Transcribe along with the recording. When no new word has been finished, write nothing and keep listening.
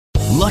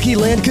Lucky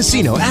Land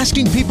Casino,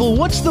 asking people,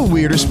 what's the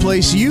weirdest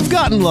place you've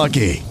gotten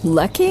lucky?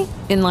 Lucky?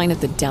 In line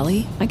at the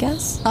deli, I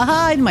guess?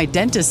 Aha, in my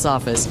dentist's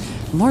office.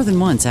 More than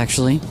once,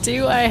 actually.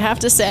 Do I have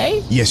to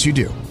say? Yes, you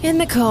do. In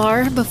the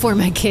car before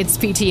my kids'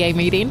 PTA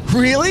meeting.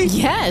 Really?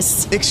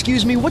 Yes.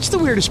 Excuse me, what's the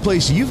weirdest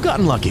place you've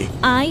gotten lucky?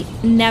 I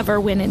never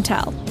win and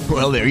tell.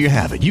 Well, there you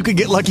have it. You can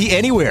get lucky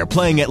anywhere,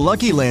 playing at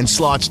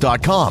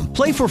LuckyLandSlots.com.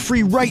 Play for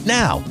free right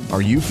now.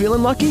 Are you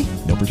feeling lucky?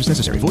 No purchase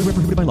necessary. Void where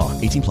prohibited by law.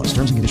 18 plus.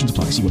 Terms and conditions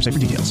apply. See website for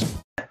details.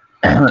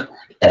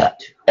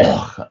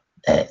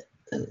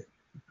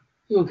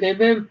 You okay,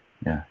 babe?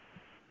 Yeah.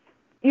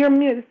 You're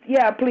mute.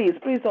 Yeah, please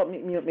don't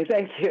mute me.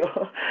 Thank you.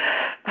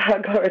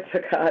 Glory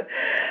to God.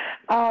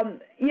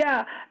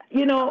 Yeah,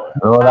 you know.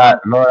 Lord, I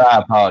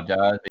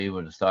apologize. Be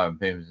able to start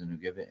payments and to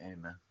give it.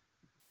 Amen.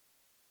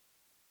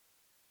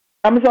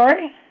 I'm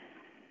sorry.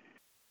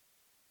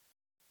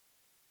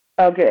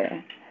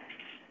 Okay.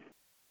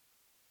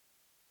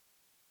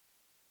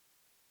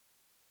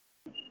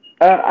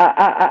 I'm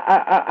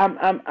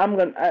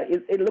gonna.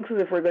 It looks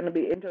as if we're going to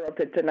be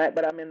interrupted tonight,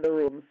 but I'm in the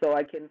room, so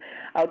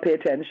I'll pay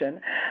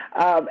attention.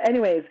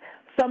 Anyways,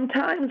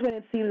 sometimes when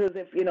it seems as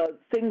if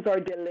things are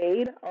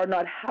delayed or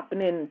not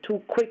happening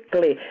too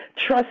quickly,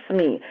 trust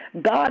me,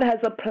 God has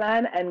a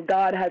plan and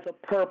God has a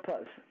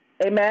purpose.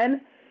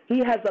 Amen. He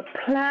has a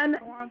plan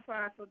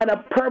and a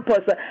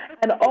purpose,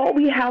 and all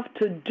we have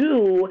to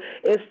do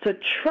is to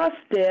trust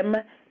Him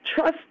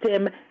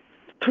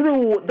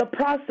through the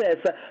process,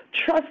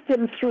 trust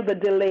Him through the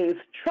delays,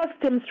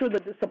 trust Him through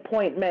the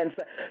disappointments,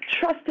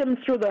 trust Him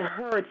through the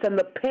hurts and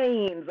the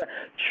pains.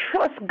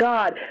 Trust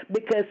God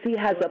because He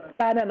has a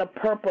plan and a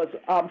purpose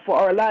for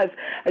our lives.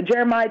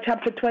 Jeremiah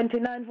chapter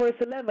 29, verse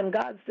 11,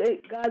 God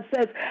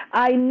says,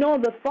 I know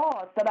the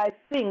thoughts that I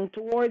think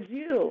towards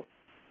you.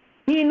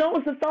 He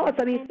knows the thoughts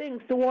that He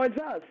thinks towards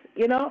us.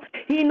 He knows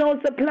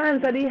the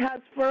plans that He has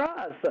for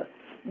us.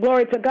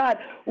 Glory to God.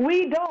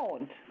 We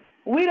don't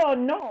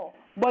know,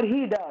 but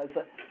He does.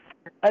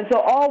 And so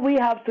all we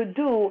have to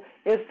do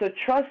is to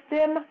trust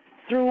Him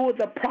through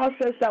the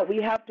process that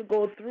we have to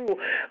go through,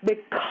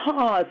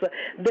 because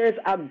there's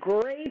a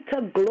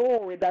greater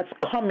glory that's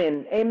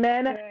coming.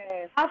 Amen.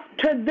 Yes.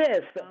 After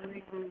this,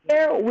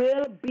 there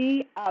will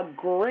be a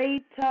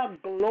greater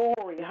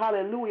glory.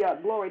 Hallelujah.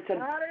 Glory to God.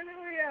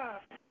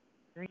 Hallelujah.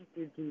 Thank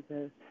you,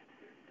 Jesus.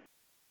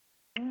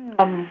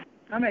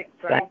 I'm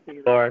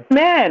excited. Lord.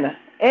 Amen.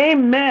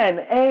 Amen.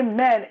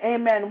 Amen.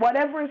 Amen.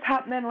 Whatever is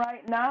happening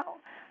right now,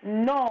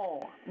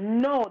 know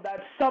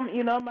that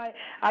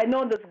I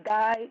know this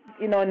guy,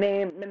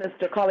 named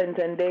Minister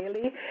Collington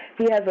Daly.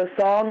 He has a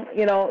song,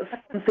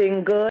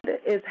 something good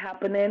is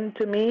happening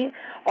to me.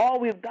 All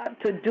we've got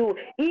to do,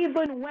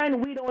 even when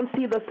we don't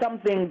see the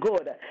something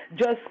good,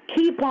 just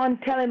keep on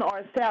telling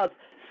ourselves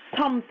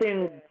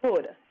something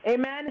good.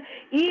 Amen.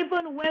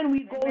 Even when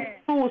we go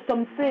through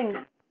some things,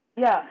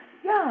 yeah.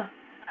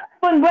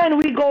 Even when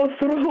we go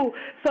through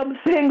some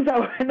things that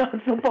we're not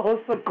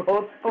supposed to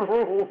go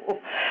through,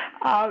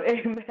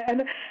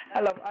 amen. I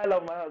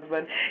love my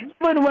husband.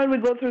 Even when we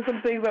go through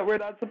some things that we're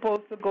not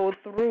supposed to go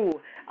through,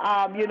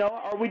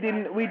 or we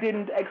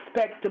didn't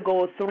expect to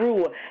go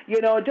through,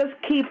 just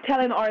keep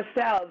telling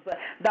ourselves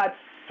that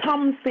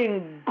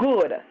something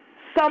good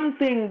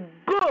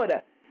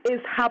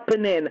is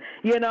happening.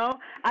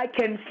 I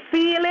can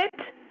feel it.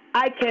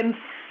 I can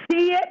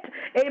see it.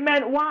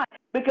 Amen. Why?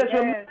 Because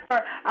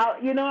remember,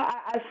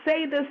 I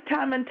say this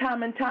time and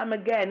time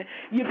again,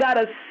 you got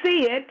to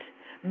see it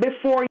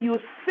before you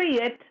see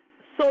it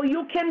so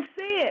you can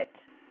see it.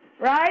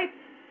 Right?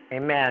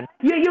 Amen.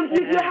 You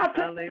have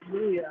to.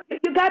 Hallelujah.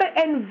 You got to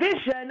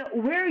envision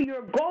where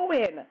you're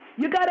going.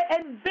 You got to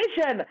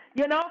envision,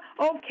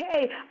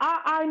 okay,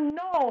 I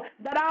know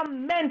that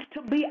I'm meant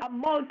to be a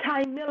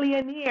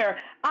multi-millionaire.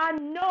 I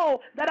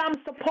know that I'm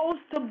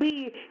supposed to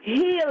be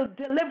healed,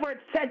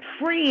 delivered, set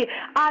free.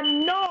 I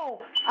know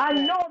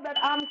that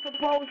I'm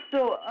supposed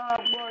to,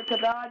 glory to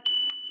God.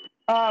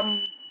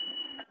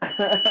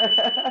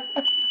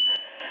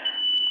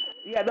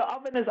 Yeah, the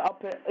oven is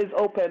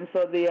open,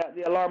 so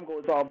the alarm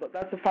goes off. But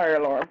that's a fire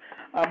alarm.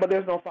 But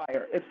there's no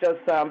fire. It's just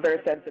very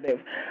sensitive.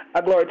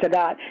 Glory to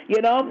God.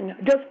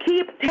 Just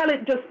keep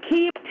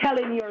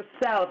telling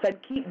yourself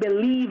and keep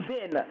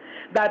believing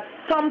that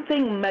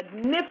something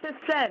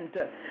magnificent,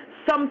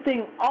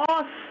 something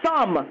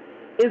awesome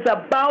is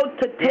about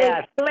to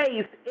take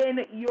place in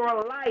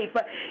your life.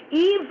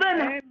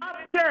 Even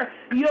after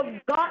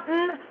you've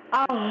gotten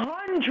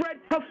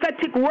 100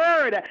 prophetic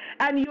word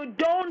and you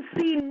don't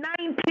see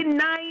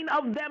 99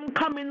 of them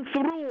coming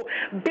through,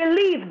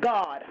 believe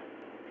God.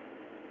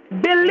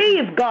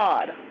 Believe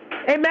God.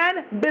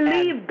 Amen.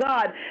 Believe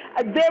God.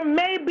 There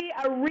may be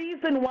a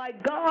reason why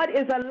God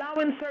is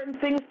allowing certain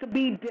things to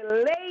be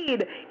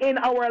delayed in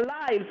our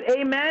lives.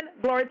 Amen.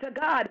 Glory to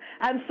God.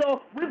 And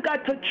so we've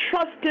got to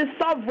trust His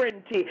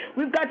sovereignty.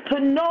 We've got to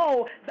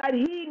know that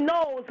He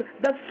knows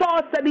the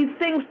thoughts that He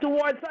thinks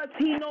towards us.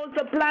 He knows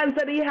the plans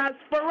that He has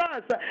for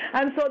us.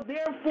 And so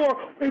therefore,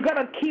 we're going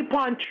to keep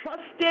on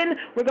trusting.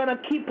 We're going to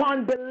keep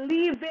on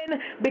believing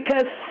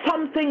because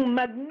something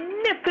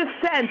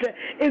magnificent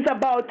is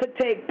about to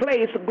take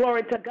place.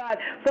 Glory to God.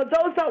 For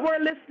those that were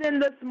listening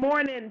this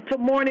morning to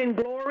Morning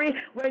Glory,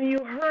 when you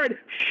heard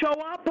show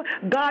up,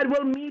 God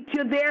will meet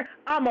you there.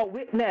 I'm a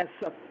witness.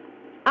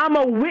 I'm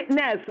a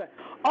witness.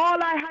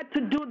 All I had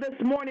to do this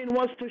morning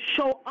was to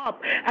show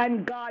up,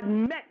 and God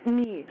met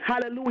me.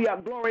 Hallelujah.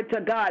 Glory to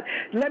God.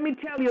 Let me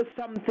tell you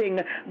something.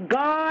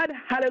 God,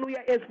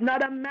 hallelujah, is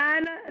not a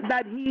man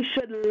that He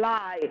should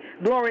lie.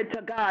 Glory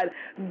to God.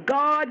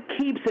 God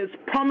keeps His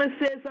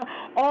promises.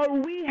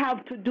 All we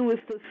have to do is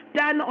to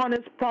stand on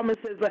His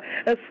promises,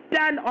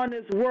 stand on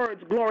His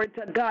words. Glory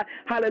to God.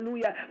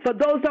 Hallelujah. For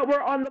those that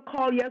were on the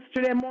call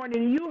yesterday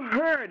morning, you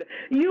heard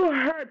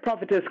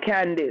Prophetess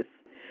Candace.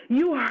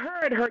 You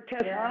heard her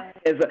testimonies.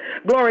 Yeah.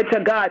 Glory to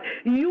God.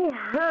 You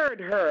heard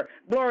her.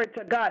 Glory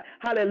to God.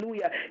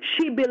 Hallelujah.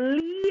 She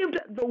believed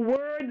the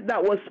word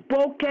that was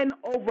spoken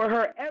over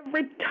her.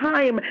 Every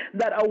time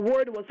that a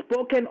word was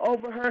spoken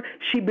over her,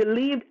 she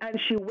believed and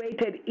she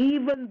waited,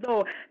 even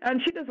though,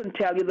 and she doesn't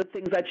tell you the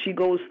things that she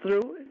goes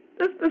through.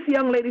 This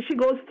young lady, she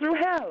goes through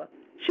hell.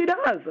 She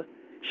does.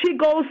 She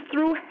goes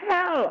through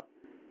hell.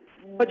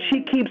 But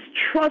she keeps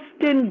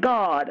trusting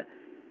God.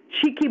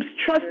 She keeps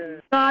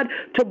trusting God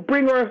to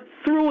bring her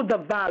through the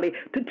valley,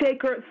 to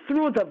take her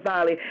through the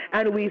valley.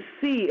 And we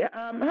see,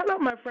 hello,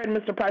 my friend,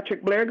 Mr.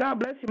 Patrick Blair.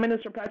 God bless you,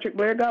 Minister Patrick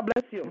Blair. God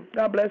bless you.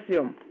 God bless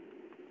you.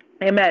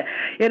 Amen.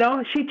 You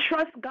know, she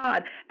trusts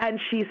God and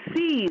she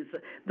sees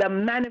the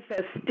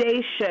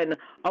manifestation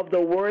of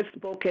the word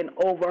spoken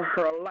over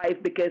her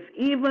life, because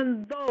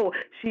even though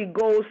she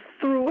goes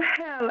through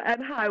hell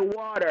and high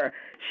water,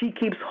 she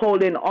keeps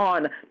holding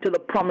on to the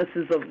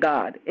promises of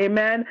God.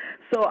 Amen.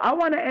 So I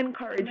want to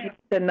encourage you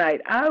tonight.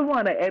 I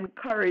want to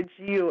encourage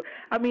you.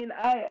 I mean,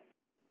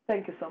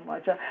 thank you so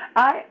much.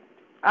 I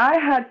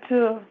had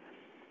to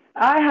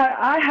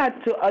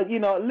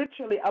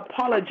literally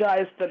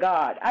apologize to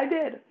God. I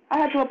did. I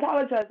had to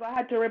apologize. I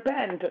had to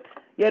repent,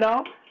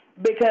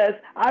 because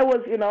I was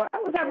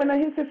having a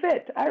hissy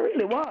fit. I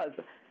really was.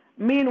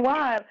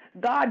 Meanwhile,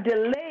 God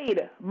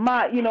delayed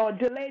my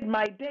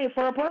day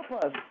for a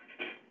purpose.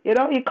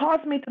 He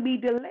caused me to be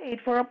delayed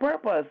for a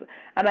purpose.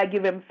 And I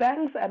give Him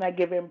thanks and I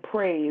give Him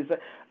praise.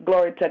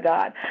 Glory to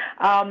God.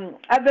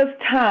 At this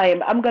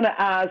time, I'm going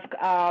to ask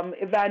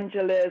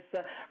Evangelist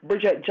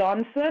Bridget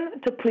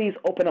Johnson to please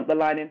open up the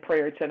line in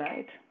prayer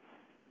tonight.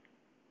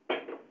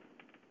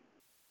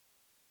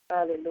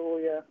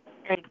 Hallelujah.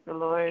 Praise the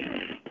Lord.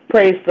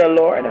 Praise the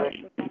Lord.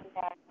 Praise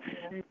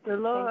the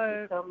Lord.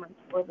 Thank you so much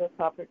for this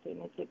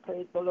opportunity.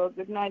 Praise the Lord.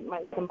 Good night,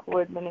 my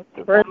Forward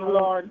Minister. Praise the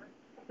Lord.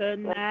 Good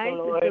night,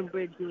 Sister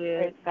Bridget.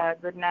 Praise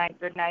God. Good night.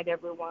 Good night,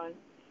 everyone.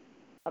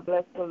 I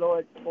bless the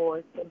Lord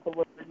for Simple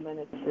Word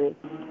Ministry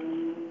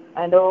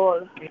and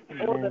all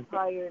the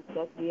prayers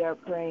that we are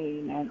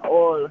praying and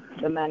all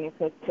the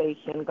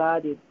manifestation.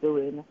 God is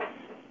doing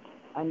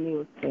a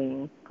new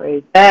thing.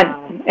 Praise God.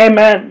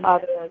 Amen.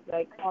 Father, as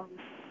I come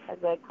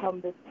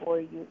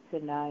before you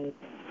tonight,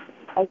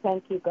 I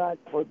thank you, God,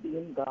 for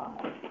being God.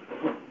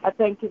 I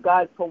thank you,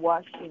 God, for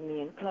washing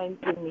me and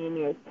cleansing me in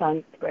your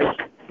Son's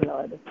precious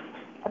blood.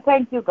 I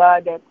thank you,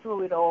 God, that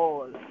through it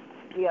all,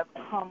 we have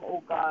come,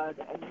 oh God,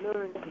 and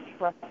learned to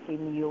trust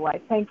in you. I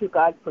thank you,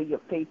 God, for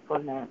your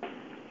faithfulness.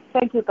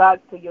 Thank you, God,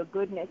 for your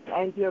goodness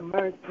and your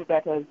mercy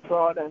that has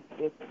brought us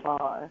this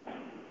far.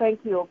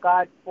 Thank you, oh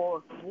God,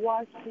 for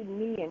washing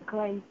me and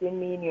cleansing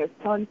me in your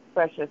Son's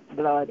precious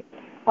blood.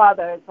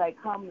 Father, as I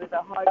come with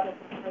a heart of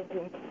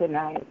repentance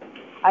tonight,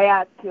 I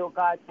ask you, oh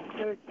God, to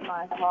search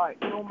my heart,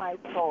 know my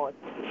thoughts.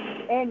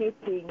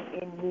 Anything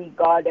in me,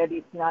 God, that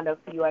is not of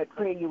you, I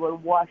pray you will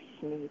wash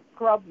me,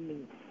 scrub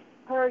me,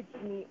 purge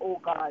me, oh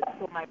God,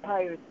 so my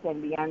prayers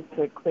can be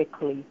answered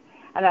quickly.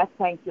 And I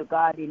thank you,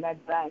 God, in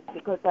advance,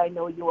 because I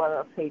know you are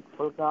a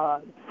faithful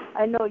God.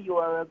 I know you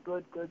are a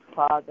good, good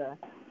Father.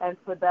 And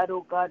for that,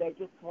 oh God, I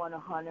just want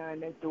to honor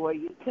and adore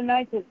you.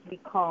 Tonight as we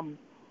come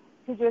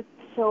to just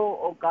show,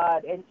 oh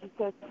God, and to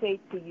just say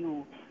to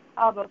you,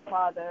 Abba,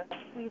 Father,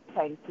 we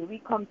thank you.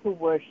 We come to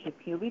worship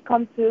you. We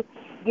come to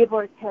give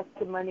our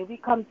testimony. We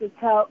come to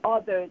tell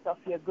others of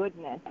your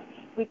goodness.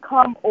 We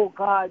come, oh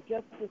God,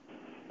 just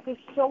to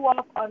show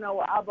up on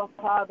our Abba,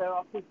 Father,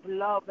 of his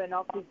love and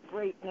of his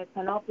greatness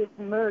and of his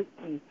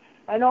mercy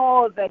and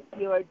all that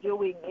you are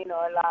doing in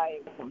our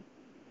lives.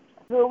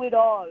 Through it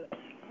all,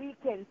 we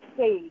can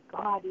say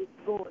God is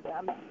good.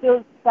 I'm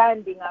still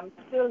standing. I'm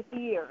still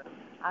here.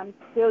 I'm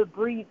still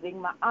breathing.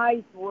 My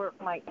eyes work.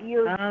 My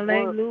ears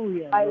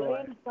Hallelujah, work. My Lord.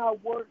 limbs are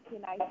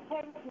working. I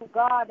thank you,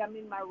 God. I'm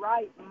in my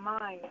right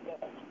mind.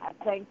 I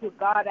thank you,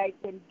 God. I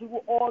can do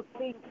all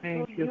things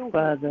through you who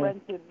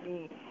strengthen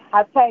me.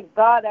 I thank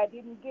God I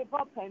didn't give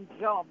up and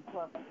jump.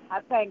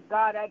 I thank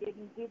God I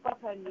didn't give up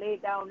and lay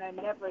down and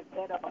never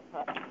get up.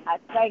 I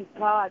thank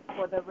God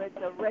for the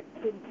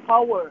resurrection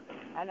power.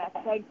 And I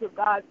thank you,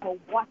 God, for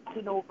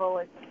watching over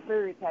our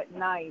spirit at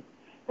night.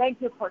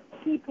 Thank you for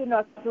keeping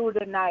us through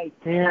the night,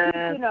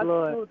 keeping us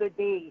through the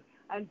day,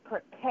 and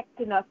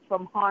protecting us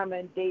from harm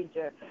and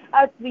danger.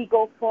 As we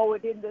go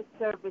forward in this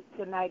service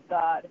tonight,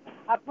 God,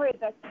 I pray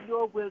that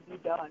your will be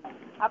done.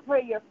 I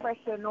pray your fresh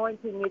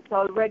anointing is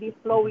already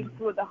flowing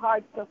through the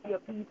hearts of your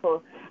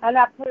people. And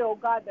I pray, oh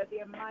God, that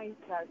their minds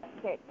are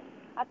set.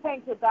 I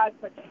thank you, God,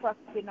 for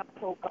trusting us,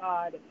 oh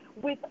God,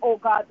 with, oh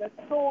God, the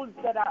souls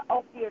that are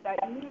out there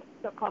that need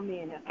to come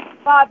in.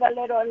 Father,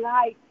 let our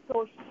light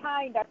so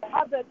shine that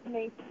others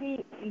may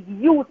see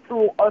you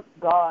through us,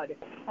 God,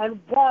 and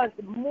want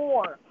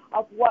more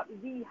of what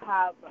we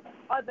have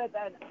other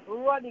than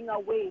running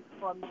away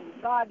from you.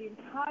 God, in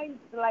times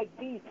like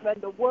these when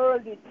the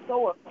world is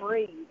so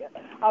afraid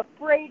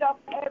of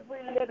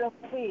every little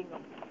thing,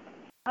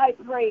 I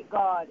pray,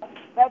 God,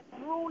 that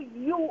through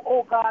you,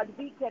 oh God,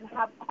 we can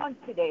have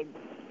confidence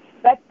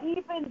that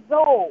even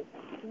though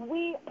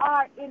we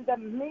are in the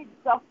midst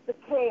of the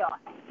chaos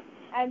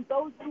and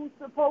those who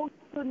are supposed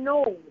to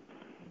know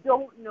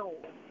don't know,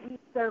 we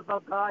serve a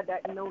God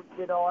that knows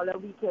it all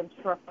and we can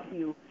trust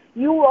you.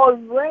 You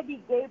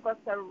already gave us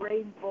a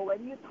rainbow,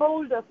 and you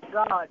told us,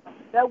 God,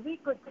 that we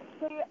could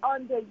stay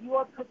under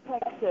your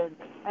protection,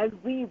 and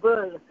we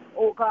will,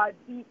 oh God,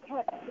 be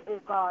kept, oh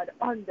God,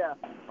 under,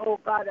 oh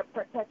God, a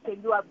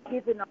protection. You have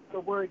given us the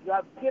word. You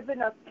have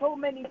given us so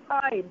many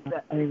times,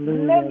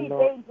 many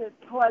dangers,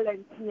 toil,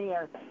 and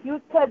snare.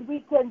 You said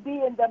we can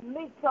be in the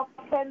midst of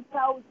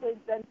 10,000s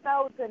and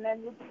thousands,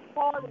 and it's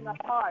falling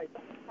apart,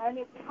 and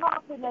it's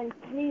coughing and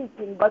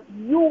sneezing, but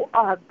you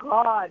are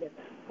God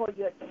for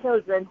your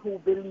children who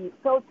believe.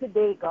 So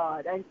today,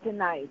 God, and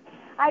tonight,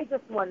 I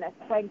just want to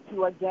thank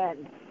you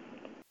again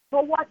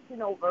for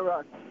watching over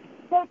us,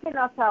 taking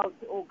us out,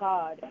 oh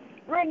God,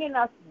 bringing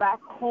us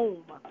back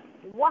home,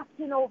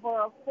 watching over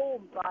our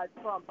home, God,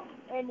 from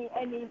any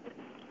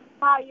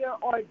fire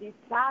or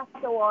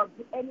disaster or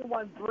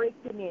anyone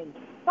breaking in.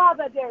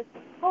 Father, there's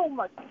so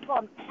much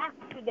from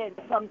accidents,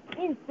 from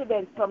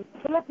incidents, from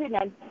slipping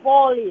and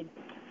falling,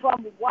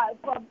 from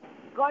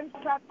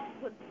gunshots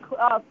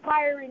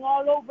firing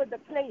all over the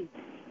place.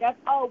 That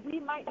we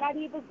might not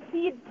even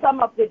see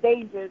some of the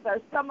dangers or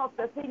some of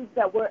the things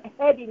that we're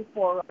heading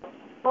for us.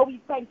 But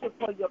we thank you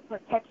for your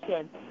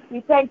protection.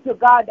 We thank you,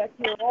 God, that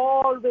you're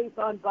always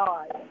on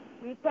guard.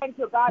 We thank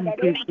you, God,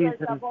 that angels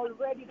have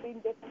already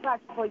been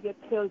dispatched for your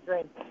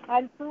children.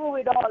 And through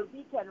it all,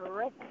 we can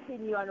rest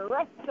in you and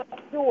rest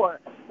assured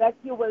that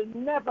you will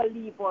never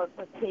leave or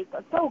forsake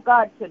us. So,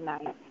 God,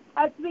 tonight,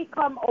 as we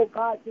come, oh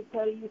God, to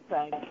tell you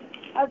thanks,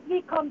 as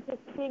we come to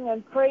sing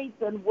and praise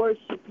and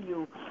worship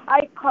you,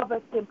 I cover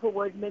Simple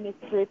Word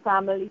Ministry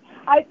family.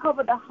 I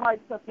cover the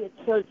hearts of your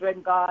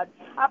children, God.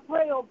 I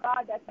pray, oh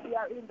God, that we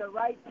are in the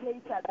right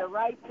place at the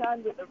right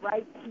time with the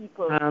right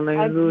people.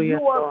 Hallelujah.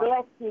 And you are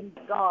blessing,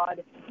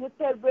 God. You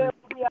said where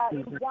we are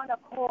in one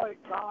accord,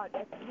 God,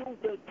 that you will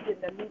be in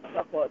the midst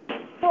of us.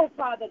 So,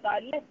 Father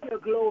God, let your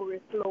glory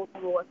flow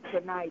through us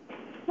tonight.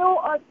 Show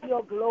us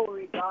your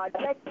glory, God.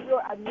 Let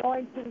your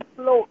anointing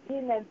flow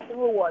in and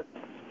through us.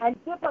 And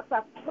give us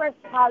a fresh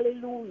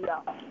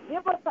hallelujah.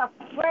 Give us a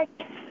fresh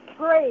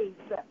praise.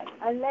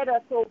 And let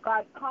us, oh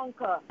God,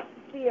 conquer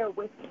fear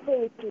with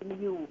faith in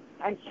you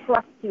and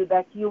trust you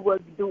that you will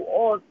do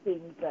all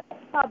things.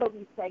 Father,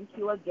 we thank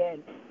you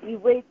again. We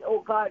wait,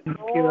 oh God, for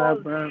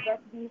all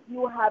that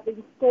you have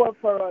in store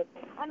for us.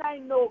 And I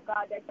know,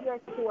 God, that your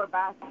store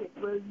basket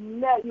you will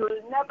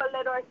never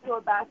let our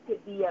store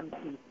basket be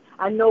empty.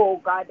 I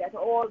know, God, that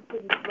all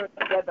things work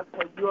together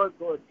for your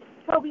good.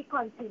 So we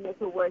continue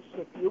to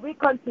worship you. We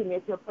continue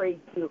to praise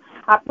you.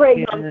 I pray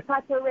you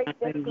saturate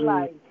this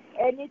line.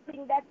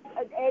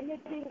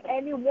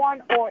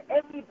 Anyone, or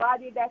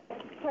everybody that's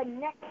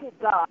connected,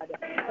 God,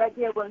 that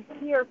they will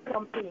hear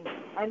something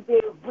and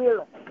they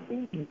will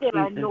be still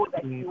and know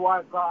that you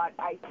are God.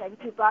 I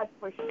thank you, God,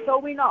 for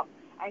showing up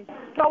and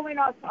showing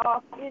us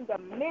off in the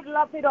middle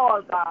of it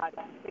all, God,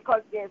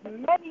 because there's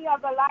many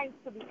other lines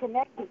to be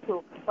connected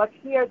to, but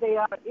here they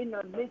are in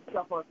the midst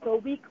of us.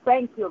 So we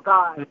thank you,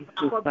 God,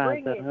 for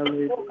bringing,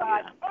 oh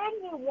God,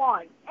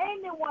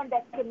 anyone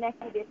that's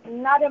connected. It's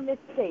not a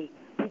mistake.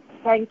 We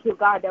thank you,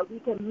 God, that we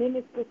can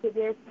minister to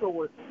their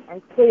soul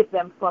and save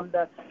them from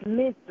the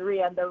misery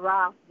and the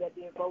wrath that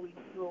they're going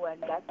through,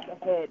 and that's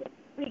ahead.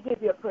 We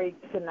give you praise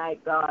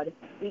tonight, God.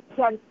 We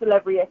cancel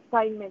every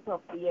assignment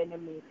of the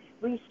enemy.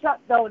 We shut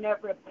down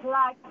every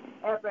plot,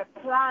 every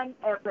plan,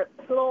 every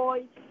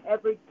ploy,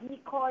 every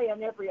decoy,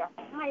 and every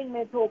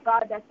assignment, oh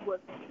God, that will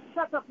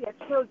shut up your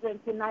children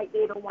tonight.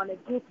 They don't want to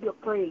give you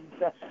praise.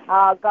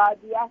 God,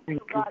 we ask you,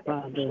 God,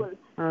 that you will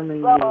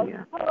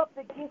fill up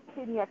the gifts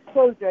in your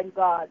children,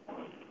 God.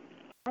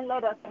 And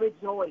let us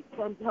rejoice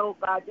and, oh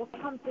God, just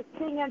come to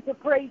sing and to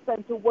praise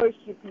and to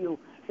worship you,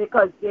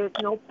 because there's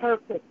no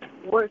perfect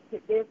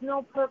worship. There's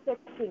no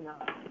perfect singer,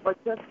 but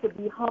just to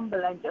be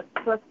humble and just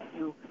trust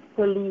you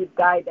to lead,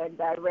 guide, and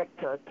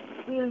direct us.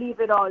 We leave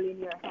it all in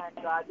your hand,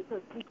 God,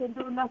 because we can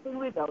do nothing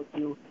without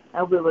you.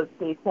 And we will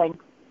say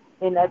thanks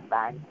in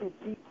advance. In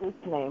Jesus'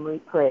 name we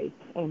pray.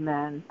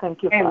 Amen.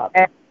 Thank you,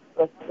 Father.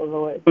 Bless the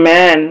Lord.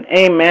 Amen.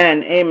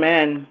 Amen.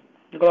 Amen.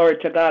 Glory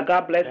to God.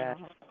 God bless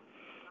you.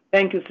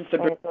 Thank you, Sister.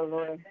 Thank the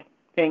Lord.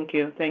 Thank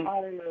you. Thank you.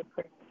 Hallelujah.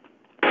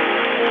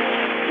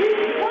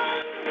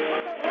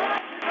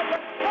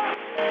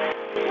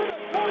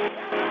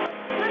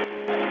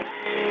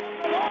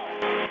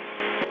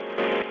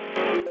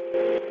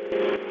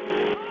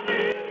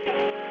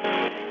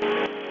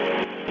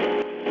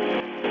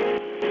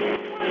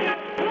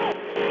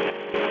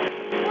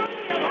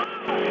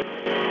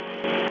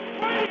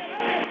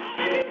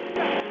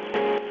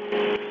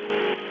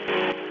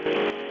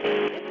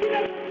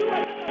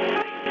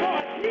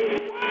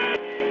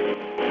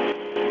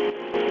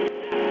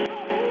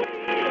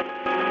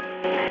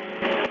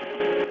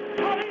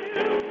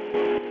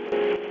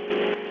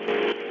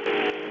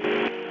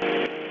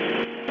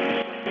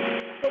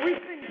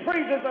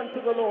 Praises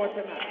unto the Lord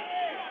tonight.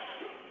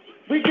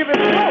 We give it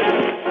glory.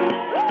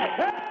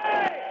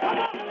 Hey, come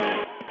on.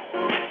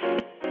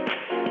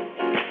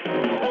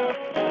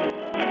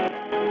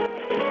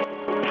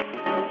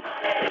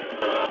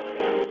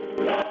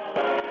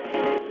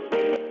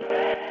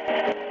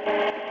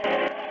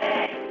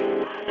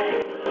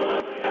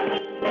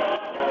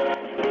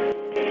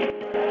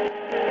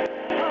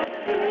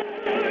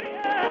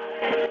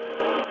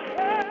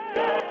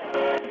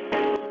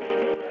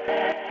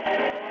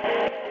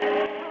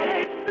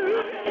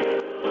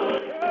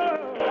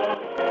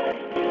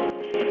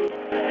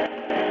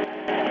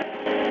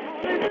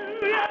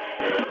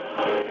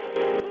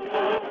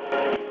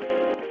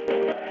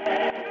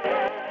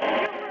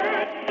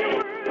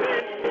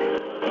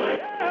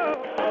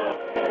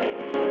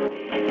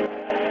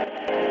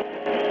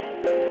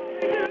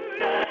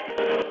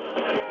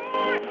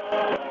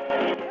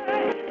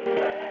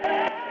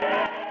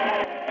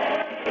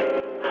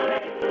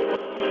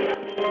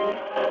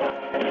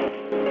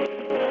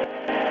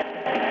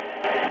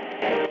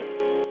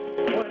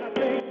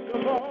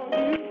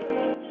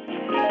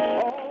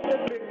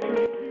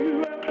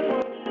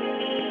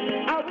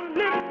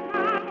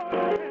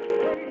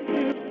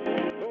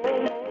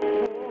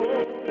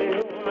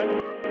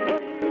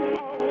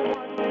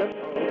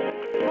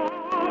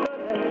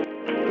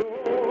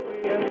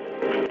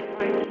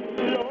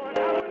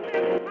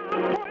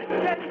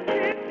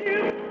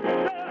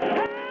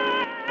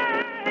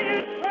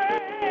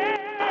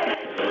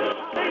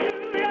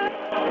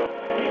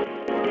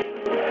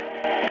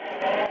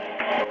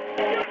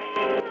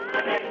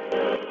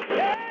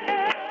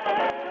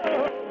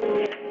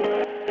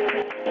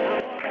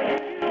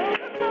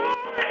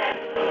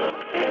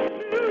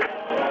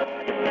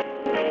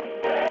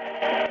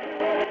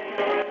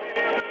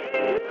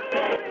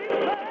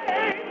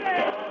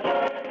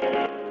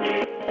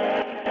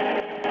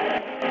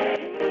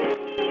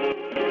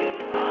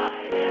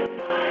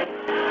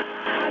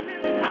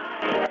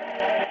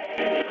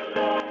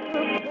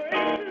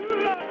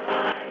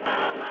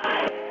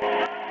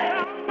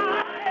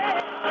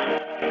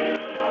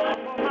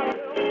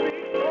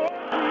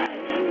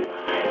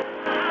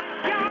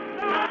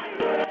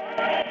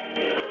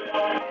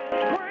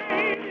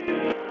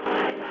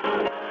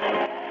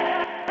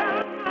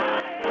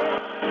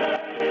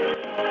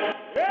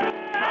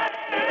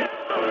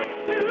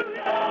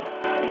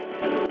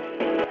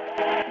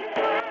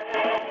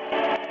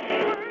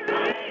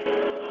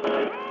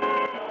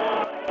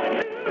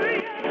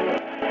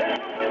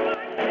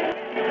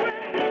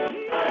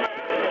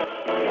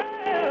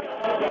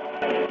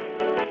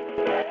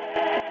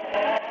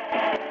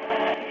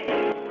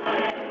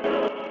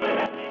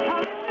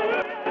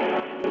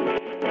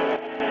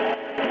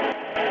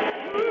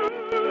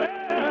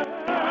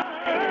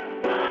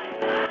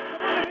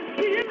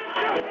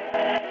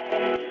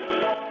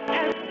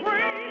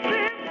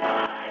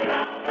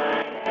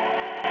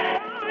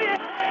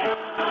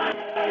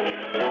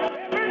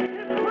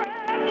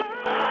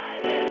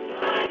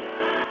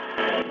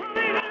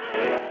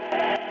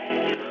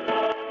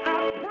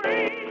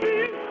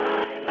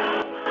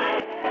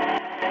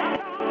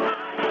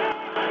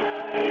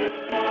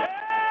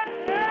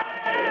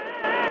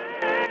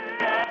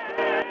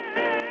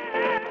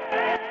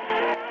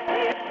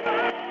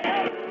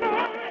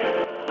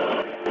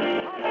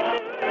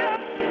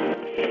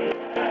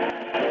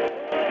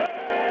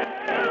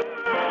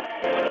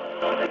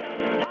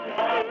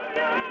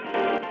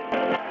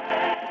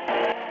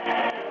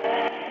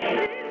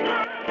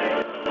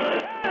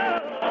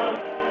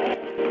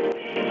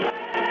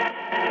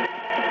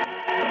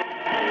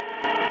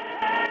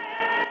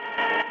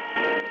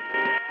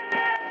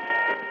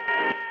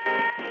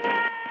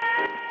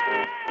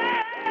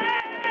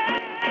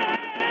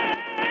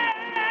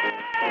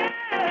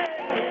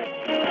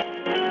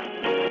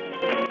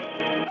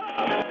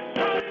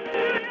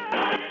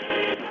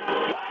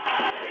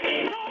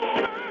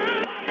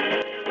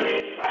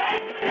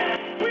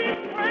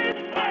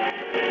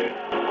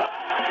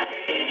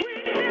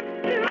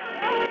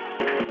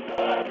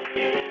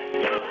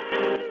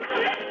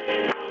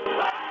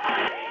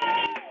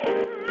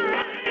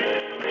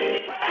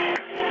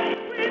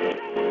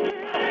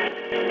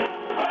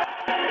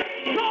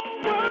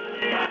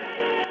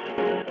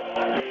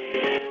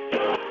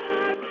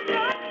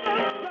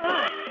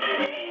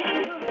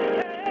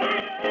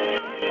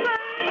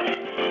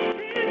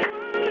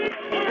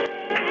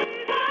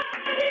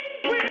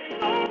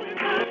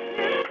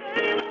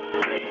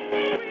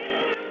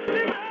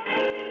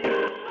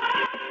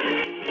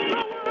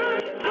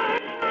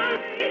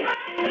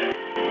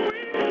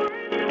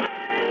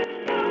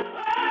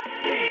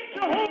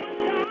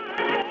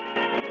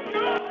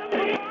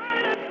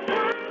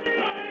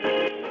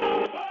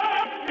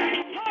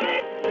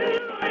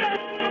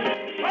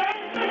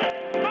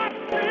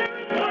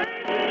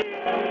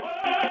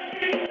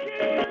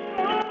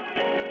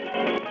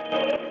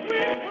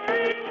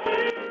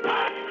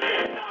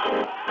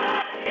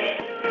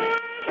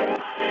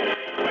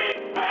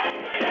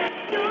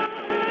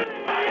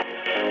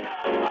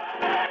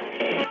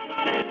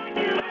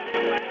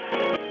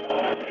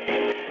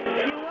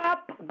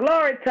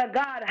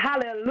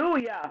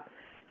 Hallelujah.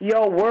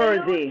 You're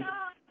worthy.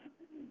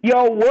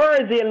 You're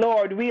worthy,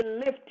 Lord. We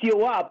lift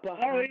you up.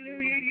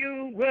 Hallelujah,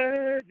 you're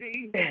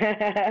worthy.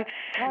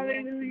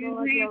 Hallelujah,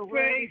 we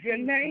praise your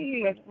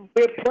name.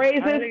 We praise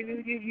Him.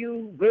 Hallelujah,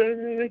 you're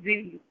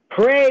worthy.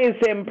 Praise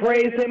Him,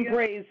 praise Him,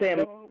 praise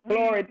Him.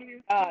 Glory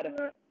to God.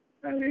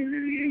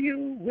 Hallelujah,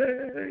 you're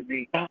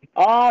worthy.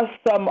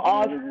 Awesome,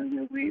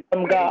 Hallelujah, we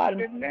praise God.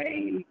 your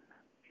name.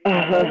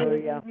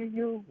 Hallelujah.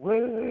 You're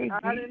worthy.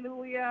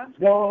 Hallelujah.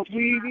 Lord,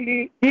 we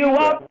lift You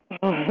up.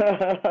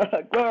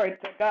 Glory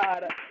to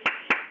God.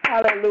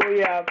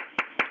 Hallelujah.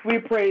 We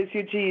praise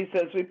you,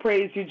 Jesus. We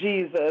praise you,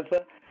 Jesus.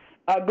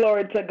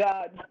 Glory to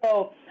God.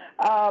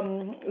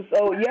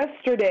 So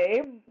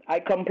yesterday I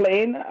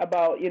complained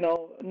about,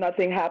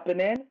 nothing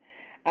happening.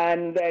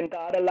 And then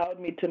God allowed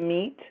me to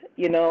meet,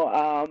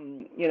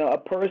 a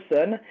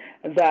person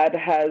that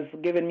has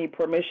given me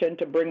permission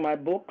to bring my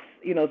books,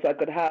 so I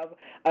could have,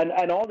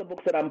 and all the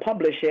books that I'm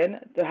publishing,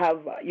 to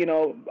have,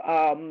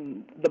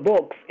 the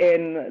books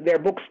in their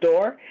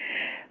bookstore.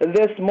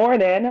 This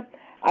morning,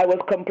 I was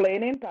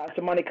complaining,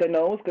 Pastor Monica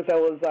knows, because I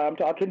was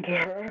talking to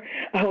her.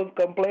 I was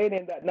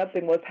complaining that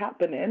nothing was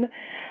happening.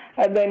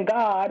 And then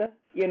God,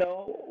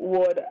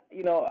 would,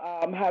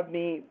 have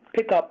me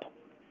pick up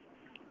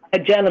a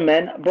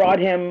gentleman, brought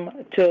him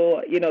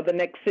to the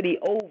next city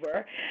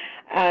over,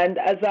 and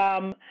as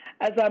I'm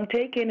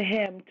taking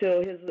him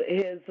to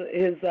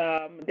his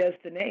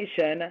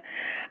destination,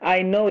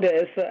 I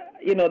noticed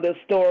the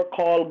store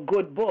called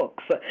Good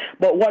Books.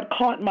 But what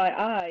caught my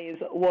eyes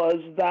was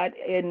that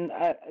in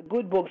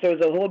Good Books there's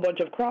a whole bunch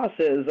of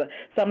crosses.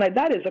 So I'm like,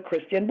 that is a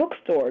Christian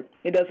bookstore.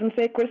 It doesn't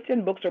say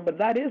Christian bookstore, but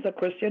that is a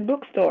Christian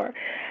bookstore.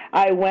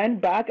 I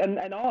went back and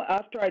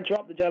after I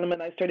dropped the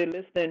gentleman, I started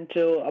listening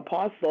to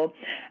Apostle.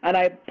 And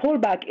I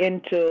pulled back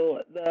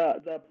into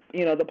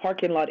the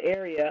parking lot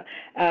area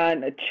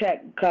and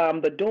checked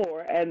the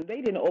door, and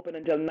they didn't open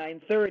until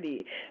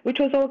 9:30, which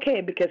was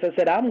okay because I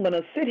said I'm going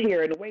to sit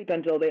here and wait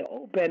until they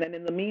open. And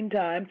in the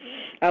meantime,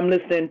 I'm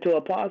listening to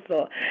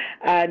Apostle,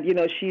 and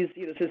she's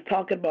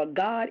talking about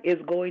God is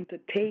going to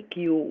take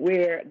you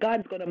where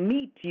God's going to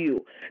meet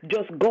you.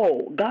 Just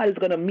go. God is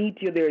going to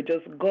meet you there.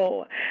 Just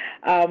go.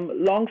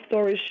 Long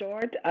story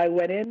short, I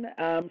went in,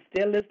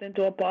 still listening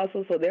to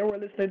Apostle, so they were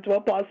listening to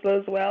Apostle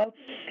as well.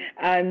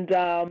 And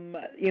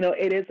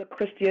it is a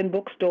Christian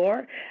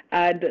bookstore,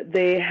 and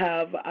they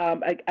have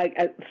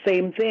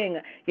same thing,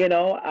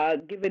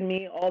 giving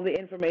me all the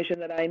information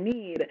that I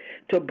need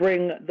to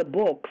bring the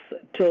books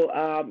to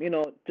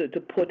to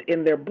put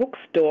in their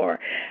bookstore.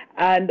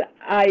 And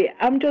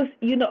I'm just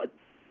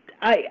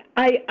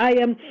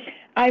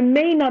I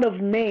may not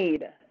have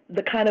made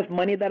the kind of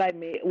money that I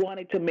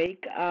wanted to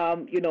make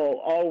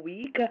all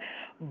week,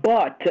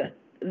 but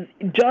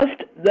just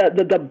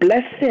the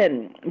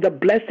blessing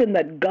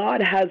that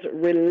God has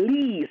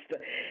released.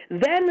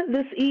 Then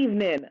this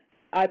evening,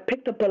 I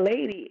picked up a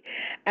lady,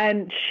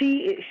 and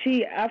she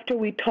after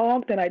we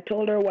talked and I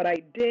told her what I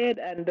did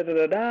and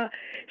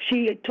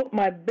she took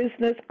my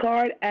business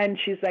card and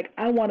she's like,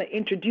 I want to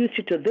introduce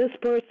you to this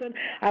person.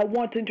 I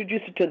want to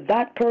introduce you to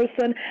that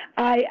person.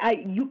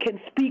 You can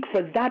speak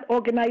for that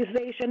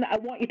organization. I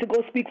want you to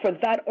go speak for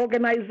that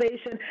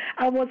organization.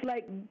 I was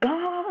like,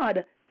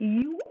 God,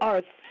 you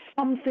are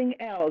something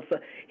else.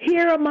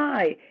 Here am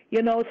I,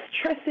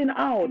 stressing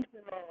out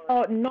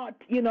about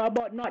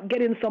not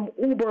getting some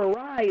Uber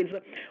rides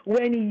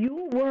when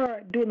you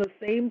were doing the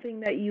same thing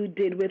that you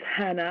did with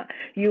Hannah.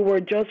 You were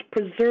just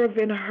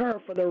preserving her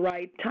for the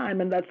right time,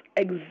 and that's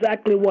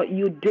exactly what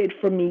you did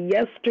for me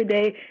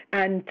yesterday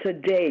and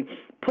today.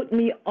 Put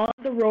me on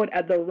the road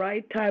at the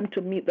right time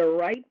to meet the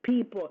right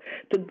people,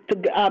 to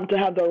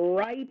have the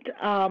right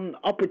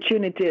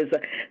opportunities.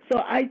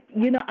 So I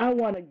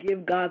want to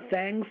give God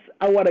thanks.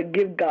 I want to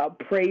give God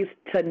praise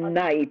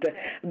tonight.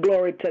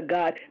 Glory to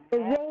God. The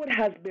road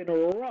has been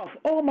rough.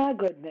 Oh my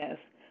goodness.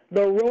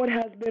 The road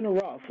has been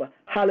rough.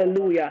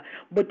 Hallelujah.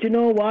 But you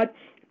know what?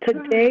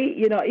 Today,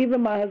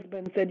 even my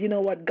husband said,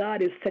 what?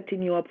 God is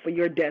setting you up for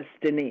your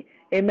destiny.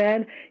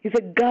 Amen. He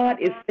said, God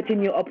is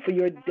setting you up for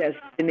your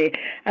destiny.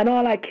 And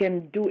all I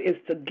can do is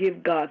to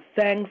give God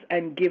thanks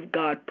and give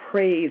God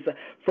praise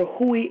for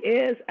who He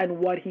is and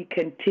what He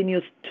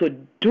continues to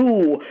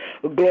do.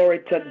 Glory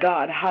to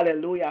God.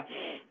 Hallelujah.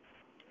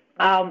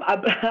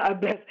 I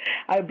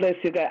bless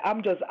you guys.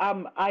 I'm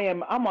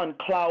on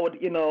cloud,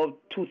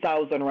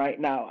 2000 right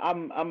now.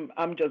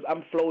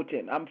 I'm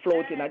floating.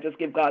 I just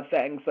give God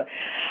thanks.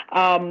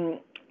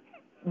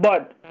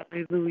 But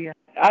Hallelujah.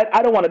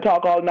 I don't want to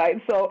talk all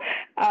night, so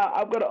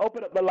I'm going to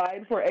open up the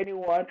line for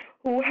anyone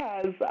who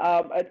has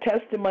a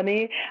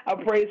testimony, a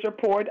praise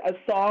report, a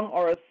song,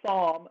 or a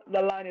psalm.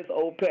 The line is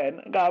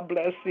open. God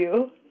bless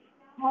you.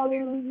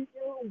 Hallelujah,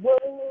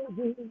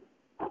 worthy.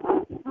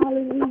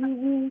 Hallelujah,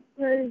 we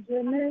praise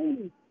your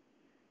name.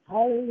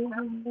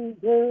 Hallelujah,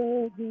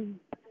 worthy.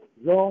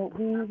 Lord,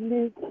 we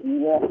lift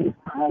you up.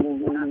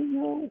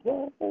 Hallelujah,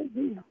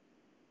 worthy.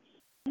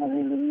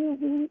 Hallelujah,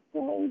 we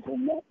praise your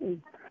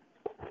name.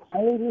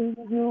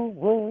 Hallelujah,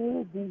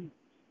 worthy.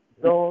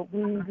 Lord,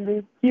 we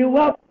lift You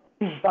up.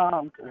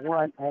 Psalms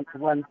 1 and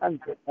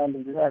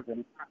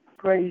 111.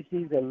 Praise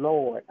ye the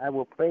Lord. I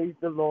will praise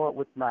the Lord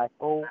with my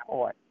whole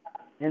heart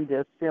in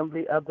the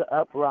assembly of the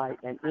upright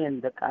and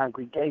in the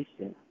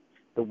congregation.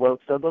 The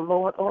works of the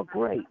Lord are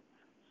great,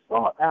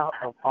 sought out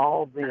of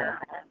all them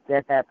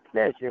that have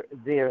pleasure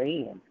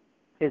therein.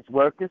 His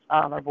work is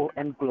honorable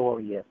and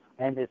glorious,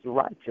 and his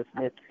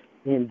righteousness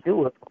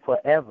endureth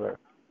forever.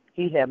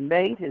 He hath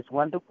made his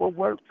wonderful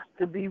works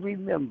to be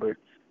remembered.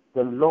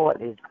 The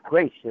Lord is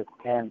gracious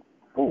and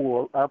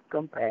full of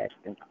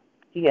compassion.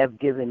 He hath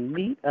given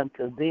meat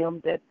unto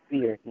them that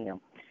fear him.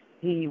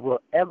 He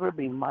will ever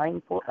be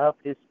mindful of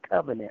his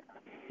covenant.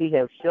 He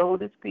hath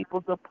showed his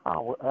people the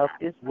power of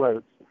his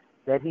works,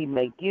 that he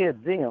may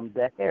give them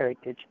the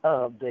heritage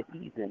of the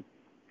heathen.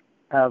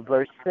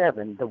 Verse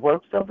 7, the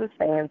works of his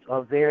hands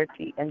are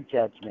verity and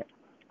judgment.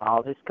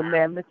 All his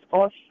commandments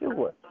are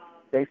sure.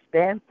 They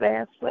stand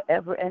fast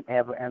forever and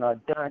ever and are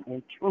done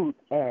in truth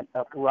and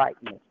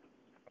uprightness.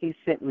 He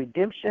sent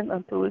redemption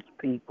unto his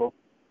people.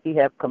 He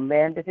hath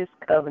commanded his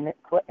covenant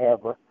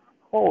forever.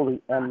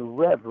 Holy and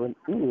reverend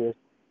is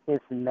his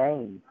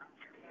name.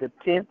 The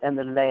 10th and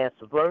the last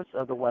verse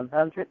of the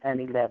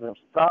 111th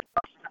Psalm.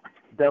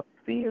 The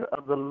fear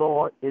of the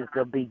Lord is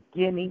the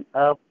beginning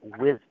of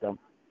wisdom.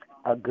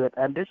 A good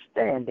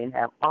understanding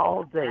have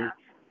all they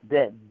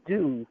that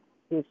do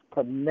his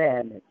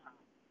commandments.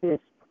 His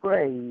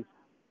praise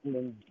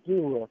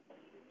endureth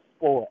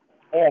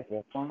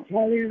forever.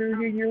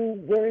 Hallelujah, you're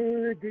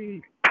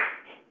worthy.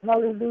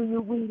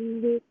 Hallelujah, we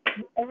lift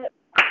you up.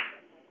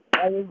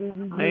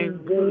 Hallelujah, you're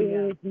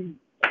worthy.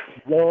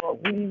 Lord,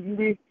 we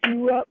lift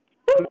you up.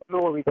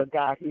 Glory to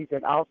God. He's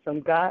an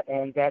awesome God,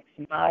 and that's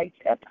my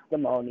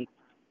testimony.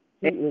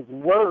 He is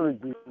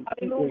worthy.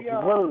 He is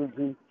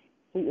worthy.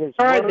 He is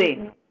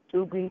worthy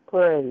to be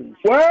praised.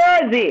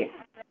 Worthy.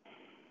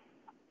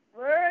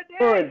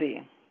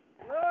 Glory.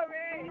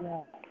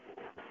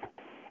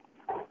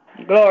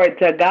 Glory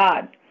to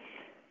God.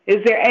 Is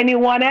there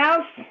anyone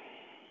else?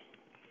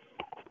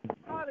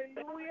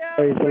 Hallelujah.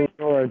 Praise the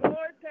Lord.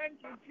 Lord, thank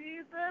you,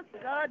 Jesus.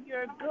 God,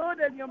 you're good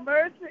and your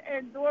mercy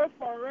endure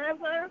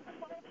forever.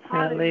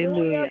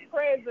 Hallelujah.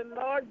 Praise the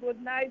Lord.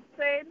 Good night,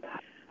 saints.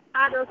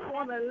 I just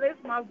want to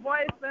lift my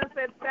voice and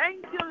say,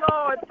 thank you,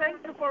 Lord.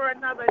 Thank you for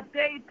another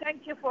day.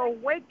 Thank you for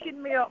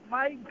waking me up.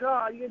 My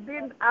God, you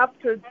didn't have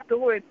to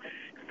do it.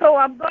 So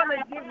I'm going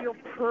to give you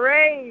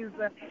praise.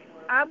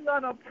 I'm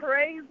going to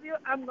praise you.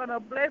 I'm going to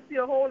bless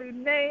your holy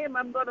name.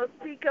 I'm going to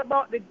speak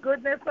about the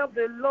goodness of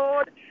the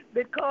Lord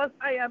because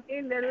I am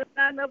in the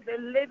land of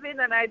the living,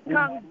 and I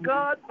thank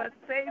God for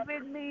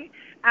saving me.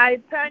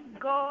 I thank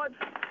God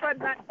for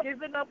not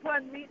giving up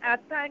on me. I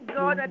thank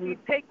God that he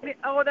take me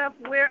out of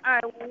where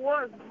I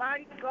was.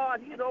 My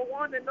God, you don't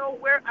want to know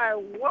where I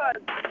was.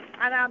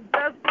 And I'm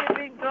just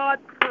giving God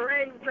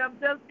praise. I'm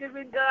just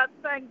giving God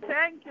thanks.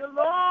 Thank you,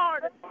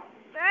 Lord.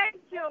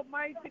 Thank you,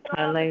 mighty God.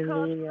 Hallelujah.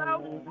 Because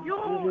without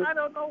you, I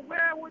don't know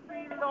where I would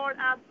be, Lord.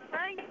 I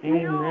thank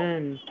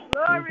you.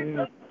 Glory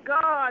to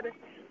God.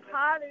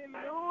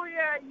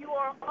 Hallelujah. You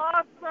are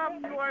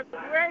awesome. You are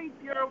great.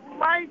 You're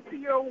mighty.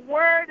 You're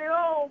worthy.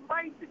 Oh,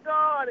 mighty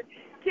God.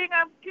 King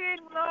of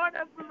kings, Lord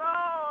of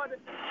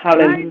lords.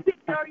 Hallelujah. Mighty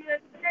are your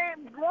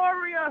name.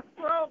 Glorious,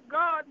 oh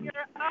God. You're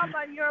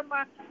Abba. You're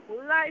my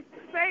life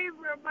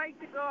savior,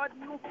 mighty God.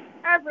 You,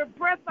 every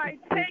breath I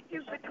take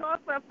is because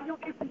of you.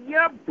 It's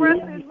your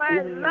breath in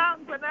my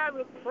lungs, and I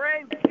will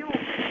praise you.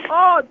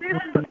 Oh, this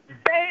is the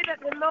day that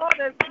the Lord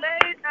has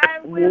made.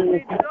 I will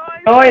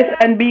rejoice. Rejoice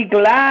and be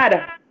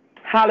glad.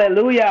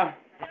 Hallelujah.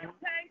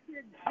 Thank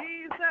you,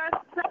 Jesus.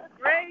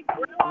 Great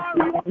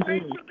glory,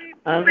 great to be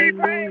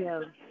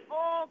praised.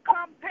 Oh,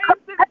 come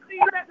taste and see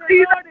that the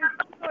Lord is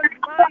good.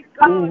 My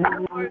God,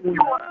 you are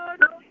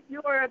good.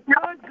 You are a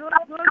good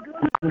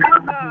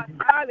God.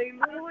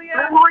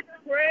 Hallelujah.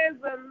 Praise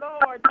the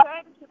Lord.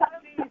 Thank you,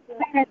 Jesus.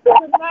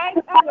 Tonight,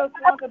 I just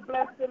want to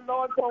bless the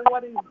Lord for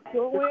what he's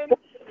doing.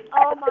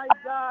 Oh, my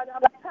God,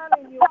 I'm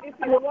telling you, if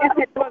it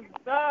wasn't for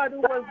God who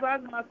was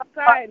on my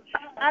side,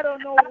 I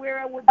don't know where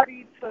I would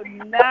be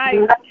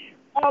tonight.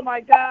 Oh,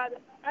 my God.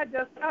 I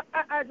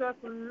just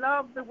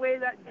love the way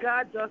that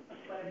God just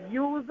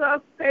use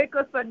us, take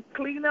us and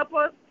clean us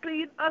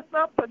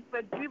up and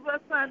forgive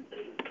us, and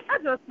I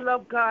just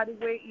love God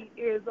the way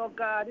he is. Oh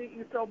God, he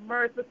is so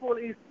merciful,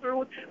 he's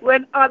truth.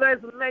 When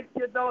others let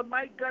you down,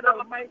 my God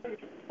Almighty,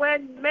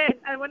 when men,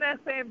 and when I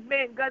say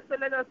men, God said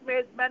let us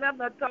make man, I'm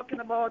not talking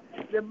about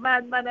the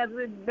man as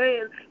in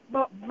male,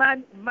 but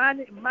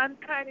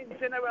mankind in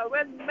general.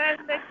 When men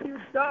let you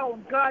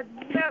down, God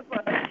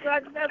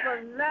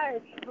never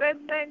lies.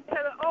 When men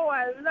tell you, oh,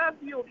 I love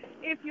you,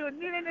 if you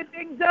need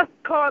anything, just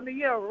call me,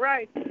 you're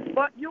right.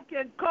 But you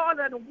can call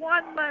on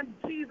one man,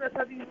 Jesus,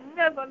 and he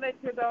never let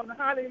you down.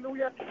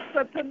 Hallelujah.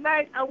 So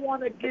tonight I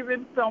want to give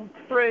him some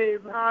praise.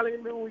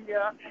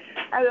 Hallelujah.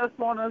 I just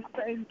want to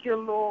thank you,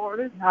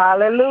 Lord.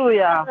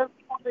 Hallelujah. I just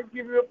want to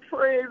give you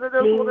praise. I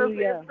just want to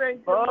say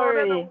thank you, Lord.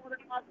 I don't want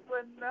to ask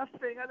for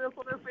nothing. I just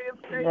want to say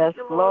thank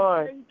you,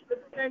 Lord.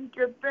 Thank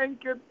you,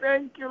 Lord.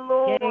 Thank you,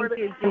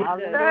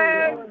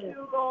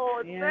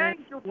 Lord. Thank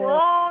you for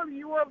all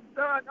you have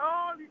done,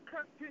 all you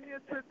continue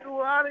to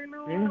do.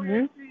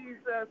 Hallelujah,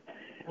 Jesus.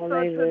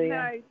 Hallelujah. So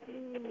tonight,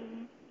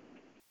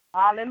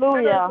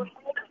 Hallelujah.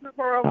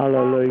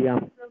 Hallelujah.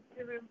 Just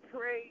give him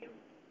praise.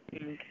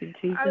 Thank you,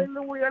 Jesus.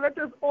 Hallelujah. Let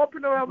us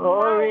open our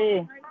Glory.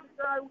 mouth.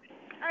 God.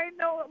 I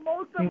know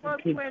most of us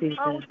went Jesus.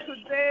 out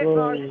today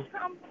Glory. or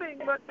something,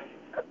 but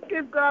let's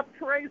give God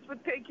praise for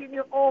taking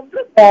you home.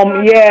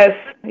 Yes,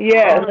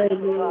 yes.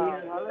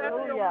 Hallelujah.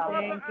 Hallelujah.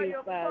 Thank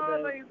you,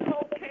 Father. Is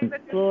okay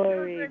that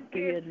Glory children to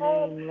your came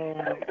home. name,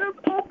 Lord. Just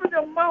open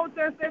your mouth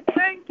and say,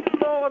 thank you,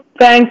 Lord.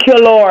 Thank you,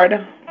 Lord.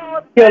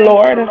 Lord, Thank you,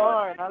 Lord.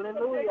 Lord.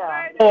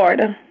 Hallelujah. Lord.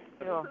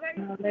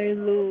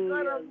 Hallelujah.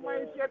 God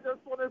Almighty, I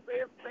just want to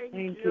say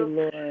Thank you,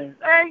 Lord.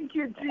 Thank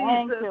you, Jesus.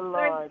 Thank you,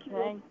 Lord. Thank you.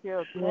 Thank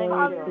you.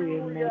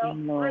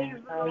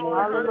 Praise the Lord.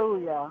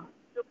 Hallelujah.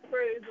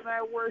 Praise and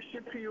I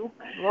worship you.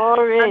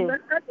 Glory. And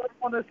I just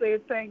want to say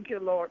thank you,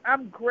 Lord.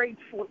 I'm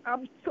grateful.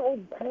 I'm so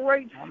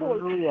grateful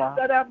Hallelujah.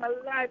 that I'm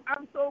alive.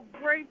 I'm so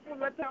grateful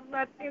that I'm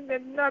not in the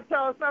nut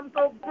house. I'm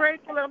so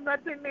grateful I'm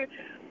not in the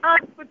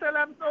hospital.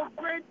 I'm so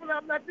grateful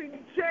I'm not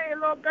in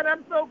jail. Oh God,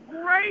 I'm so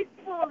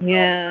grateful.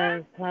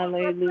 Yes. So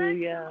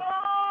Hallelujah.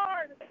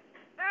 Lord.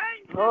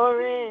 Thank you,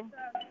 Glory. Jesus.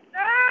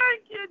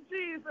 Thank you,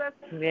 Jesus.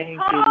 Thank you,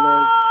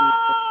 Lord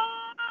Jesus.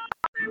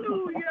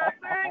 Hallelujah.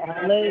 Thank you,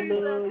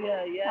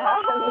 Hallelujah. Jesus. Yes.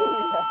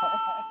 Hallelujah.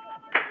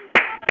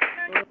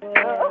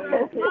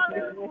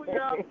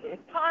 Hallelujah.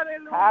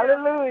 Hallelujah.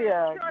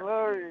 Hallelujah.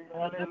 Glory.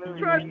 Hallelujah.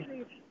 Trust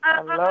me.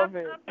 I love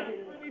it. I'm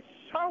really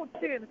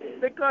shouting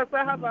because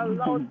I have a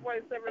loud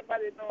voice,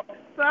 everybody knows.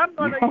 So I'm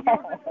going to use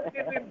it to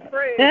give him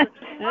praise.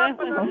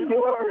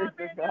 Glory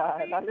to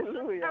God.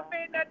 Hallelujah. I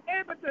may not be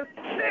able to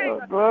sing,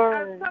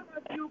 glory. as some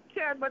of you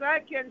can, but I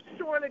can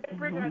surely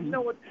bring a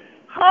note.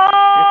 Hallelujah.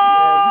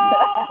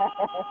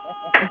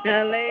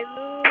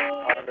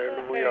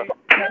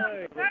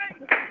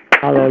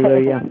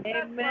 Hallelujah.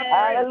 Amen.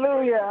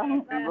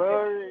 Hallelujah.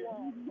 Glory.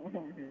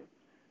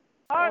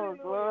 Oh,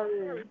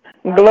 glory.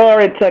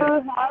 Glory to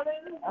God.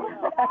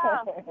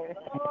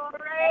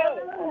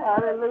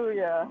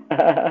 Hallelujah.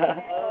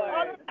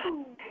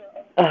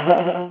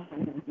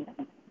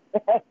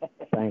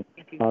 Thank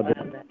you, Father.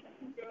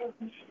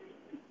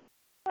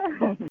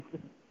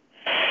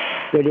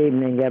 Good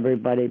evening,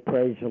 everybody.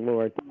 Praise the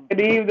Lord.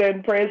 Good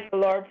evening. Praise the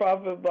Lord,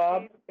 Prophet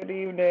Bob. Good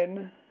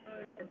evening.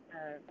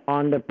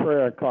 On the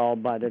prayer call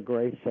by the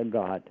grace of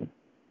God.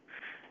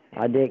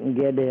 I didn't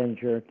get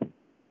injured.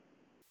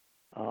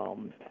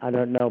 I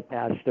don't know,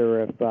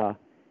 Pastor, if our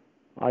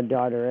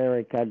daughter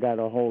Erica got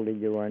a hold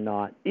of you or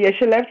not. Yeah,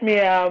 she left me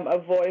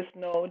a voice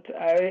note.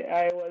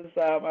 I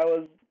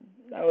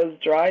was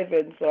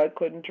driving, so I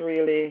couldn't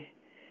really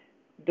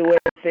do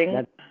anything.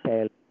 That's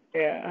okay.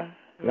 Yeah.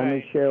 Let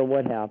me share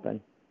what happened.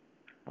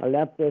 I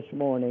left this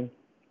morning,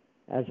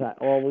 as I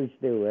always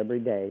do every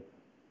day,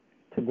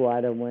 to go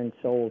out and win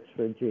souls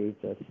for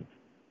Jesus.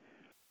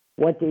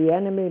 What the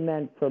enemy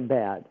meant for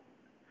bad,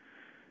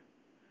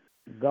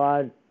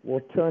 God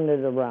will turn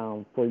it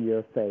around for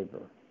your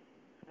favor.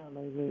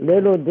 Hallelujah.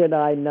 Little did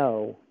I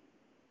know,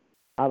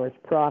 I was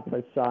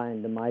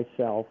prophesying to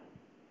myself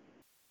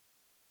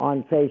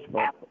on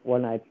Facebook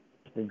when I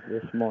posted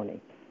this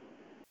morning.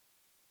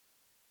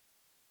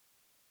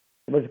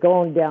 I was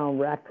going down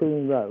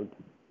Raccoon Road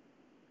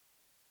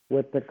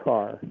with the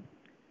car,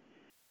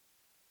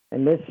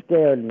 and this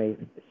scared me,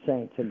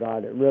 saints of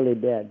God, it really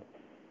did.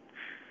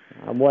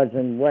 I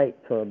wasn't awake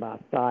for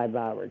about 5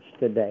 hours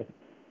today,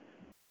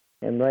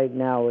 and right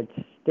now it's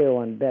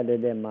still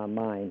embedded in my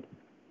mind,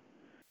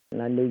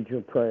 and I need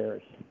your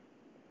prayers.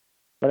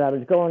 But I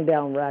was going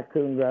down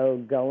Raccoon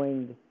Road,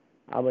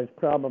 I was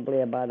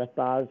probably about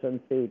 1,000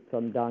 feet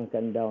from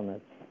Dunkin'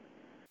 Donuts.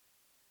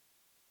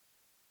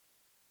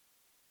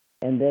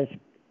 And this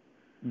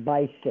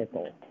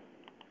bicycle,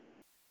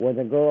 with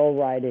a girl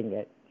riding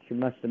it, she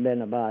must have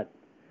been about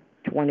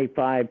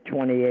 25,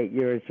 28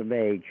 years of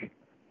age.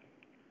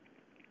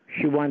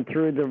 She went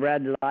through the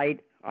red light.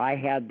 I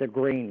had the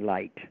green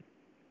light.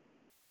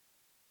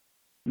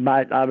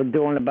 But I was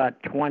doing about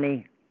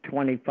 20,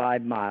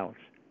 25 miles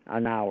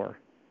an hour.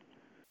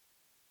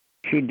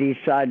 She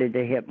decided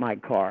to hit my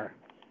car.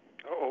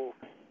 Uh-oh.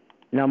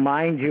 Now,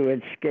 mind you,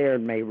 it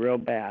scared me real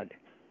bad.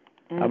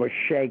 I was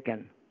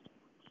shaking.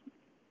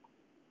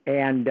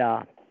 And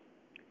I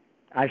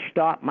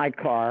stopped my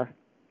car.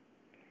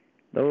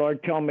 The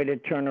Lord told me to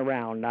turn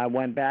around. I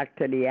went back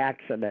to the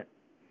accident.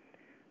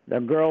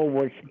 The girl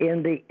was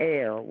in the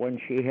air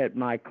when she hit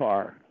my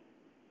car.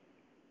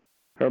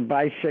 Her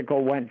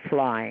bicycle went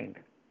flying.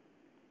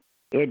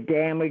 It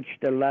damaged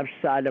the left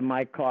side of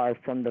my car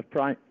from the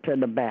front to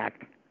the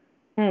back.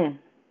 And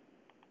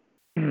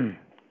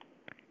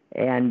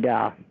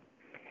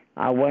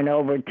I went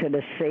over to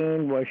the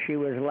scene where she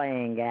was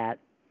laying at.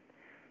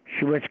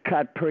 She was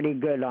cut pretty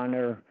good on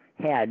her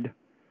head,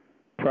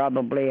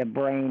 probably a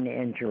brain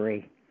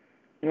injury.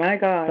 My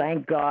God.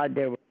 Thank God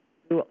there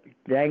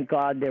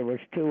was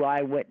two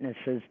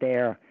eyewitnesses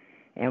there,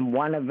 and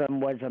one of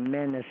them was a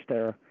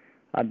minister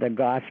of the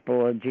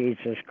gospel of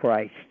Jesus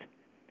Christ.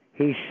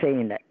 He's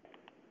seen it.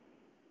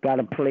 Got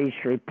a police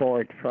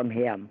report from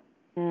him.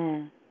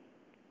 Mm.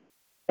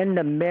 In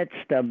the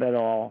midst of it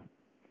all,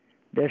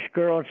 this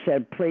girl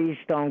said, "Please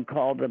don't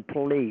call the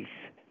police.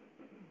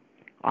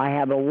 I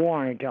have a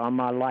warrant on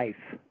my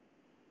life."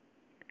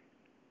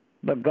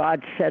 But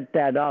God set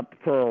that up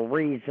for a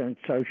reason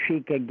so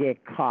she could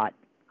get caught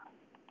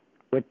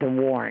with the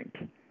warrant.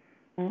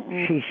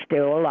 Mm-mm. She's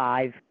still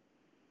alive.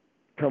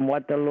 From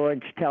what the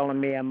Lord's telling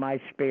me in my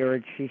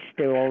spirit, she's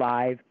still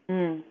alive.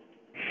 Mm.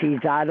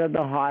 She's out of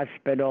the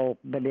hospital,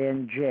 but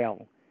in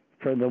jail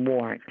for the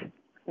warrant.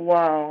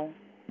 Wow.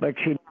 But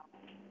she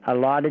a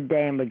lot of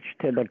damage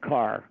to the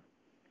car.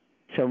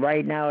 So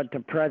right now, at the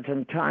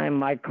present time,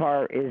 my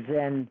car is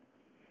in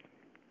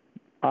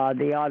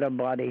the auto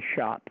body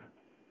shop.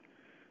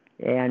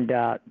 And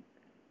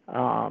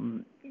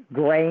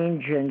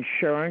Grange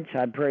Insurance,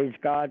 I praise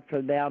God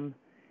for them.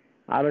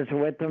 I've been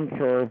with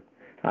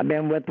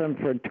them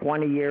for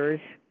 20 years.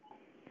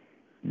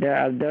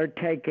 They're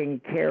taking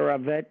care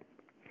of it.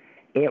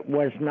 It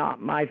was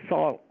not my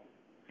fault.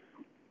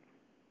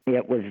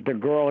 It was the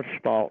girl's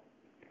fault.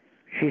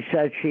 She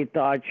said she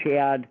thought she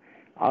had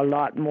a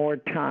lot more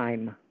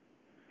time,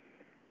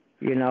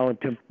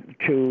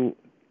 to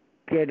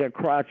get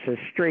across the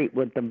street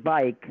with the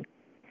bike,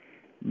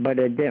 but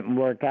it didn't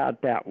work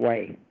out that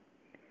way.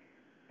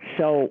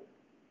 So,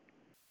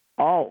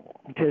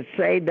 to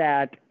say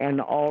that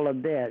and all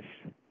of this,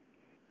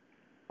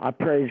 I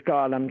praise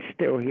God I'm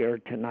still here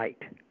tonight.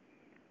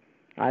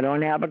 I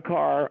don't have a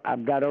car.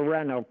 I've got a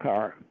rental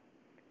car.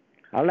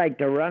 I like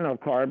the rental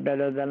car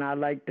better than I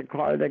like the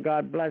car that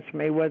God blessed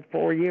me with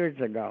 4 years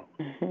ago.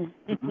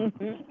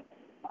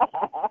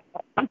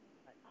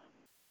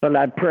 But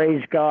I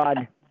praise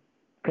God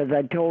because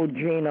I told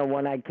Gina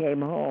when I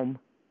came home,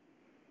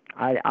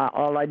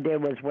 all I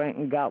did was went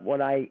and got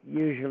what I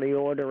usually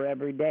order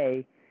every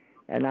day,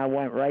 and I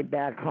went right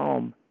back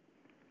home.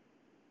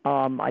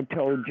 I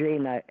told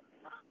Gina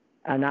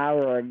an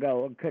hour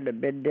ago it could have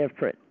been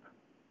different.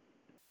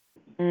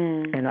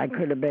 And I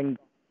could have been,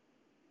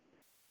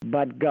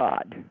 but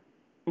God.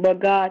 But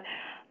God.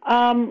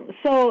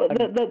 So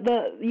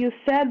you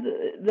said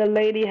the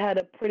lady had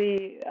a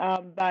pretty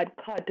bad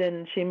cut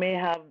and she may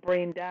have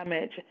brain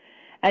damage,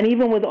 and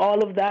even with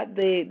all of that,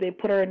 they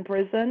put her in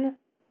prison.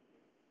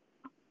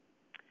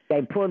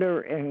 They put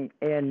her in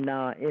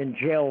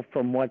jail,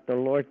 from what the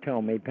Lord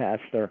told me,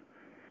 Pastor,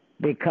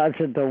 because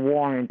of the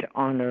warrant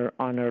on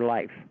her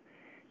life.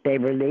 They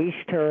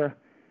released her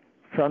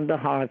from the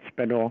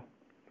hospital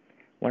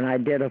when I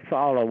did a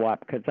follow-up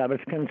because I was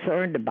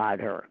concerned about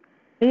her.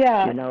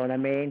 Yeah. You know what I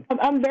mean?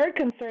 I'm very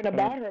concerned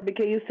about her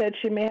because you said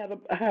she may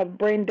have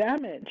brain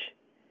damage.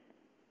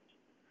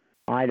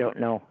 I don't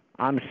know.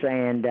 I'm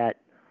saying that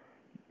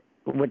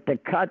with the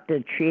cut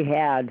that she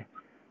had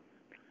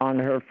on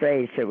her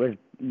face, she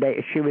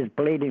was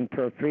bleeding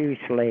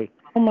profusely.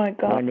 Oh, my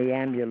God. When the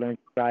ambulance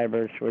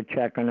drivers were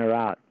checking her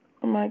out.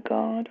 Oh, my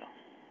God.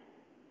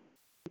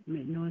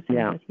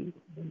 Yeah.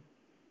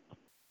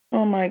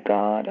 Oh, my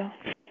God.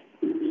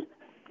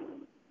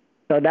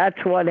 So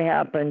that's what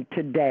happened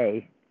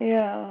today.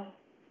 Yeah.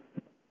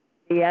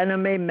 The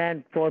enemy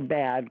meant for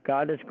bad.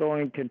 God is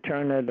going to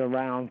turn it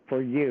around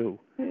for you.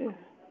 Yeah.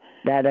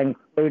 That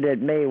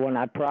included me when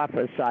I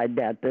prophesied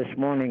that this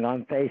morning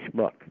on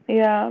Facebook.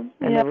 Yeah.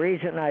 And the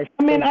reason I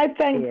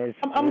thank.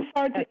 I'm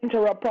sorry to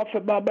interrupt,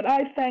 Prophet Bob, but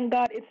I thank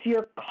God it's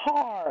your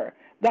car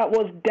that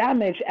was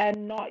damaged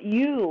and not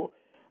you.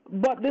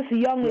 But this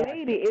young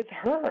lady is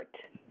hurt.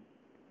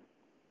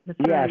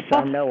 Yes,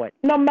 I know it.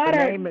 No matter.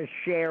 Her name is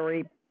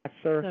Sherry.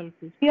 Sir.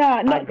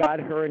 Yeah, no, I got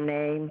her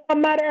name. No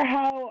matter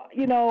how,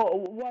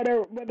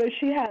 whether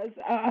she has,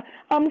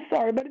 I'm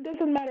sorry, but it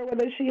doesn't matter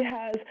whether she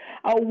has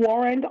a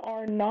warrant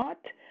or not.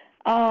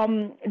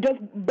 Just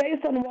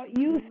based on what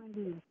you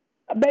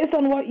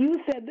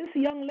said, this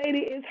young lady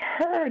is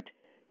hurt.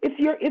 It's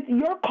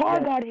your car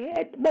got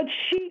hit, but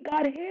she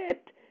got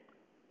hit.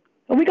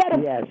 And we gotta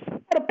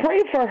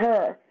pray for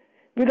her.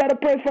 We got to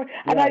pray for her.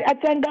 And I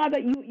thank God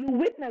that you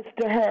witnessed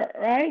to her,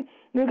 right?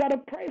 We got to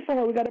pray for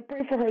her. We got to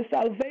pray for her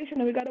salvation,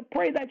 and we got to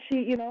pray that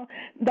she,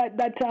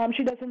 that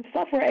she doesn't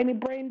suffer any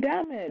brain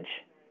damage.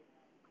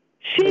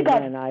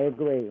 I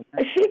agree.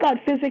 She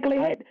got physically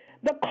hit.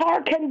 The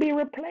car can be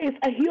replaced.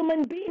 A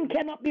human being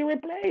cannot be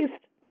replaced.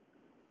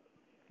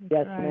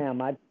 Yes,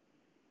 ma'am.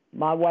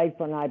 My wife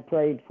and I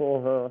prayed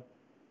for her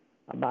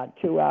about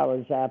 2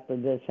 hours after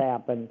this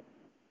happened,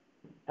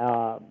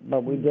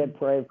 but we did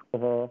pray for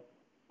her.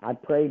 I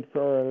prayed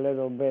for her a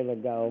little bit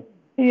ago.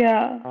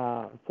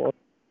 Yeah. For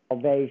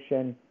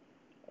salvation,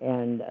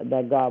 and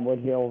that God would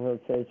heal her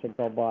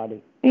physical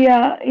body.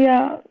 Yeah.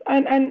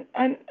 And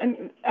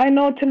I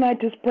know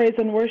tonight is praise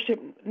and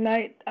worship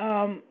night,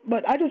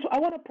 but I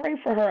want to pray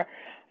for her.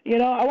 You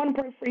know, I want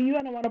to pray for you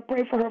and I want to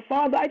pray for her.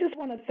 Father, I just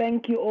want to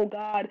thank you, oh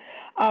God,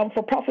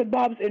 for Prophet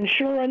Bob's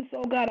insurance,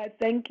 oh God. I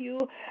thank you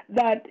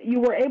that you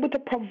were able to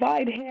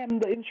provide him,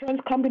 the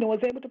insurance company was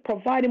able to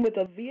provide him with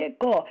a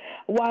vehicle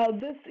while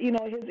this, you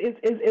know,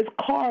 his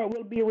car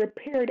will be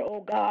repaired,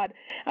 oh God.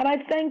 And I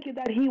thank you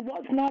that he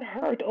was not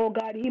hurt, oh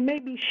God. He may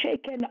be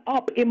shaken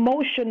up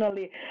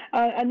emotionally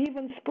and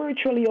even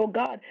spiritually, oh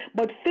God,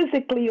 but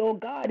physically, oh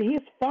God,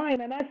 he's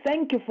fine. And I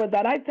thank you for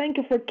that. I thank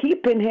you for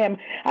keeping him.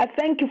 I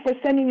thank you for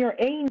sending your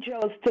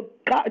angels to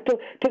God,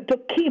 to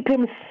keep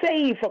him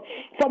safe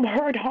from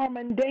hurt, harm,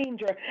 and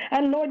danger.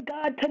 And Lord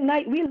God,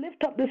 tonight we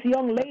lift up this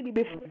young lady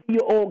before you,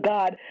 oh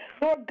God.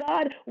 Lord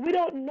God, we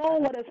don't know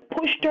what has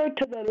pushed her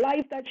to the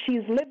life that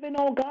she's living,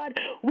 oh God.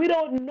 We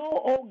don't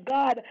know, oh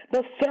God,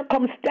 the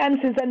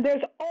circumstances, and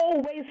there's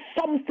always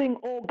something,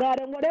 oh God.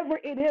 And whatever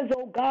it is,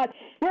 oh God,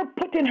 we're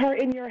putting her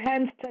in your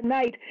hands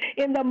tonight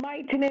in the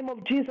mighty name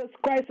of Jesus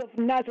Christ of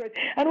Nazareth.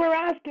 And we're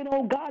asking,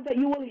 oh God, that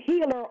you will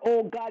heal her,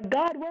 oh God.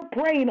 God, we're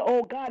praying,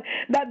 oh God,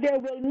 that there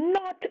will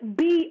not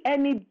be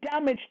any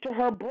damage to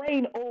her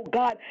brain, oh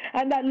God.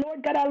 And that,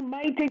 Lord God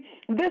Almighty,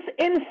 this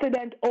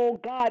incident, oh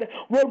God,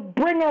 will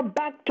bring her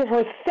back to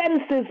her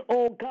senses,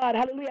 oh God.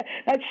 Hallelujah.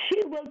 That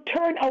she will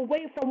turn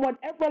away from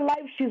whatever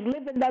life she's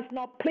living that's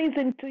not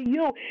pleasing to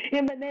you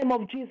in the name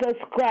of Jesus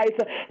Christ.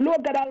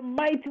 Lord God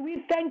Almighty,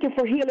 we thank you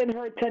for healing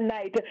her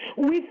tonight.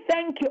 We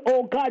thank you,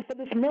 oh God, for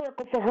this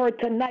miracle for her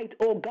tonight,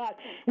 oh God.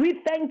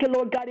 We thank you,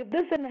 Lord God. If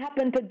this didn't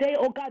happen today,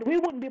 oh God, we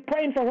wouldn't be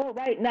praying for her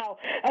right now.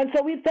 And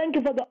so we thank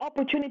you for the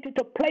opportunity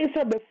to place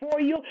her before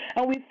you,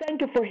 and we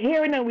thank you for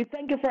hearing, and we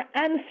thank you for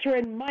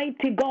answering,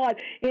 mighty God,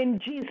 in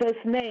Jesus'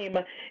 name.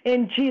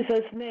 In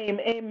Jesus' name,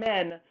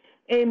 amen.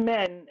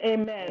 Amen.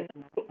 Amen.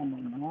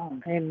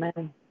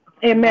 Amen.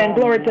 Amen.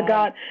 Glory to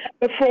God.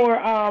 Before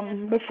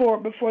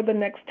the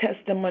next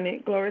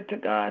testimony, glory to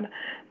God.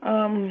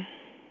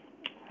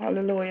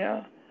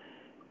 Hallelujah.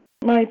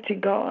 Mighty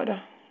God.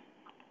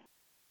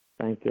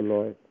 Thank you,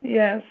 Lord.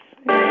 Yes.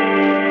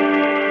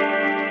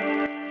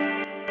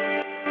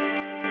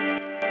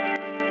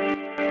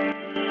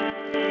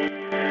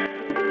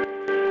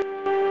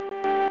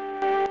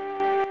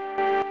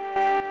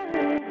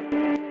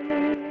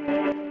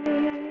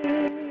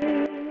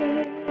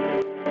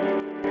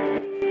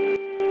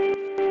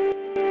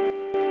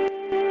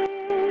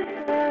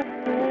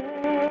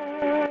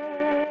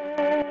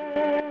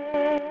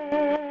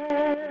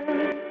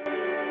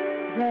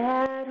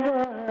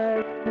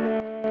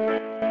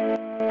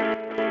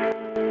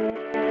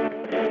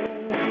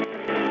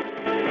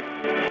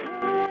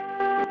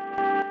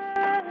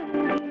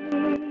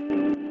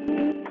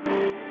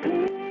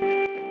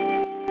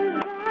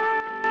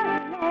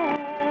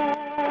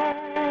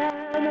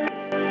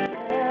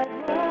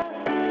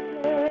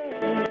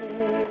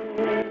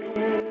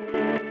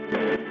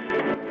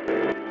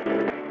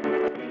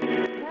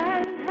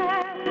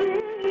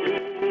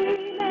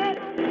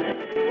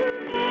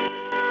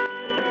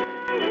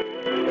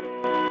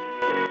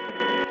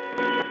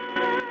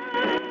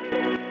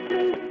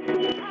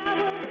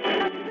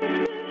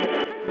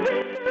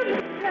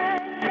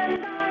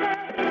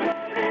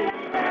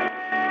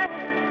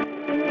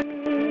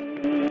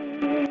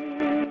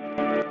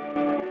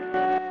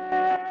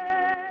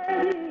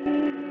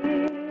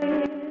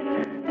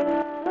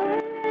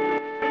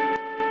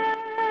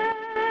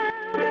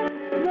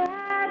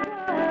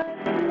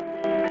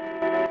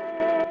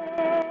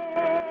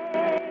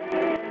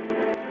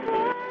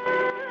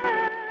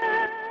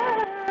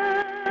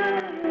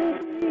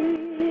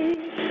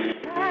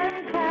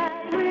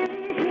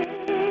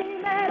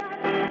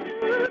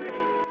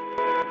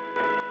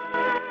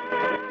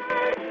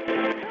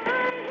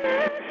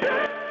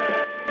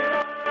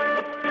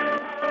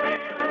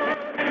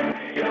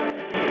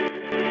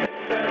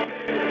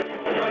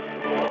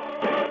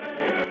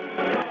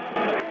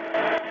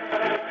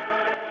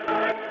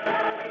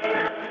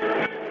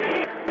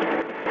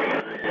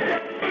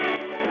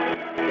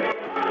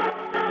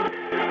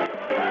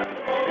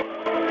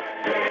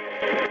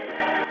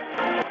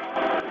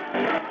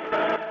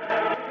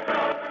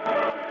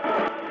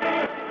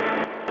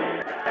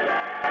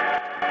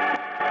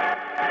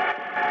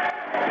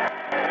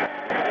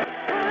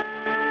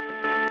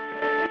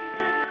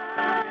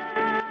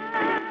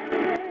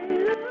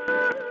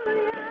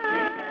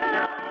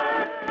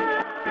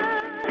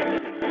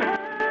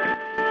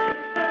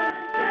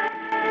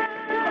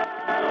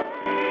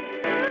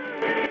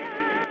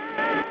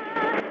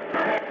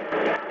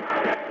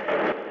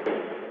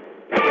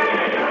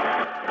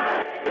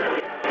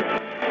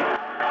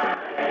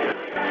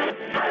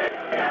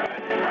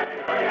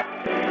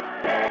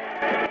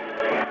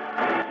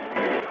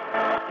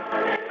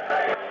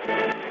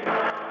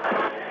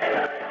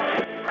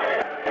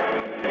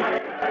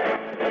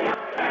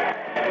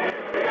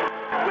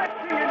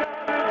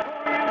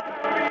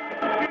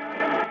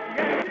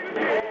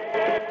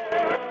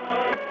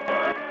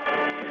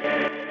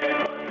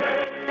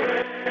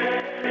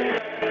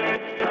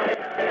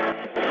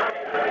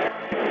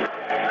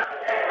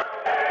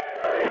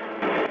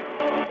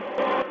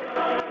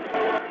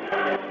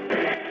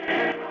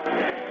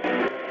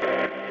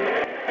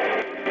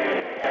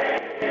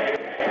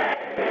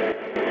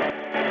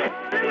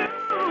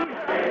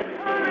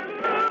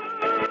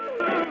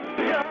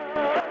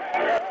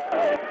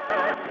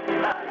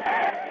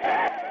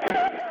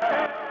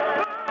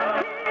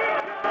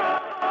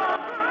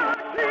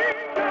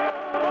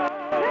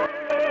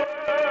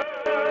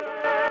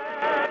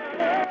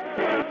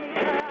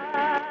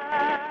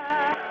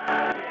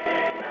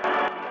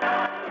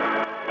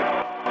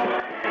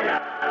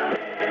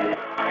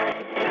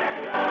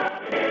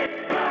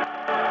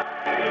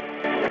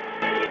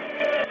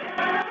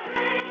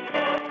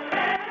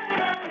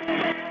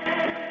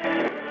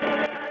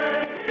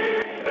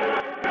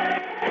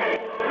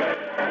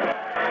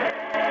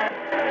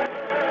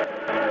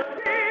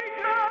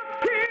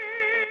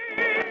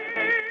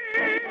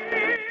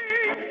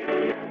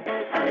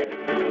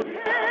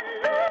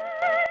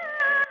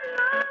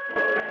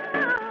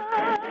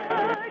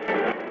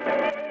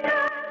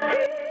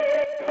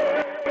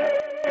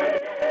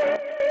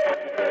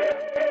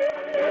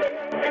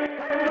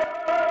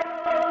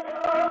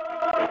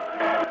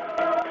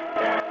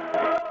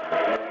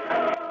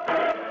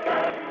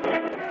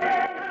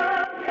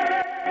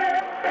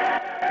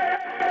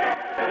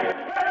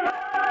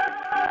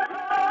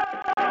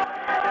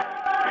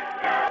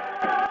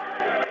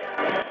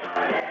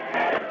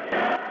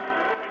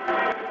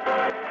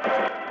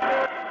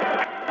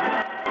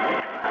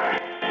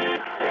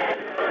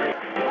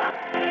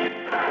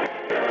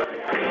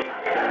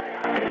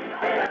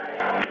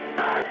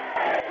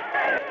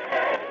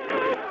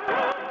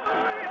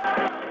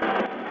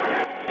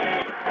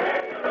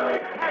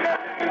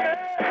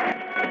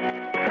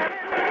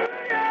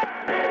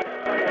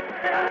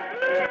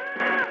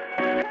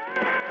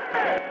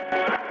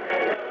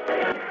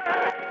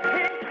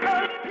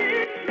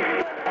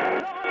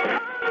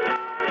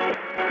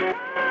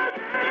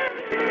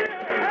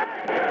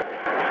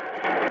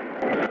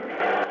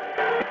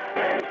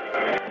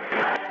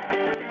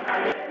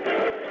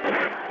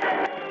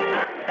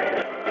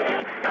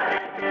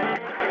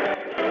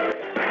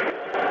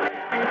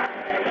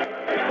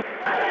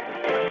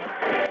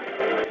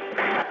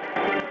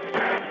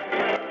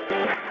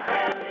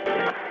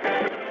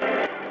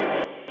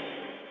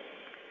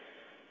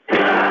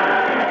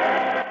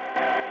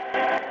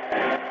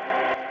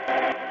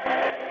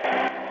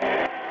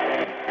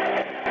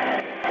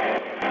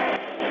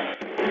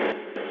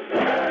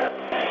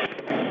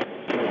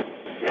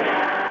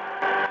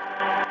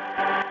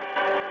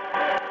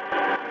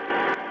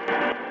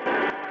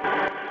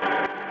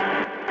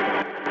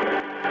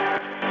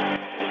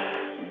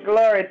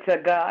 Glory to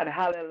God.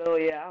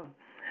 Hallelujah.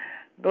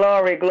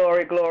 Glory,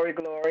 glory, glory,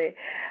 glory.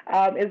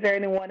 Is there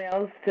anyone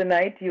else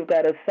tonight? You've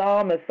got a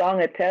psalm, a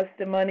song, a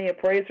testimony, a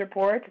praise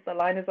report. The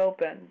line is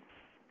open.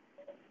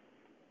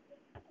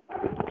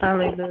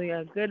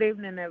 Hallelujah. Good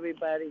evening,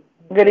 everybody.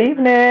 Good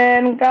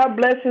evening. God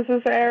bless you,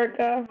 Sister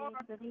Erica.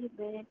 Good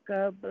evening.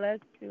 God bless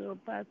you,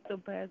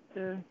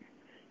 Pastor.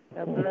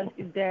 God bless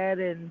you, Dad,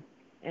 and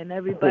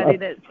everybody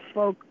that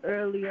spoke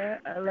earlier.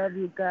 I love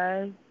you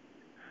guys.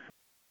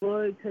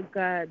 Glory to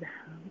God.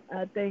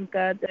 I thank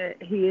God that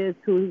He is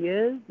who He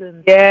is,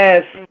 and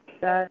yes, I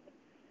thank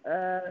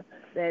God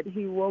that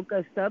He woke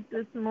us up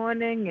this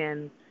morning,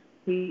 and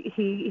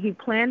He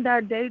planned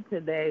our day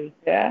today,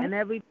 and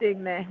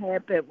everything that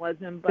happened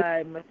wasn't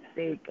by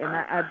mistake, and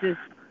I just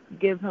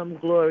give Him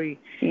glory.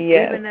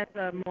 Yes. Even as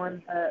I'm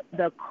on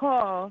the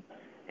call,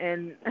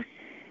 and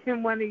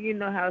one of you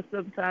know how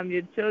sometimes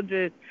your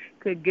children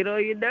could get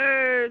on your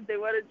nerves. They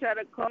want to try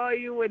to call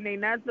you when they're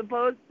not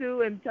supposed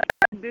to and try to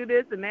do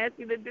this and ask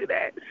you to do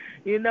that,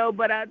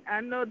 but I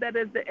know that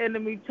it's the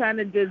enemy trying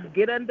to just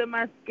get under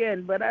my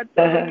skin, but I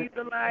told him he's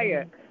a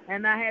liar,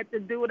 and I had to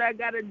do what I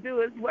got to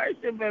do. It's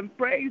worship and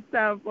praise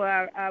time for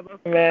our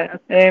Amen.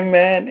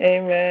 Amen.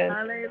 Amen.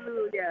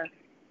 Hallelujah.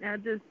 I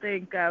just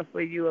thank God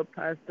for you,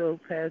 Apostle,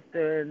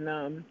 Pastor,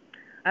 and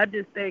I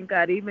just thank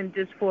God, even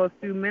just for a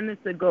few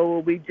minutes ago,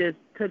 where we just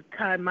took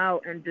time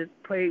out and just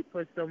prayed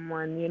for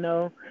someone,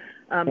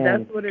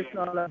 That's what it's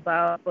all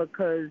about,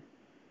 because,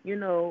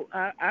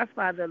 our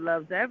Father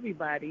loves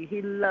everybody.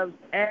 He loves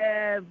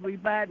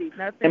everybody.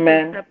 Nothing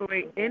can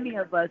separate any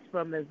of us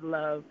from His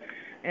love.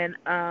 And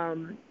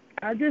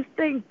I just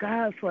thank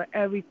God for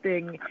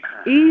everything,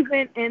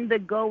 even in the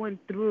going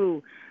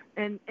through.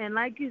 And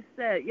like you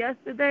said,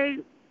 yesterday,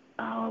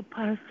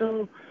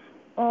 Apostle,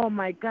 oh,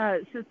 my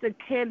God, Sister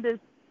Candace,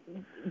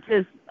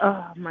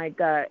 oh my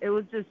God, it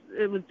was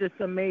just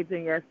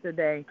amazing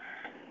yesterday.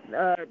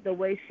 The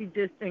way she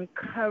just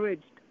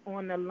encouraged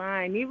on the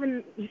line.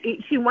 Even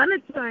she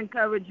wanted to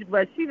encourage,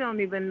 but she don't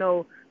even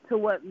know to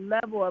what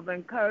level of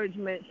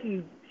encouragement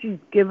she's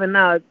given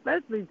out,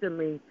 especially to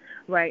me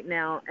right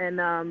now. And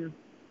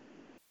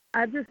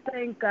I just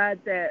thank God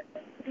that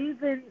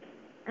even,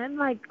 and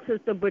like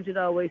Sister Bridget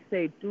always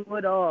say, through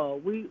it all,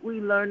 we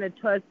learn to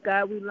trust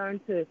God. We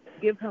learn to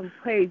give Him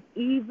praise,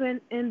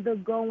 even in the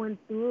going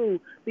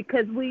through,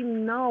 because we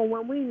know,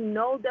 when we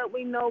know that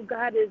we know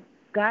God is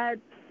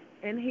God,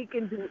 and He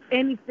can do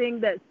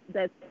anything that's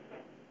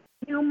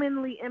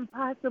humanly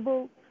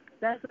impossible.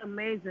 That's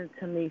amazing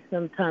to me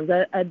sometimes.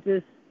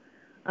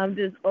 I'm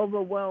just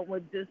overwhelmed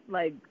with just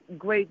like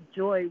great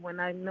joy when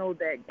I know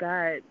that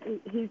God,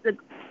 He's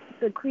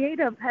the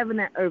creator of heaven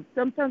and earth.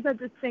 Sometimes I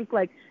just think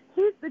like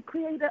He's the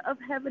creator of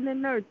heaven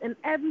and earth and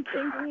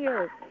everything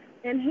here.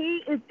 And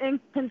He is in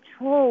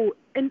control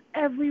in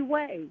every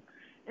way.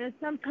 And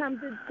sometimes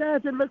it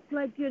does. It looks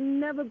like you're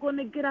never going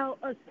to get out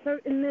a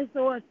certain this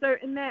or a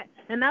certain that.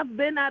 And I've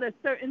been out of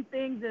certain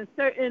things and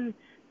certain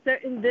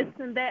certain this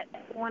and that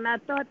when I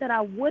thought that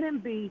I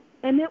wouldn't be,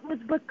 and it was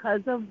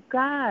because of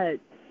God.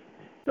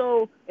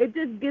 So it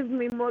just gives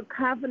me more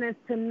confidence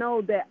to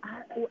know that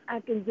I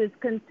can just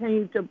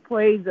continue to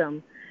praise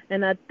him.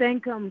 And I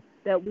thank him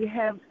that we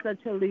have such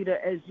a leader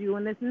as you.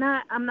 And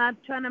I'm not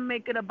trying to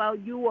make it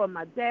about you or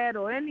my dad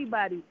or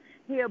anybody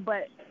here,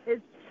 but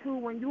it's true.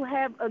 When you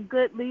have a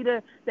good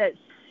leader that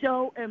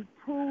show and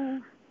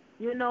prove,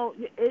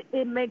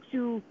 it makes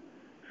you,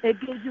 it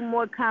gives you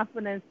more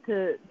confidence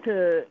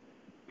to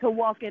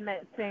walk in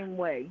that same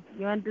way.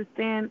 You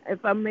understand?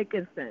 If I'm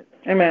making sense.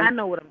 Amen. I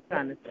know what I'm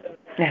trying to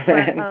say.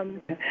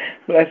 Amen.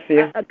 Bless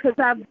you. Because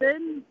I've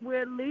been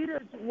where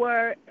leaders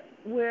were,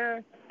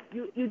 where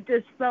you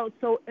just felt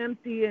so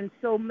empty and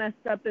so messed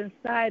up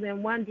inside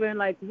and wondering,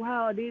 like,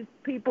 wow, these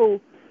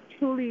people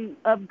truly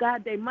of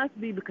God they must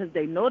be, because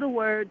they know the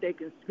word, they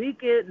can speak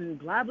it and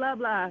blah, blah,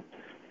 blah.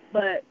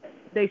 But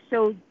they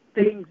show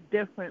things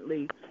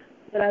differently.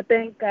 But I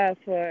thank God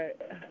for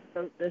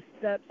the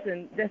steps,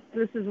 and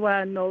this is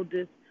why I know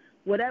this.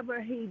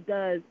 Whatever he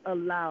does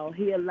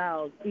he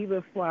allows,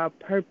 even for our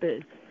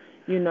purpose.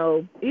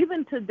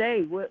 Even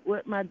today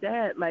with my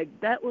dad, like,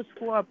 that was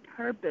for a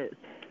purpose.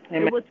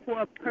 Amen. It was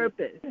for a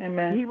purpose.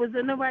 Amen. He was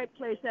in the right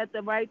place at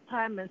the right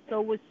time, and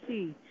so was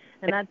she.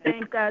 And I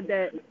thank God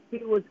that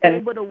he was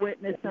able to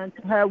witness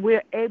unto her.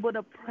 We're able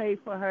to pray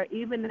for her,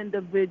 even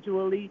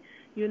individually.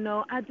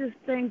 I just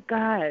thank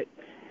God.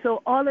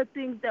 So all the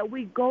things that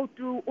we go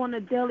through on a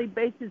daily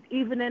basis,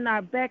 even in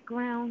our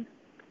background,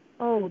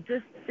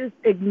 just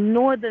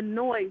ignore the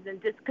noise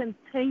and just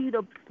continue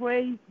to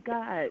praise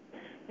God.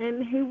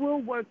 And he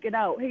will work it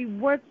out. He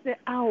works it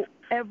out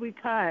every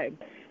time.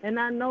 And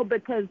I know,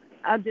 because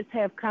I just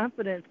have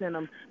confidence in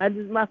him.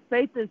 My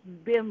faith is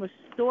being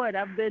restored.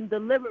 I've been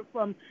delivered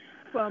from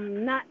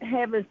not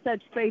having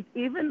such faith.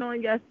 Even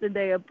on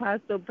yesterday,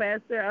 Apostle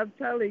Pastor, I'm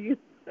telling you,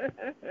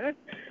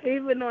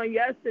 even on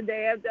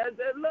yesterday, I said,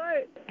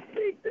 Lord,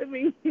 speak to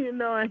me,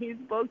 and he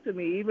spoke to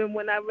me. Even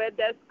when I read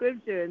that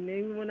scripture, and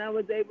even when I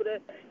was able to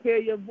hear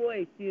your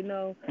voice,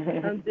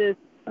 I'm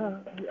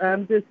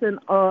just in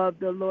awe of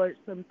the Lord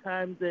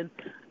sometimes,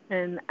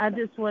 and I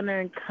just want to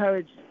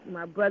encourage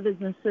my brothers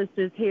and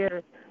sisters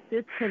here,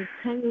 just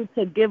continue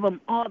to give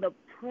him all the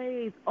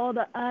praise, all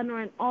the honor,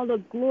 and all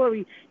the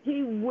glory.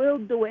 He will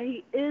do it.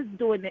 He is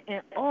doing it,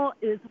 and all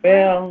is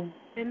well.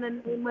 In the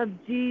name of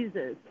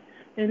Jesus.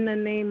 In the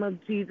name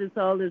of Jesus,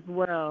 all is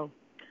well.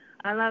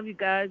 I love you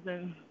guys.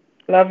 And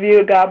love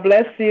you. God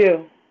bless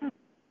you.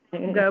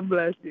 God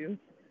bless you.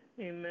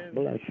 Amen.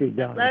 Bless you,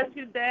 Dad. Bless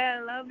you,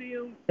 Dad. Love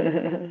you.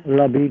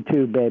 Love you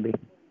too, baby.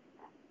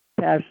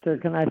 Pastor,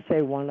 can I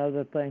say one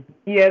other thing?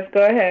 Yes,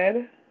 go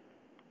ahead.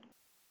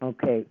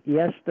 Okay.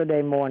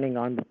 Yesterday morning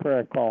on the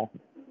prayer call,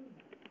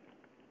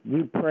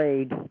 you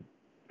prayed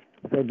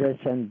for this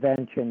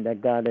invention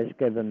that God has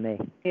given me.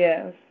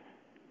 Yes.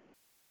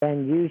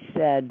 And you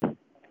said,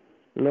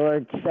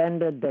 Lord,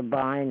 send the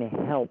divine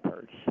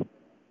helpers.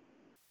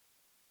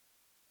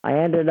 I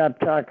ended up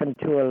talking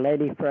to a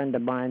lady friend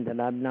of mine that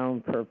I've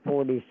known for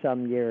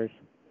 40-some years,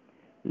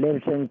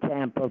 lives in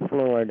Tampa,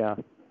 Florida.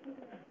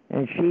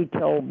 And she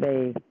told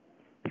me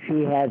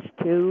she has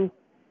 2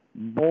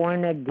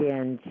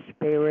 born-again,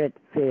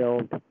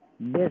 spirit-filled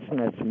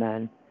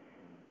businessmen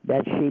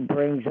that she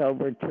brings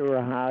over to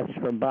her house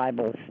for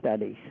Bible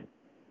studies.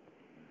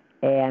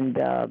 And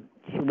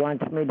she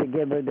wants me to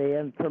give her the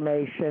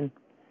information,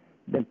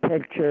 the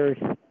pictures,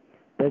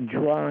 the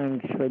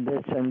drawings for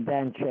this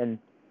invention.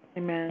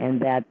 Amen. And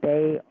that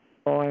they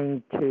are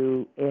going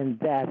to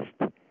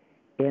invest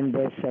in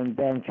this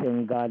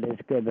invention God has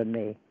given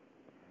me.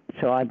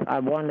 So I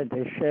wanted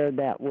to share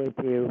that with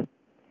you,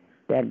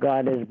 that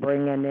God is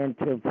bringing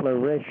into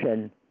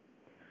fruition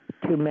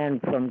 2 men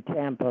from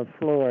Tampa,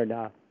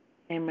 Florida.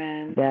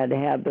 Amen. That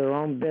have their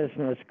own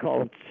business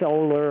called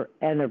Solar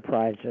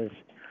Enterprises,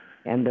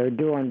 and they're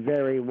doing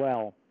very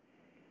well.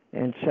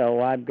 And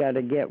so I've got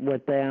to get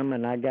with them,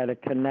 and I got to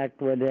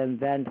connect with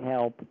Invent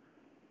Help,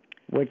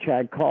 which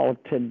I called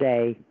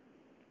today,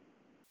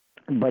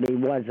 but he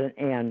wasn't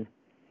in,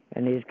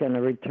 and he's going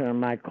to return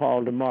my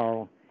call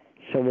tomorrow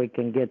so we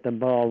can get the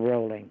ball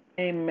rolling.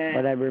 Amen.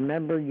 But I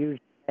remember you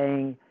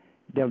saying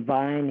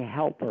divine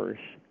helpers,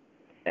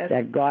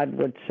 that God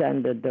would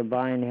send the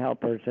divine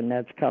helpers, and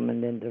that's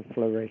coming into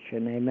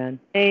fruition. Amen?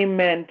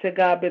 Amen. To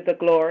God be the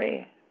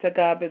glory. To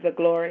God be the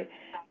glory.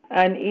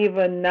 And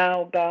even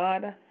now,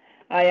 God,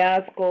 I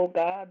ask, oh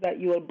God, that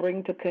you will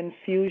bring to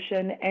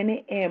confusion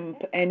any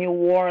imp, any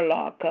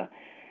warlock,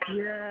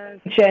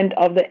 agent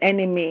of the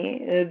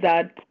enemy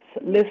that's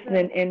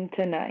listening in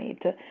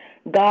tonight.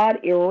 God,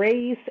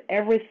 erase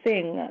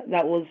everything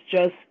that was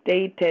just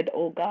stated,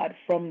 oh God,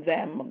 from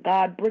them.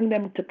 God, bring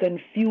them to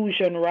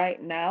confusion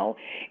right now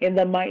in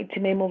the mighty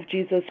name of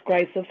Jesus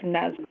Christ of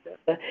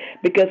Nazareth.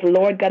 Because,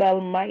 Lord God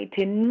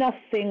Almighty,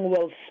 nothing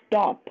will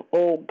stop,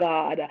 oh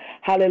God,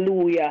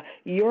 hallelujah,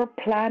 your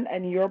plan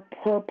and your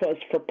purpose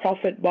for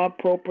Prophet Bob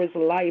Proper's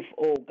life,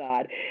 oh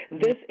God.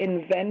 This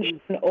invention,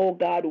 oh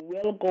God,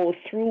 will go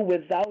through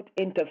without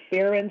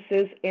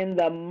interferences in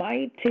the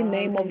mighty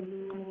name of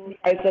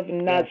Christ of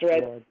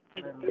Nazareth.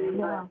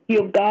 Thank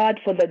you, God,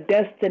 for the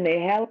destiny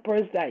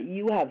helpers that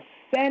you have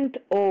sent,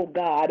 oh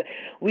God.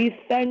 We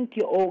thank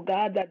you, oh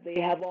God, that they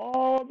have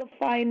all the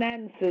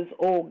finances,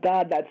 oh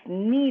God, that's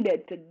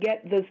needed to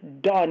get this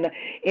done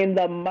in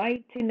the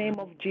mighty name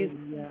of Jesus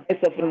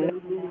Christ of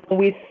Nazareth.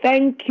 We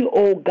thank you,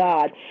 oh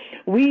God.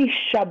 We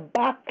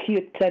shabak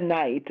you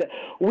tonight.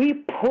 We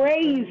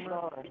praise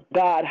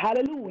God.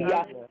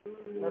 Hallelujah.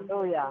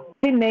 Hallelujah.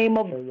 In the name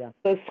of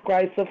Jesus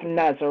Christ of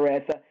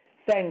Nazareth.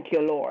 Thank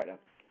you, Lord.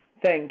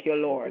 Thank you,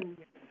 Lord.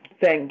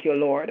 Thank you,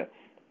 Lord.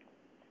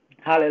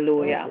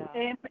 Hallelujah.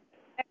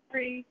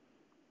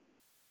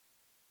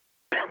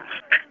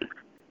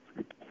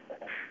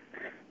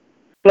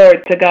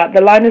 Glory to God.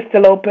 The line is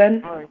still open.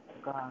 Glory to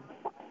God.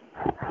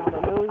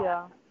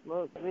 Hallelujah.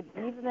 Well, good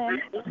evening.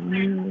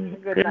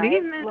 Good night.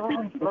 evening.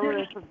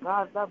 Glory to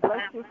God. God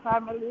bless you,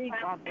 family.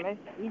 God bless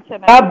each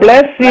and every God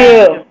bless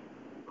you.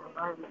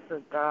 Glory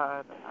to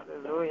God.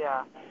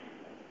 Hallelujah.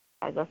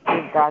 I just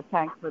give God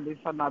thanks for this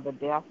another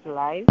day of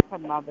life,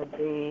 another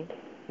day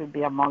to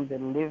be among the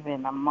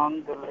living,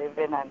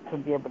 and to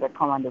be able to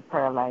come on the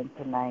prayer line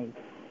tonight.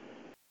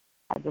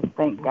 I just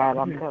thank God.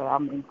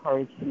 I'm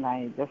encouraged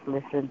tonight. Just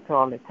listen to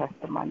all the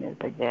testimonies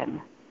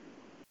again.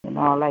 You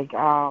know, like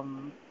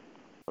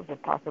the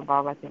Pastor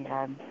Bob, I think,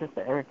 and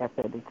Sister Erica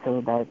said it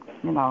too. That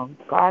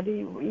God,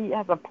 He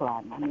has a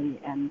plan,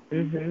 and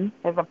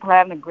has a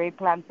plan, a great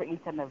plan for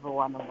each and every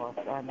one of us.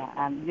 And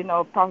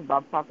Pastor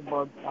Bob talked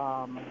about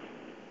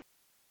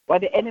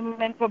what the enemy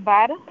meant for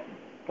bad,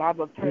 God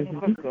will turn it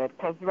for good.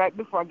 Because right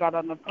before I got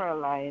on the prayer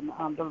line,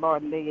 the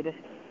Lord laid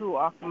two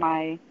of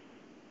my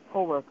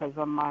co-workers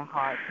on my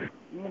heart.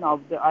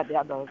 The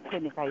other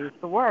clinic I used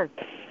to work,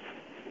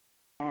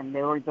 and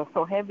they were just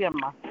so heavy on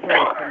my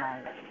spirit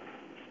tonight.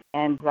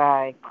 And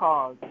I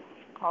called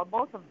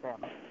both of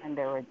them, and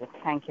they were just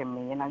thanking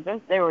me.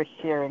 They were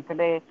sharing.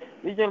 Cause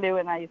usually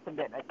when I used to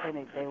be at that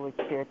clinic, they would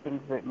share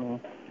things with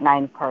me, and I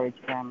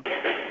encouraged them.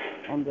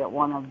 And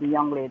one of the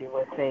young lady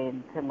was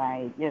saying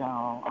tonight,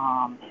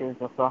 she was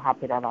just so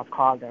happy that I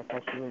called her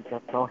because she was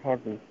just so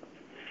heavy.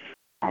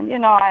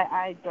 And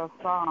I just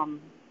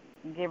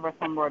gave her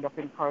some word of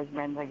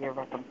encouragement. I gave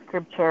her some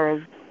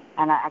scriptures,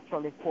 and I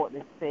actually quote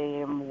the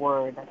same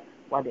word: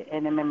 "What the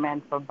enemy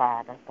meant for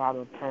bad, God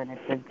will turn it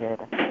for good."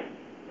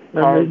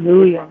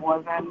 Hallelujah. It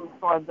wasn't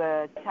for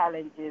the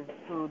challenges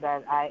too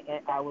that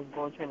I was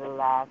going through the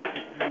last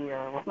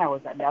year when I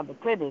was at the other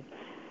clinic.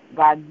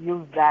 God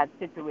used that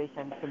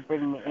situation to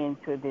bring me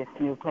into this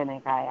new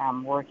clinic I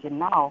am working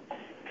now.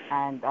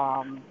 And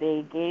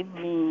they gave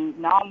me,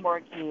 now I'm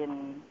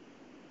working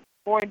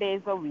 4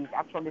 days a week,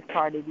 actually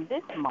starting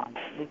this month,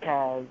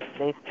 because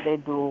they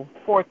do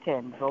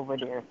 410s over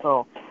there.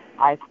 So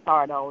I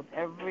start out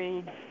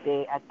every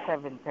day at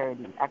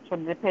 7:30.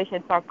 Actually, the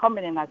patients are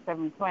coming in at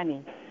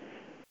 7:20,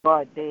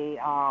 but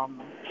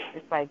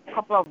it's like a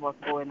couple of us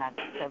going at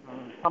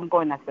 7, some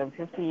going at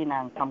 7:15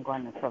 and some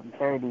going at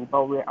 7:30,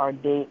 but our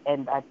day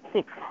end at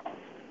 6.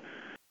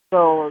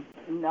 So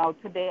now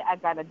today I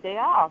got a day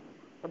off.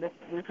 So this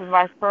is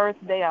my first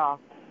day off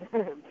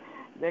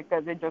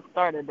because they just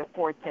started the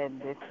 410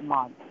 this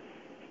month.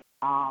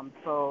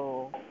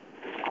 So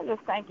I'm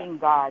just thanking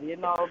God,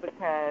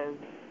 because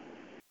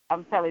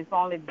I'm telling you,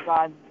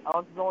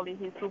 it's only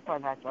His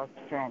supernatural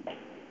strength.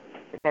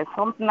 Because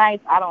some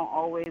nights I don't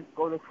always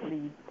go to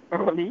sleep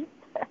early.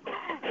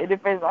 It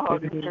depends on how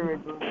the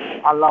Spirit will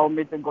allow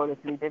me to go to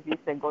sleep. If He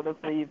said go to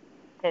sleep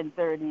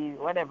 10:30,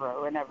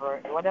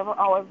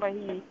 however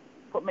He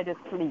put me to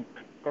sleep.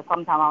 Because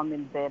sometimes I'm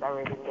in bed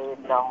already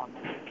laying down.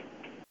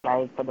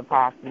 Like for the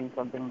past week,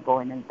 I've been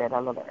going in bed a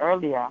little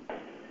earlier.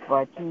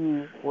 But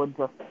He would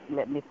just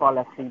let me fall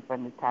asleep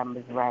when the time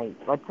is right.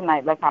 But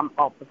tonight, like I'm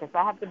up because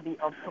I have to be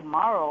up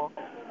tomorrow.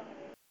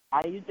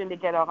 I usually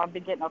I'll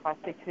be getting up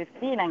at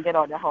 6:15 and get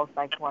out of the house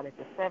by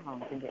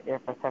 6:45 to get there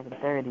for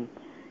 7:30.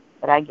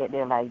 But I get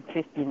there like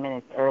 15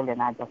 minutes early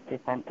and I just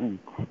sit and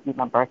eat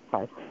my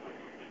breakfast.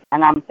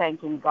 And I'm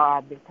thanking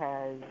God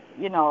because,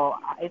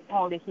 it's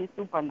only His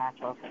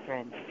supernatural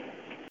strength.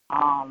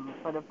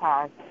 For the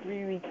past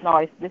 3 weeks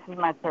now, this is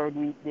my 3rd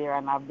week there,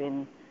 and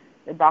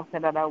the doctor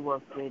that I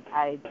work with,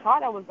 I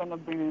thought I was going to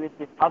be with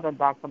this other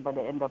doctor, but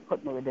they ended up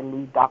putting me with the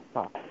lead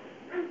doctor.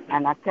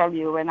 And I tell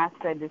you, when I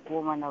said this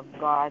woman of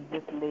God,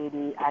 this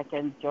lady, I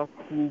can just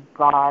see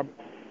God,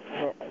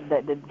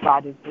 that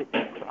God is with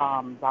this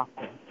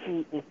doctor.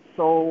 She is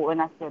so,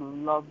 when I say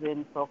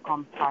loving, so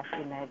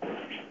compassionate.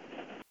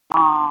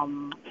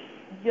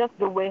 Just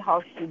the way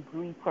how she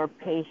greets her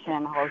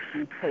patient, how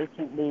she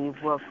patiently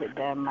works with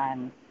them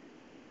and,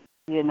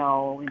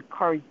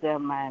 encourage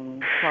them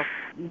and just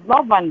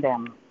love on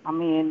them. I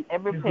mean,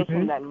 every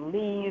patient that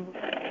leaves,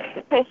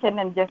 the patient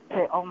and just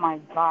say, oh, my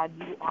God,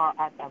 you are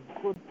at a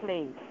good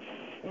place.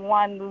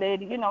 One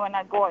lady, when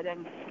I go out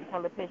and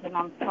tell the patient,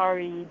 I'm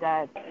sorry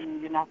that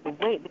you have to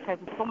wait because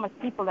there's so much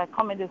people that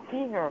come in to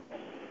see her.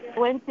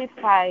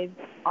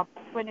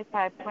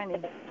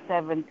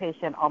 27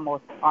 patients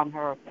almost on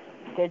her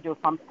schedule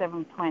from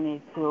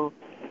 7:20 to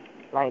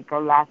like her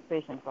last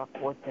patient at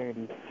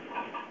 4:30.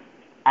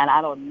 And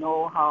I don't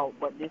know how,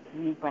 but this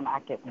week when I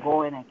kept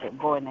going and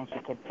she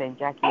kept saying,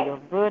 Jackie, you're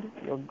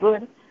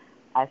good.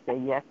 I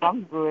said, yes,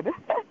 I'm good.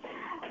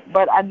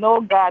 But I know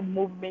God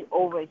moved me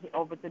over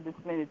to this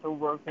lady to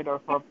work with her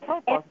for a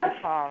purpose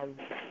because,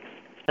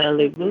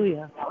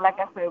 Hallelujah. like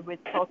I said, with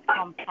such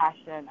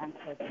compassion and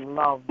such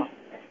love.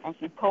 And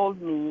she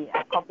told me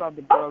a couple of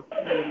the girls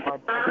came,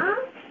 but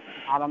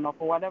I don't know,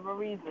 for whatever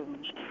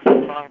reason,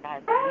 Lord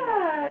has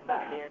them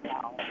there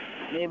now.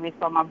 Maybe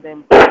some of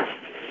them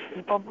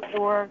keep up with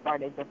the work or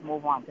they just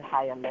move on to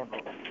higher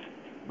levels.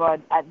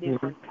 But at this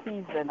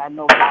season, I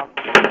know God,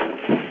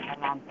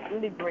 and I'm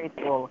really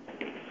grateful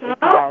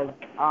because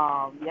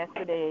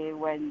yesterday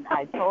when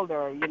I told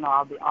her,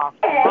 I'll be off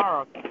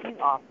tomorrow, she's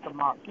off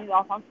tomorrow. She's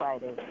off on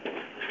Friday,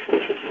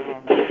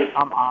 and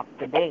I'm off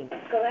today.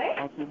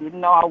 And she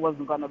didn't know I was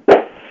going to be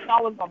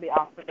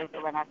off today.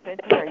 So when I said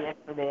to her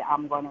yesterday,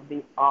 I'm going to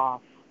be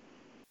off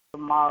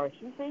tomorrow,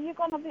 she said, you're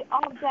going to be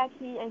off,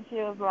 Jackie? And she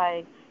was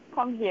like,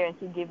 come here, and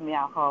she gave me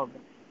a hug.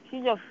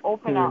 She just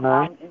opened her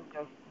arms and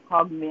just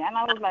hugged me. And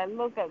I was like,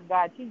 look at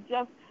God. This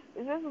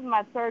is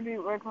my third week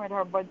working with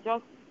her, but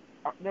just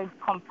the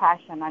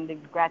compassion and the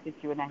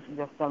gratitude, and she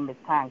just told me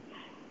thanks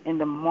in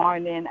the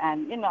morning.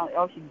 And,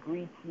 how she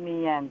greets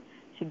me, and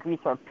she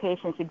greets her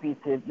patients, she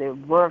greets the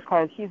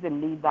workers. She's the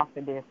lead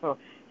doctor there. So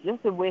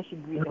just the way she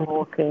greets the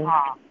whole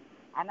staff.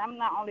 And I'm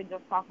not only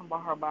just talking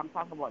about her, but I'm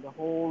talking about the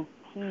whole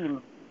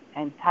team,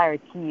 entire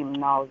team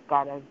now.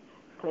 God has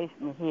placed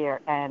me here,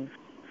 and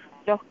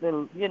just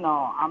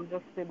I'm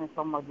just feeling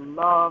so much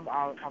love.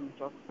 I'm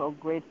just so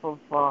grateful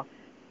for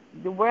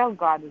the way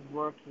God is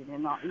working.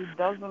 He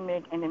doesn't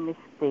make any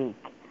mistake.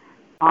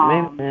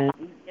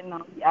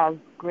 He has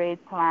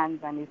great plans,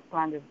 and his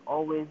plan is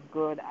always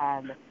good.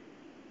 And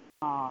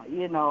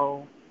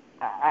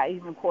I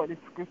even quoted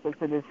scripture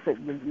to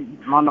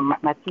one of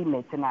my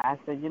teammates, and I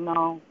said,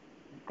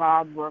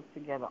 God works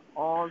together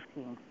all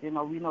things. We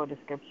know the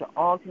scripture.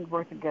 All things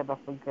work together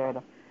for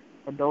good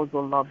for those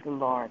who love the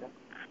Lord.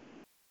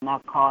 And I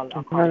call.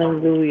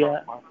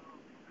 Hallelujah.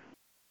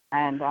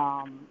 And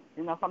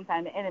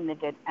sometimes the enemy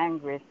gets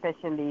angry,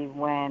 especially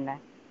when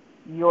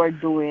you're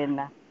doing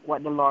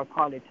what the Lord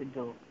called you to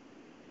do,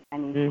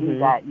 and you see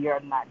that you're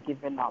not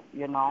giving up.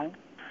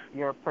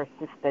 You're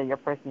persistent, you're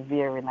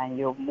persevering, and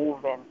you're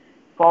moving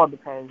forward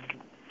because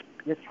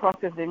your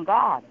trust is in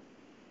God.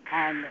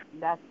 And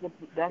that's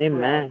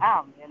where I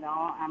am,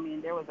 I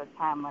mean, there was a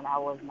time when I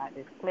was not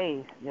this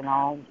place,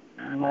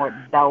 more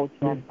doubt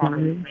and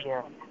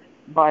fear.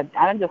 But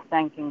I'm just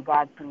thanking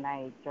God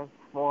tonight just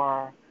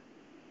for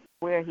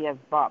where he has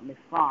brought me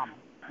from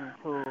and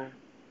to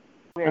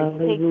where he's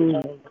taken me,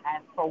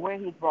 and for where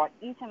he brought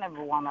each and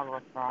every one of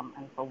us from,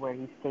 and for where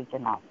he's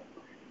taken us.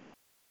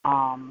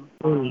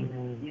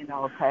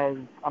 Because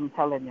I'm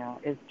telling you,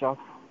 it's just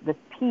the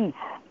peace,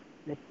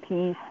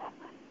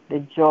 the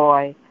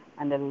joy,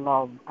 and the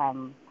love.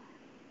 I'm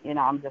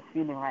just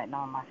feeling right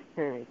now in my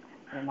spirit,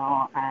 and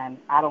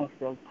I don't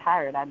feel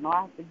tired. I know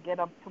I have to get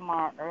up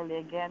tomorrow early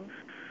again,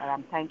 but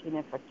I'm thanking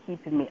him for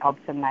keeping me up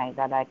tonight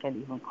that I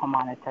can even come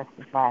on and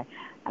testify.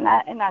 And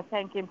I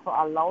thank him for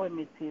allowing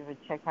me to even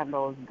check on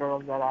those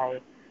girls that I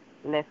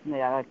left me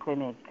at a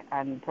clinic,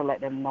 and to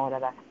let them know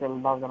that I still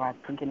love them. I'm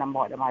thinking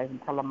about them. I even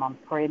tell them I'm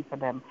praying for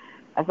them.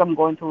 As I'm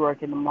going to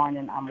work in the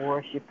morning, I'm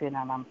worshiping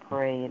and I'm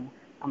praying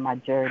on my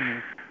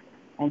journey,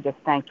 and just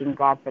thanking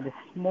God for the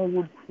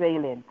smooth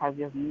sailing, because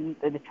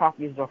the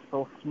traffic is just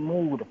so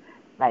smooth,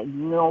 like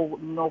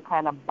no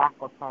kind of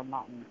backups or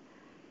nothing.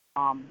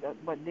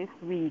 But this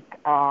week,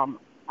 I'm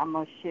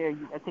going to share,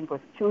 I think it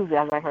was Tuesday,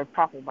 as I heard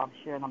Prophet Bob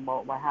sharing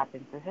about what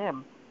happened to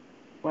him.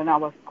 When I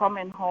was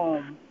coming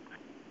home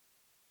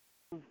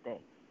Tuesday,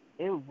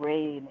 it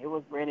rained. It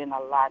was raining a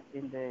lot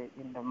in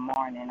the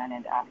morning and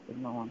in the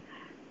afternoon.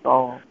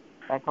 So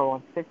like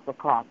around 6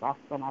 o'clock,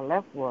 when I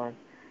left work,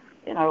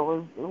 it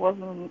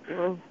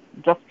was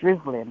just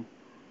drizzling.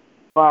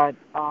 But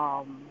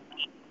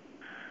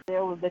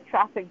there was the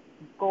traffic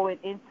going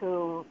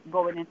into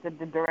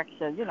the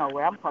direction,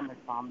 where I'm coming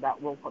from. There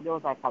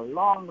was like a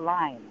long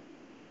line,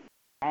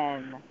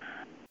 and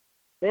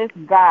this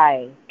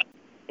guy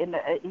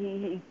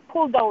he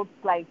pulled out,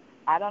 like,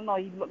 I don't know,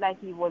 he looked like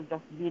he was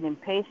just being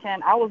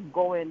impatient. I was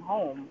going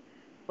home,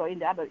 so he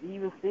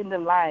was in the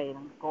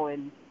line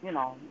going,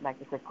 like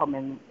I said,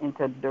 coming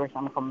into the direction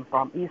I'm coming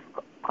from. He's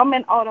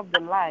coming out of the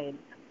line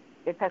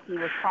because he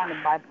was trying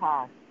to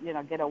bypass,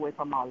 get away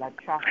from all that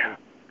traffic.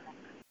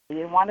 He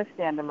didn't want to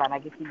stay in the line. I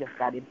guess he just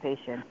got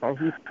impatient, so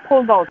he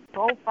pulled out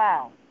so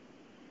fast.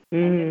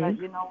 And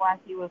you know what?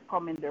 He was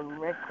coming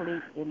directly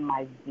in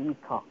my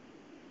vehicle.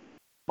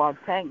 But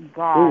thank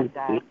God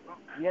that,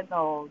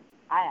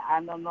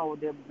 I don't know,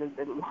 the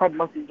Lord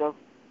must have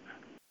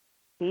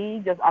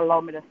he just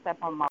allowed me to step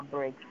on my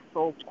brakes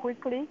so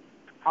quickly.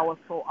 I was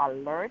so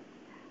alert.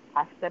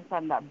 I stepped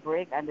on that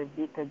brake, and the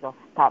vehicle just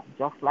stopped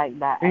just like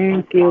that.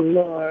 Thank you,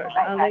 Lord.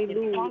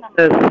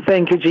 Hallelujah.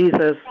 Thank you,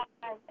 Jesus.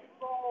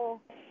 So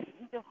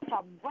he just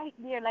stopped right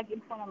there, like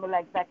in front of me,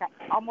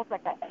 almost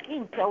like an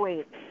inch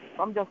away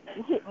from just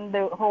hitting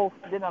the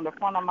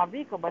front of my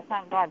vehicle. But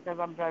thank God, because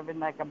I'm driving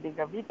like a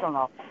bigger vehicle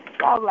now.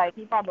 So I was like,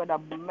 he probably would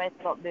have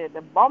messed up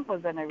the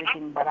bumpers and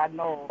everything, but I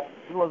know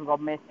he was going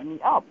to mess me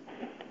up.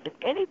 If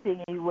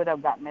anything, he would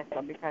have got messed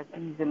up because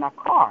he's in a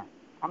car.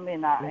 I'm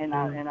in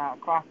a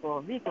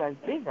crossover vehicle that's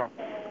bigger.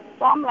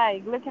 So I'm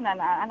like looking at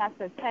it, and I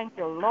said, thank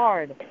you,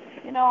 Lord.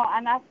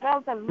 And I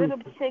felt a little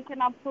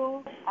shaking up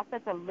too. I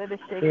felt a little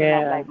shaking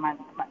up, like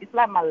it's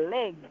like my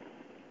legs.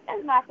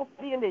 And I could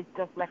feel it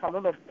just like a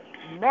little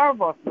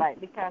nervous,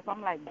 because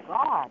I'm like,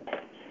 God.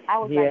 I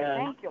was like,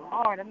 thank you,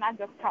 Lord. And I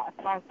just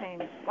started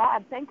saying,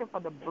 God, thank you for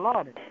the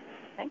blood.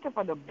 Thank you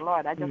for the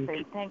blood. I just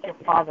say, thank you,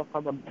 Father,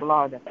 for the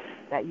blood,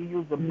 that you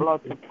use the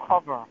blood to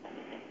cover.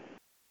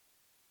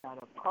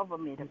 To cover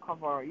me, to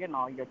cover,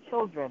 your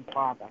children,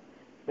 Father.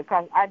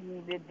 Because I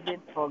needed it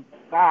for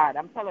God.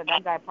 I'm telling you,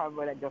 that guy probably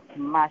would have just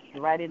smashed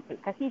right into it.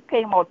 Because he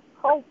came out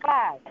so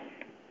fast.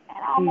 And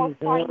I almost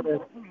tried to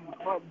hit me.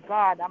 But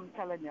God, I'm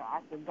telling you,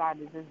 I said, God,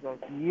 this is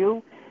just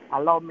you.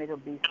 Allow me to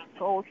be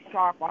so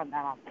sharp on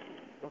that. I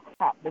just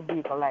stopped the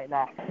vehicle like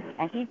that.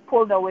 And he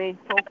pulled away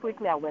so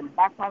quickly. I went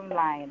back on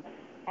line.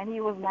 And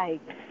he was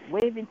like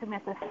waving to me.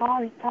 I said,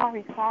 sorry.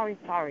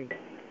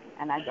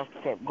 And I just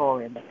kept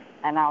going.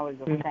 And I was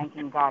just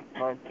thanking God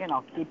for,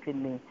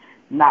 keeping me,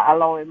 not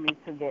allowing me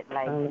to get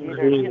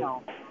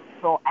either,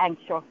 so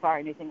anxious or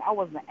anything. I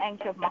wasn't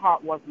anxious. My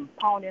heart wasn't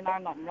pounding or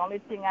nothing. The only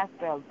thing I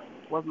felt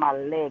was my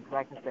legs,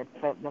 like I said,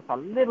 felt just a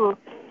little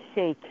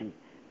shaky.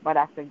 But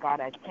I said,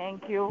 God, I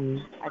thank you.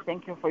 I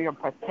thank you for your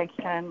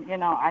protection.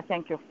 I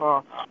thank you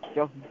for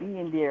just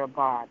being there,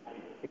 God,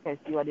 because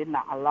you did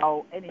not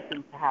allow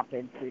anything to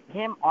happen to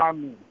him or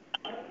me.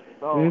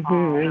 So,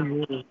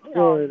 again,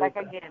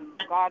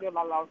 God will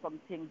allow some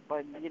things,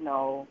 but,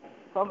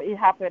 it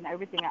happened,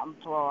 everything happened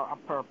for a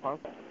purpose,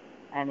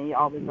 and he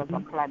always has a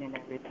plan in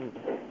everything.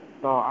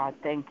 So I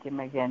thank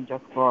him again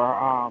just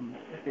for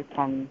his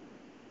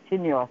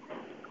continuous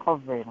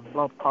covering,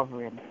 blood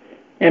covering.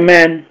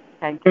 Amen.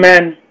 Thank you.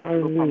 Amen.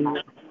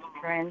 For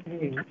strength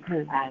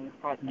and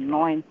for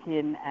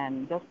anointing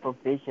and just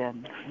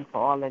provision and for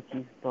all that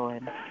he's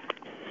doing.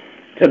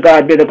 To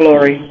God be the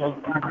glory.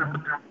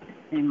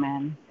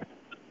 Amen.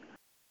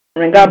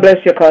 And God bless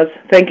you, cuz.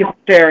 Thank you for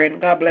sharing.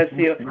 God bless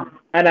you.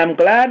 And I'm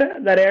glad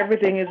that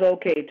everything is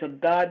okay. To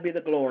God be the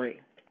glory.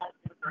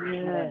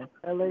 Yes.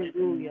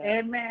 Hallelujah.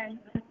 Amen.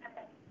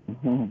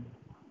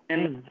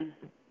 And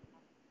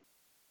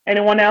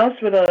anyone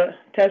else with a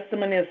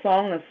testimony, a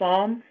song, a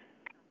psalm?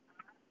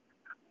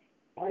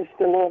 Praise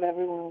the Lord,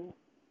 everyone.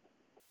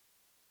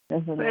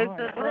 Praise the Lord,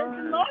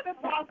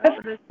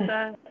 Apostle.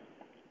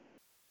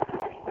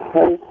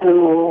 Praise the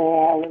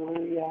Lord.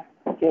 Hallelujah.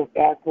 Give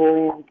God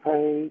glory and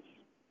praise.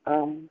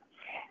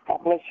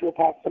 God bless you,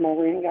 Apostle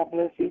Maureen. God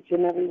bless each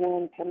and every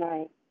one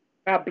tonight.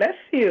 God bless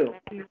you.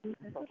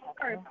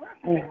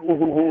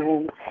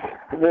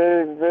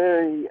 Very,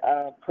 very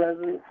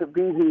pleasant to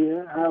be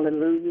here.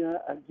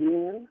 Hallelujah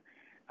again.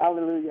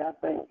 Hallelujah. I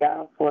thank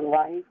God for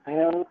life,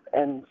 health,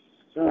 and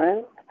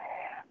strength.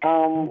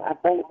 I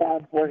thank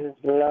God for his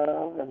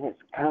love and his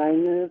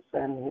kindness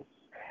and his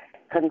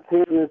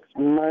continuous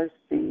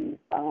mercy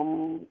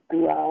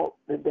throughout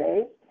the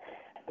day,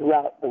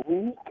 throughout the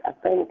week. I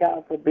thank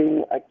God for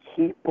being a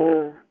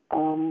keeper.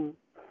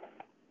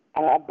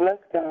 I bless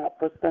God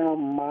for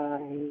sound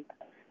mind.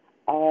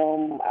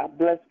 I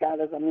bless God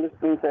as I'm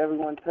listening to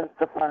everyone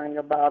testifying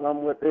about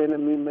what the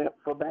enemy meant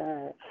for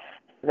bad,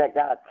 that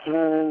God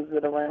turns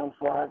it around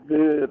for our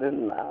good,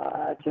 and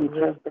I can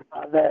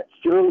testify that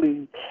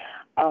surely.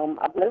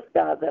 I bless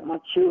God that my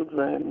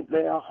children,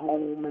 they are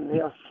home and they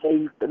are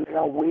safe and they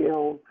are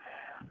well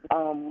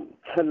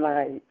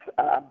tonight.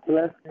 I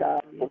bless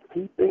God for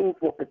keeping,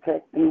 for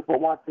protecting, for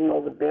watching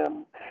over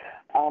them.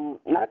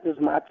 Not just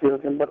my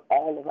children, but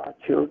all of our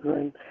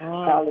children.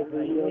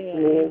 Hallelujah.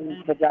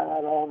 Glory to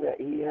God, all that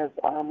he has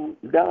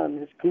done,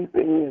 his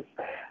keeping, his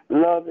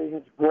love, and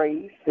his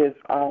grace, his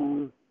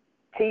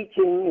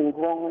teaching and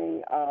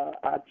growing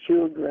our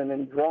children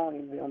and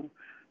drawing them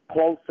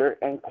closer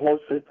and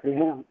closer to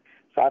him.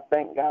 So I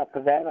thank God for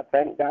that. I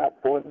thank God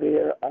for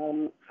their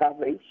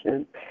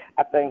salvation.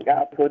 I thank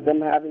God for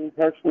them having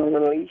personal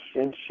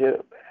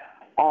relationship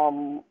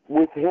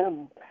with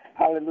him.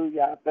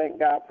 Hallelujah. I thank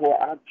God for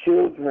our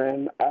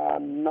children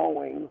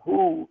knowing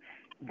who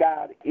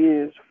God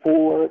is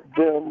for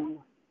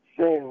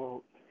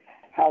themselves.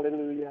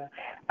 Hallelujah.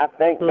 I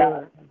thank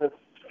God for the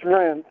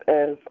strength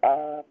as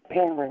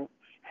parents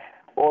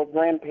or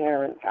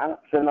grandparents,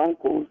 aunts and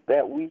uncles,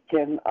 that we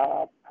can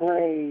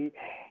pray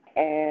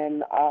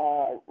and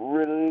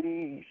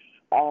release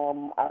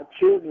our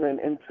children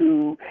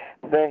into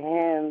the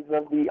hands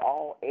of the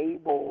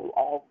all-able,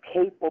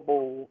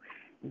 all-capable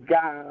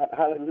God.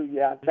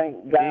 Hallelujah. I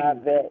thank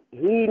God that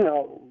he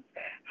knows,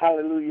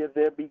 hallelujah,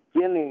 their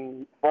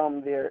beginning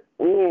from their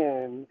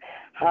end.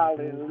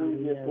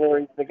 Hallelujah.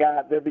 Glory to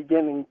God. They're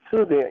beginning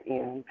to their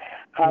end.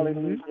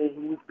 Hallelujah.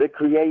 He's the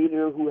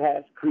creator who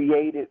has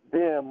created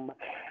them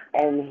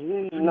and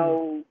He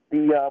knows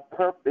the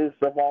purpose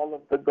of all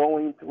of the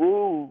going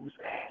throughs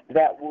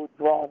that will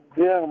draw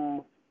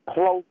them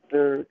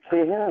closer to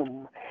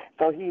Him.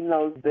 So He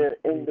knows their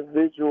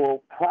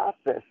individual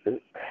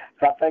processes.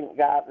 So I thank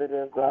God that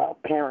as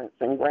parents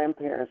and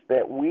grandparents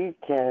that we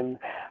can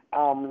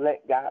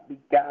let God be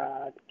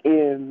God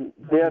in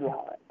their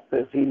lives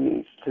as He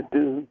needs to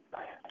do.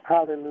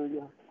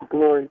 Hallelujah.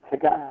 Glory to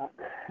God.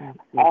 I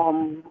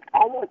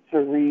want to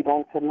read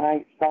on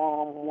tonight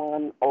Psalm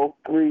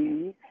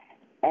 103.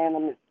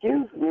 And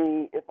excuse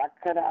me if I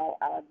cut out.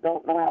 I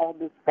don't know how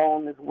this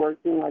phone is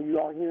working. Are you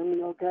all hearing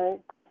me okay?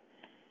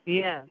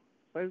 Yeah,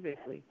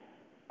 perfectly.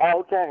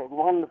 Okay,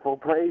 wonderful.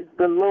 Praise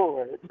the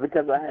Lord,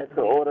 because I had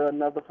to order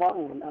another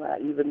phone, and I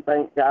even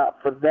thank God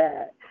for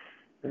that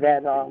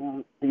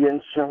the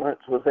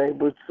insurance was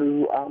able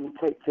to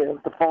take care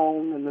of the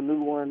phone, and the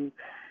new one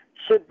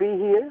should be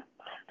here.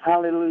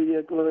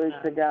 Hallelujah, glory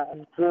to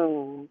God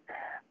soon.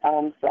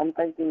 So I'm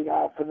thanking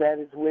God for that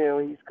as well.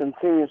 He's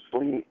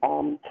continuously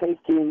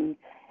taking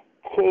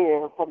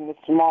care from the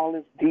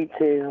smallest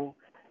detail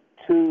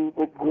to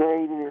the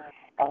greatest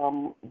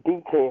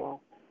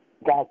detail.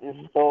 God is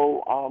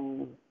so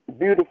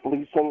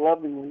beautifully, so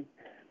lovingly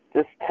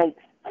just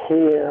takes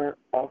care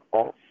of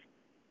us.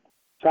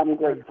 So I'm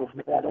grateful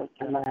for that on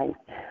tonight.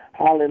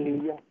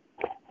 Hallelujah.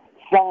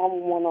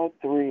 Psalm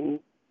 103.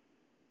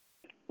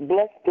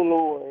 Bless the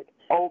Lord,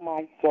 O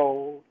my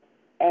soul,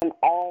 and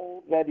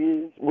all that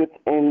is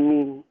within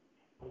me.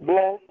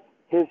 Bless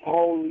His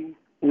holy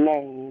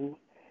name.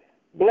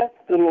 Bless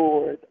the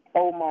Lord,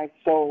 O my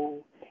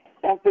soul,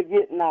 and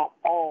forget not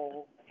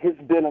all His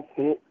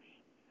benefits,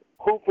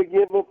 who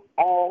forgiveth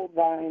all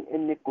thine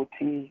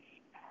iniquities,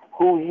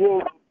 who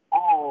healeth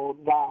all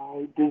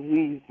thy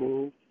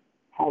diseases.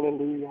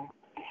 Hallelujah.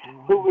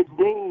 Who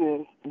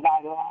redeemeth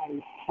thy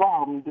life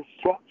from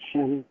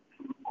destruction,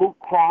 who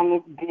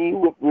crowneth thee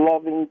with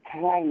loving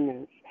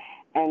kindness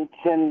and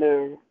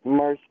tender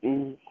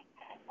mercies,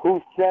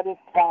 who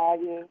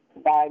satisfieth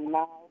thy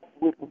mouth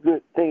with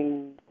good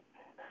things,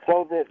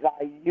 so that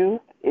thy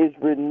youth is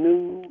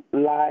renewed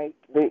like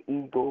the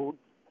eagles.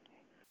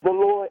 The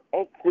Lord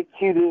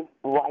executeth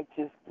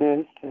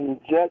righteousness and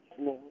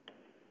judgment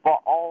for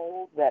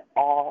all that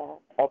are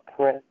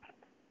oppressed.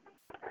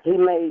 He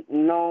made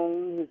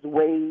known His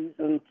ways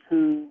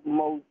unto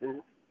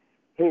Moses,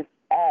 His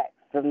acts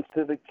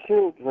unto the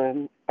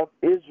children of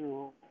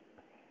Israel.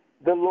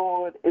 The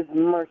Lord is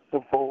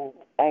merciful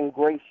and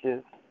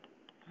gracious,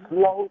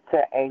 slow to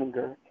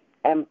anger,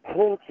 and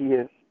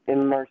plenteous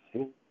in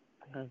mercy.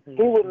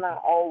 He will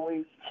not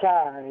always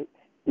chide,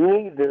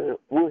 neither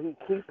will He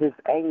keep His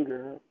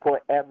anger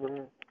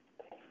forever.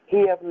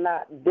 He hath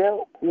not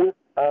dealt with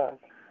us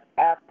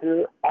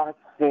after our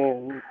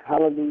sins,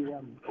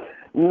 hallelujah,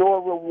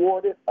 nor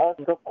rewarded us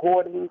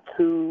according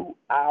to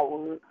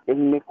our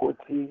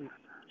iniquities.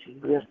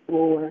 Yes,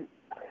 Lord.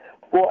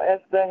 For as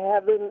the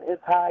heaven is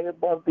high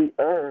above the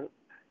earth,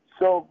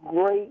 so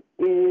great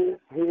is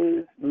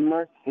His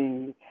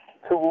mercy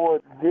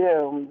toward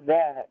them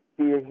that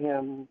fear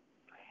Him.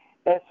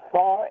 As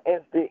far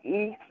as the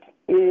east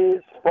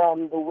is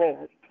from the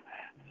west,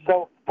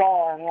 so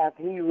far hath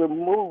He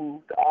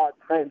removed our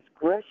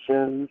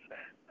transgressions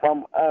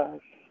from us.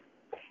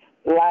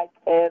 Like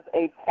as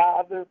a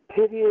father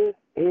pitieth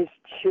his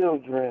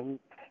children,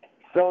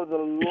 so the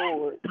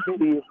Lord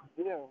pitieth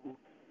them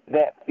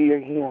that fear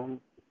Him.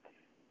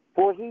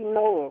 For He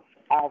knoweth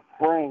our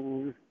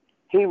frame,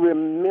 He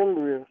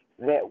remembereth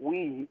that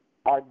we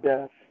are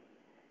dust.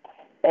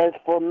 As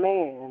for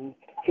man,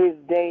 his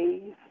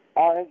days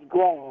are as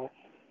grass,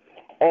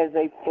 as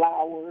a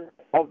flower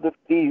of the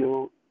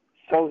field,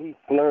 so he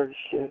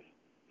flourisheth.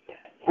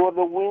 For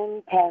the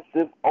wind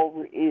passeth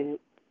over it,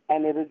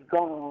 and it is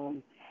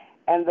gone,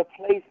 and the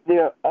place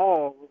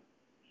thereof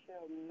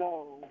shall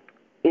know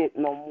it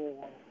no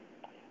more.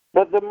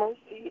 But the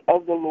mercy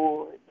of the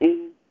Lord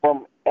is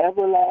from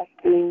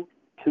everlasting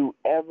to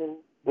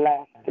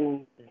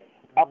everlasting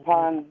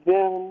upon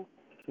them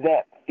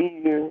that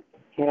fear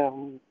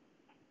Him,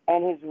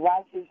 and His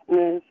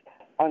righteousness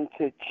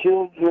unto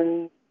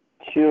children's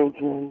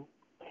children,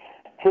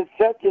 to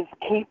such as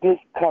keep His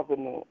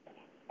covenant,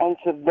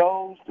 unto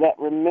those that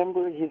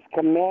remember His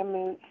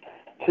commandments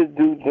to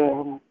do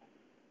them.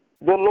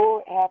 The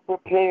Lord hath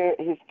prepared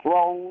His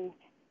throne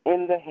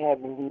in the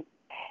heavens,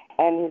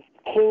 and His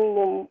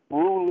kingdom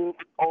ruleth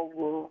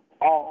over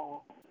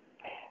all.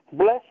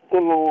 Bless the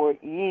Lord,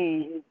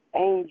 ye His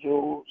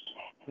angels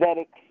that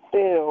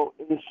excel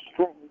in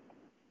strength,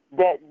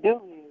 that do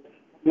His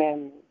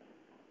commandments,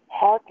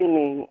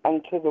 hearkening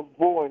unto the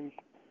voice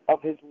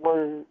of His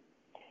word.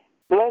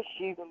 Bless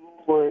ye the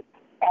Lord,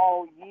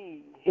 all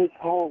ye His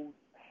hosts,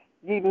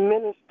 ye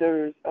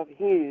ministers of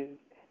His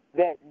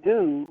that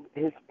do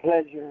His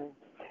pleasure.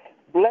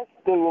 Bless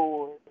the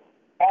Lord,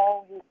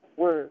 all His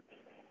works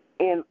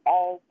in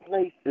all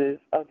places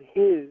of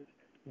His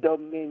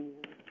dominion.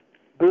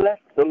 Bless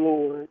the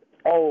Lord,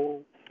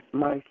 oh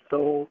my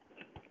soul.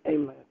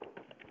 Amen.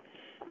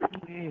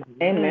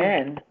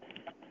 Amen.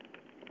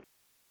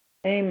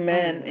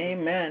 Amen.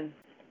 Amen.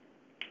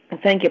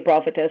 Thank you,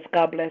 prophetess.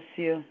 God bless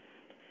you.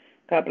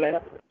 God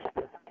bless.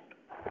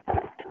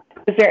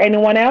 Is there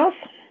anyone else?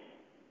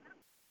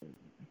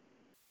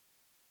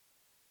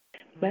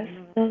 Bless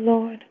the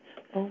Lord,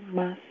 oh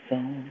my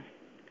soul.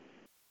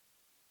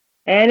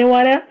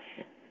 Anyone else?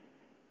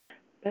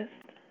 Bless.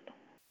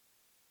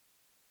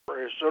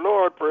 Praise the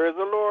Lord, praise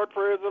the Lord,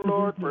 praise the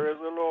Lord, praise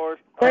the Lord.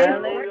 Praise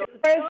Hallelujah.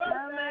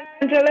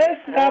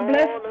 Evangelist, God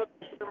bless. Let's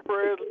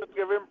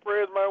give him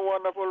praise, my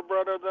wonderful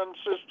brothers and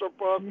sister,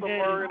 Pastor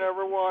Murray and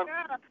everyone.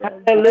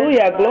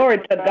 Hallelujah, glory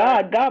to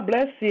God. God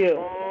bless you.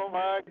 Oh,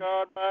 my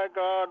God,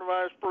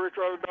 my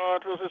spiritual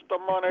daughter, Sister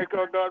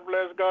Monica, God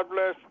bless, God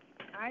bless.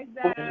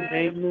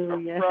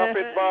 Hallelujah.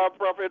 Prophet Bob.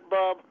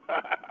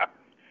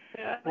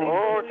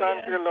 Oh,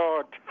 thank you,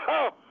 Lord.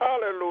 Oh,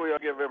 hallelujah,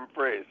 give him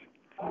praise.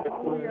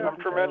 I'm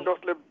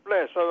tremendously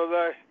blessed.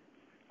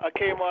 I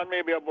came on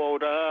maybe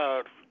about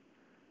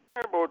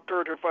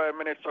 35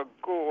 minutes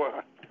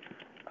ago.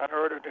 I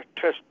heard the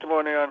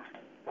testimony, and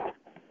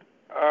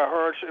I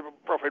heard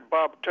Prophet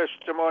Bob's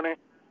testimony,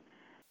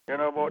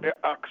 about the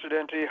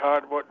accident he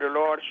had, but the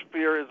Lord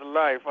spared his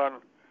life,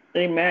 and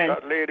Amen.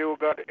 That lady who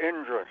got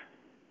injured.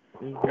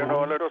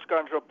 Let us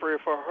continue to pray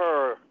for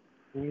her,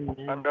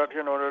 and that,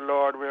 the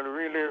Lord will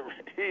really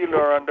heal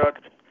her, and that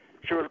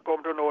she will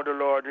come to know the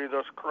Lord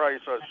Jesus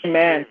Christ as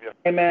Savior.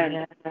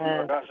 Amen.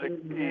 That's the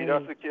key.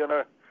 That's the key. And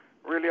I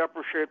really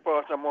appreciate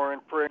Pastor Maureen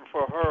praying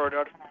for her.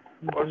 That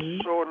was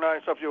so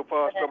nice of you,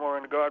 Pastor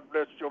Maureen. God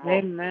bless you,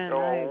 You're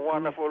a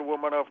wonderful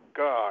woman of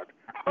God.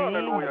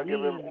 Hallelujah.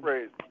 Give him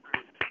praise.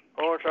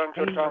 Oh, thank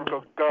you,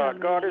 God.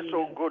 God is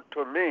so good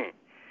to me.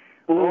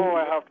 Oh,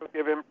 I have to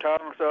give him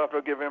thanks. I have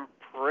to give him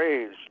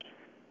praise.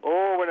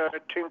 Oh, when I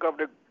think of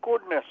the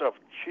goodness of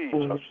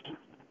Jesus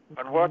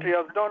and what he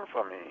has done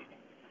for me,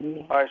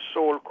 my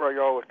soul cry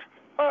out,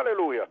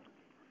 hallelujah.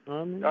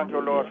 Thank you,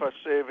 Lord, for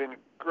saving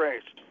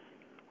grace.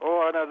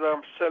 Oh, and as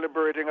I'm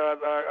celebrating,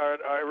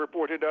 I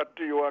reported that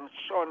to you on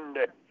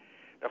Sunday.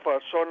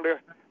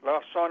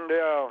 Last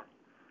Sunday,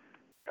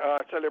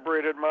 I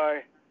celebrated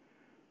my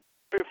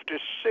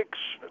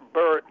 56th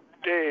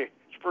birthday,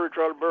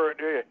 spiritual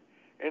birthday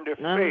in the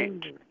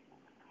faith.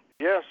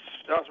 Yes,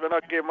 that's when I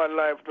gave my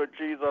life to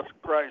Jesus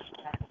Christ.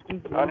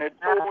 And it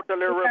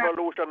totally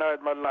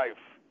revolutionized my life.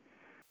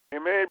 He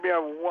made me a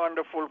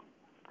wonderful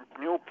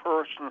new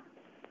person,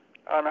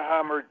 and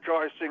I'm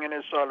rejoicing in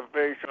his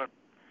salvation.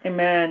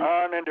 Amen.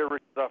 And in the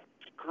riches of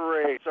his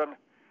grace. And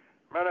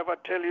man, if I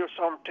tell you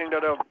something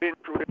that I've been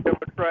through, the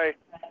devil tried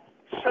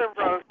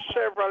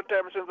several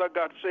times since I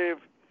got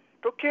saved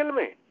to kill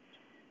me.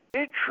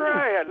 He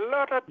tried a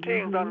lot of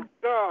things, and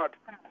God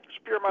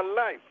spared my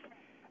life.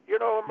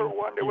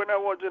 One day when I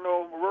was,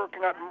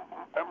 working at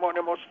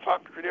Monimus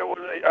factory, I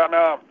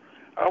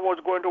was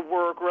going to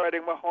work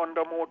riding my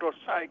Honda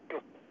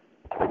motorcycle,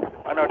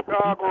 and a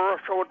dog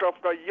rushed out of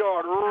the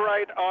yard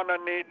right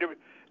underneath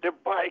the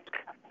bike.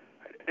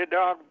 The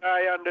dog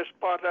died on the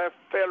spot. I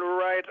fell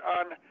right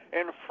on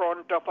in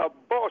front of a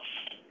bus.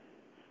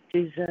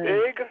 Jesus.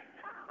 Big,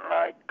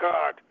 my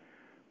God,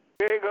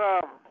 big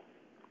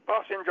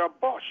passenger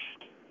bus.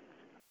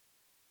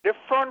 The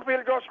front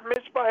wheel just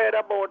missed my head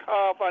about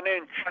half an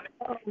inch.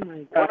 Oh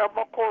my God. One of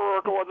my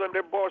co-workers was in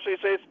the bus. He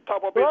says,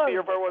 stop up his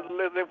ear if I was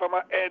listening for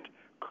my head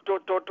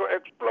to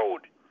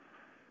explode.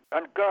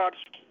 And God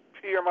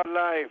spared my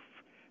life.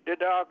 The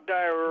dog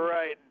died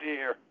right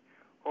there.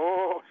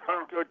 Oh,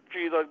 thank you,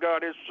 Jesus.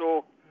 God is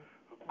so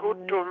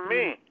good to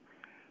me.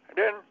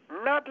 Then,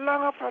 not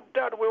long after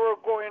that, we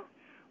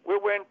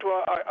went to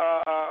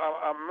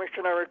a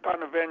missionary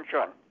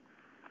convention.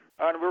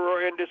 And we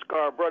were in this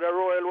car. Brother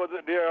Royal was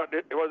there.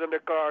 He was in the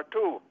car,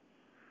 too.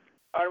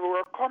 And we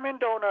were coming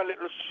down a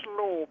little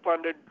slope,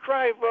 and the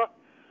driver,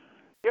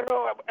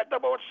 at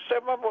about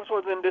 7 of us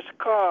was in this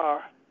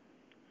car.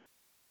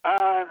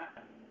 And,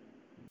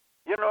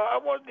 I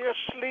was there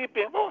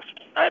sleeping.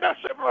 Either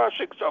 7 or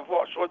 6 of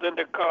us was in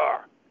the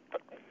car.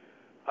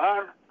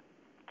 And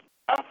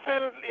I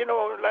felt,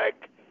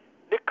 like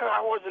the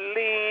car was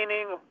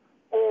leaning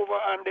over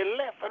on the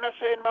left. And I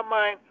said in my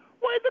mind,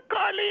 why is the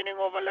car leaning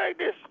over like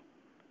this?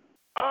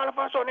 All of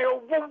a sudden,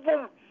 boom,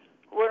 boom.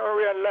 When I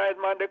realized,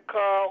 man, the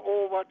car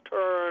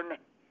overturned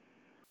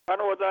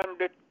and was on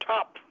the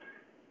top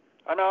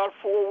and all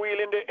 4 wheels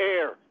in the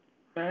air.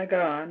 My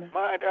God.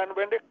 And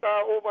when the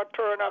car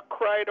overturned, I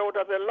cried out,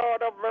 I said,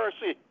 Lord of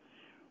mercy.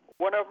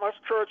 One of my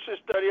church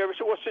sisters here,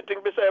 she was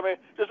sitting beside me.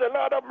 She said,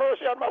 Lord of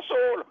mercy on my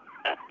soul.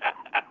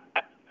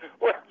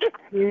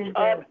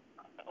 And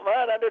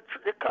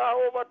the car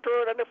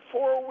overturned and the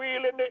 4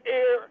 wheel in the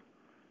air.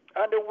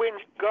 And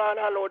God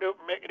allowed the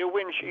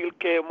windshield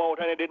came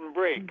out and it didn't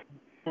break.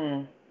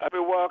 And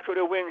we walked through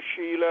the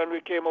windshield and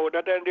we came out.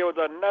 And then there was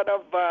another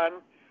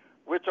van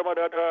with some of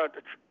the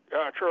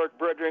church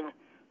brethren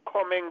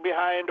coming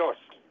behind us.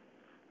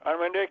 And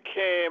when they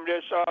came,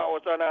 they saw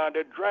us, and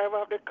the driver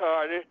of the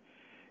car, he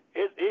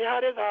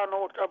had his hand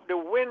out of the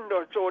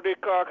window so the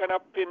car kind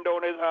of pinned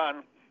down his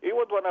hand. He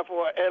was one of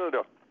our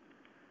elders.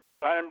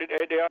 And they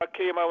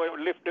came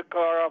and lifted the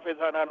car off his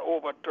hand and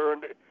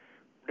overturned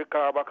the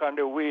car back on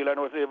the wheel and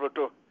was able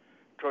to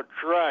to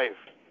drive.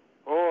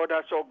 Oh,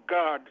 that's how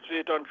God,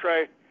 Satan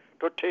tried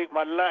to take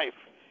my life.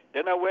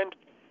 Then I went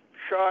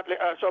shortly,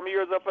 some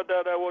years after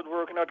that, I was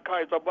working at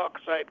Kaiser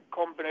Bauxite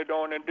Company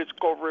down in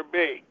Discovery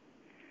Bay.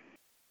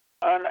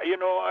 And, you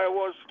know, I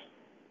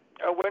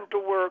went to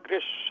work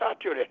this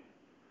Saturday.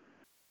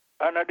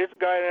 And this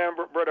guy named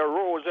Brother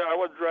Rose, I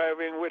was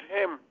driving with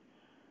him.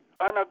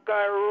 And a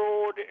guy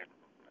rode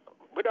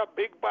with a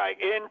big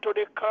bike into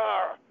the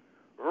car,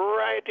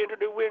 right into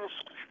the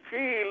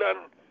windshield.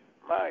 And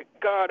my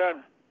God,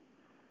 and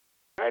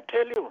I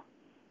tell you,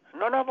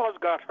 none of us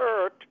got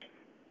hurt.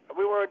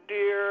 We were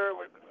there,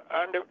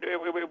 and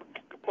the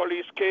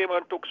police came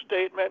and took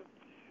statement.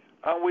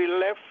 And we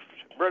left.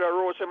 Brother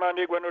Rose and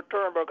they going to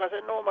turn back. I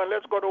said, no, man,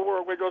 let's go to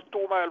work. We're just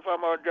 2 miles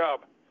from our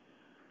job.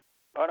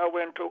 And I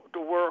went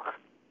to work.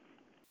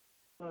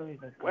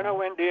 When I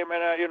went there,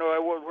 man, I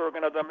was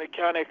working as a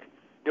mechanic.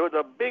 There was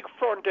a big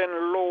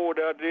front-end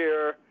loader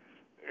there.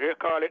 They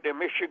call it the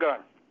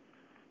Michigan.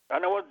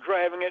 And I was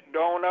driving it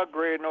down a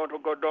grade now to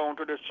go down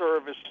to the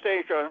service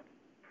station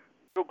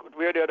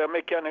where the other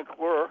mechanic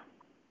were.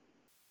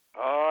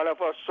 All of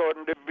a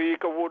sudden, the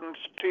vehicle wouldn't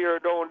steer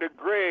down the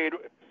grade,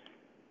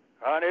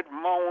 and it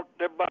mounted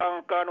the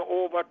bank and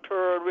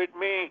overturned with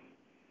me.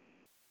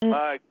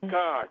 My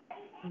God.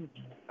 And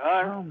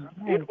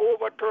it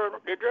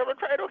overturned. The driver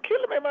tried to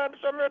kill me, man,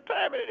 some of the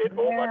time. It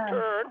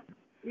overturned.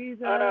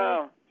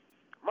 And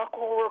my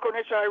co-worker,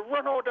 I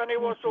run out, and he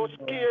was so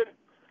scared.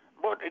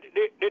 But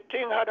the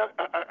thing had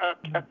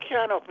a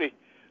canopy,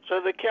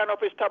 so the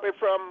canopy stopped it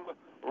from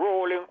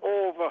rolling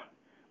over.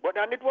 But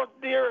then it was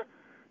there,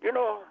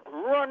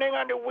 running,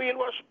 and the wheel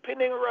was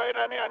spinning right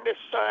on the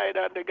side,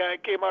 and the guy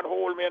came and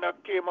hold me, and I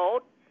came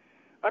out,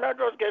 and I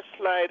just get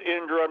slight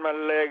injury on my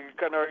leg,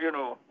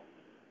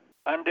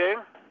 and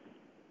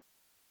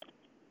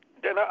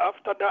then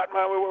after that,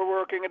 man, we were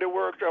working in the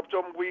workshop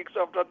some weeks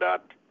after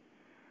that,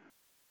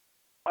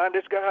 and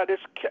this guy had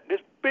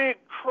this big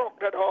truck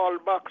that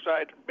hauled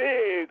bauxite,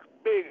 big,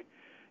 the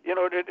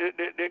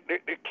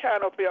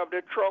canopy of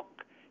the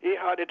truck, he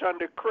had it on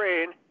the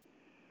crane.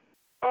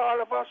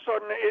 All of a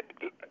sudden, it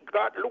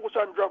got loose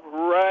and dropped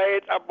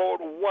right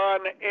about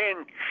 1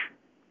 inch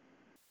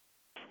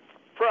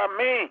from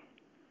me.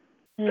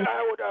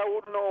 I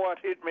wouldn't know what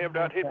hit me if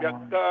that hit me.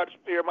 God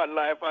spare my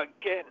life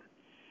again.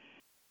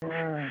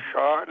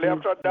 Shortly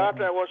after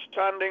that, I was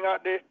standing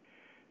at the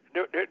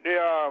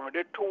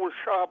tool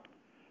shop,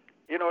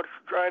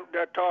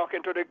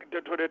 talking to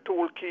the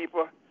tool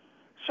keeper.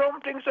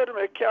 Something said to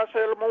me,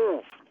 Castle,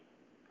 move.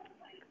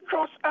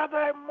 Just as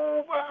I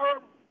move, I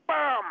heard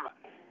bam.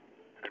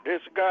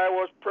 This guy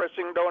was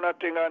pressing down a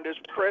thing on this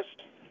press,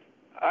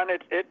 and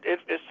it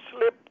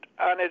slipped,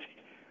 and it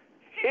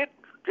hit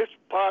this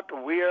part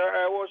where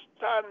I was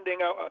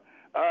standing.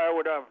 I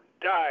would have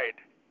died.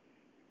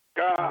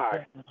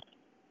 God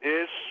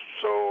is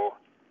so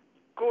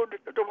good.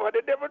 But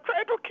the devil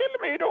tried to kill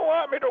me. He don't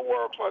want me to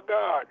work for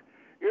God.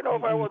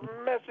 If I was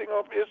messing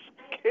up his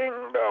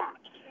kingdom.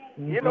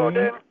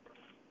 Then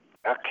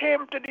I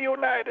came to the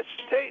United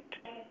States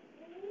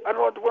and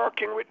was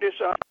working with this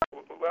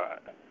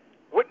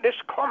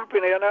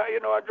company, and I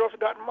just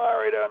got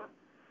married, and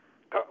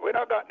when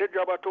I got the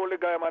job, I told the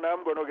guy, man,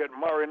 I'm going to get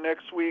married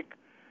next week,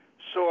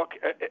 so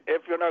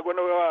if you're not going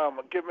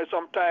to give me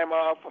some time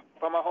off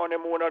for my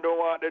honeymoon, I don't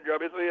want the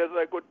job. He said, yes,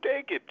 I could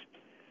take it.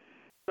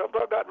 So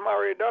after I got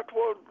married, that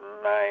was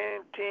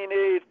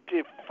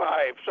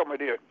 1985, somewhere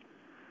there,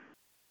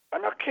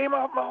 and I came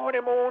off my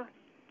honeymoon,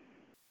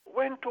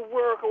 went to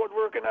work. I was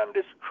working on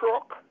this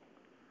truck.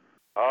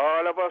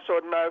 All of a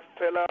sudden, I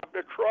fell off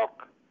the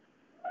truck.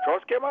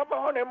 Just came off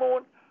my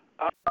honeymoon.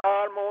 I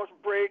almost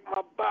break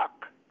my back.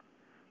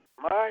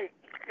 My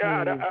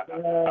God, I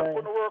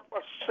couldn't work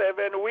for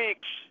 7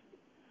 weeks.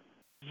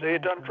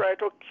 Satan tried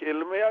to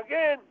kill me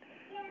again.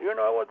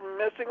 I was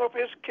messing up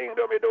his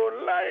kingdom. He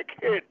don't like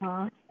it.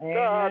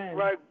 God,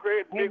 my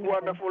great, big,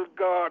 wonderful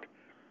God,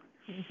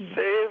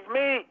 save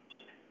me.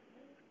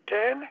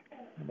 Then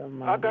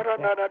I got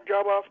another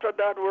job after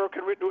that,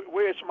 working with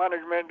waste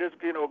management, this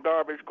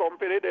garbage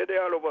company.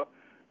 They're all over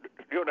the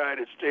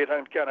United States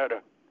and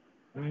Canada.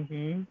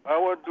 I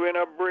was doing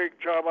a brake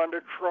job on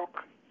the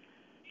truck.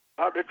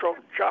 I had the truck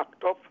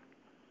jacked up,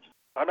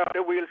 and I had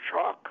the wheel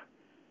shock.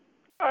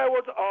 I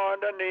was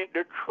underneath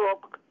the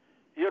truck,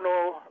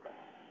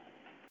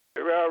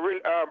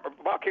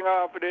 backing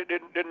off. They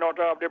did not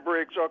have the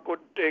brake, so I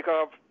couldn't take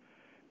off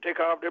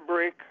the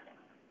brake.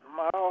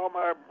 My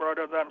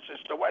brothers and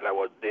sisters, while I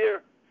was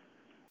there,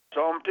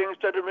 something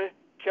said to me,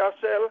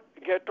 Castle,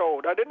 get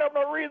out. I didn't have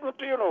no reason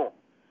to,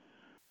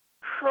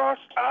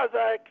 Just as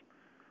I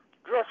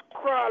just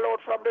crawl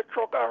out from the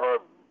truck, I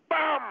heard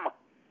bam!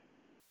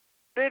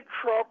 The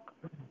truck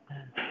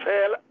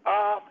fell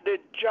off the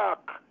jack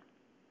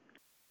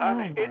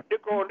and hit the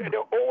ground.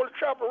 The whole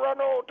shop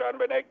ran out, and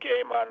when they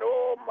came, and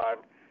oh man,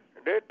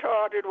 they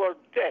thought it was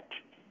dead.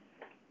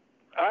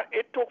 And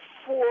it took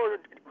 4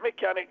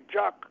 mechanic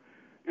jack,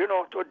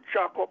 to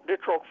jack up the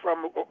truck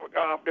from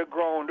off the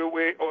ground the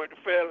way it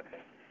fell.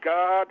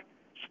 God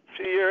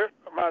spare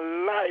my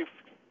life.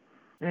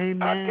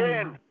 Amen.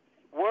 Again,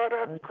 what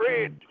a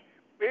great,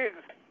 big,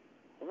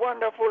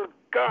 wonderful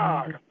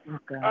God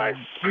I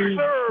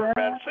serve,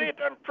 and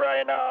Satan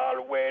trying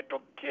all way to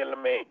kill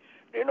me.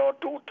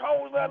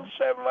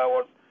 2007 I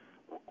was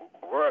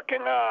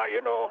working,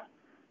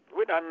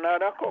 with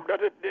another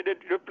company,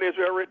 the place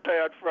where I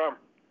retired from.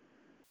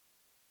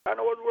 And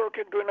I was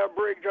working doing a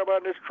brake job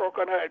on this truck,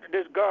 and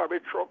this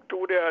garbage truck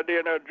too there,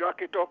 and I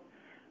jack it up.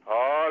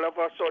 All of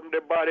a sudden,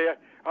 the body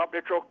of the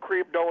truck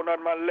creep down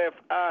on my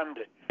left hand.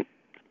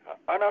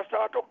 And I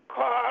start to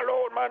call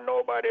out, man,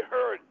 nobody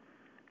heard.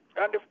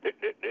 And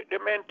the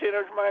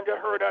maintenance manager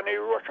heard, and he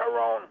rushed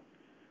around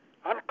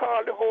and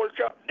called the whole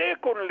shop. They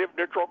couldn't lift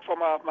the truck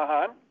from off my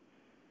hand.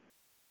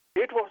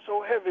 It was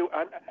so heavy,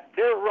 and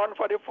they run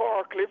for the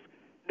forklift.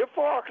 The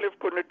forklift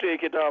couldn't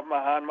take it off my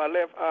hand, my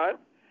left hand.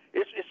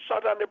 It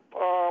sat on the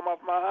palm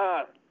of my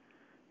hand.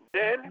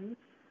 Then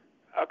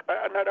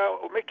another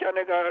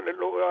mechanic guy,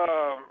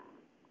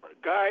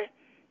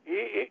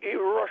 he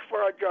rushed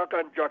for a jack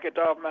and jack it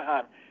off my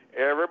hand.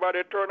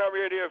 Everybody turned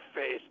away their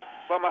face,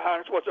 but my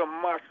hands was a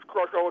mash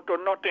crushed out to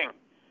nothing.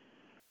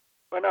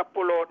 When I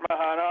pull out my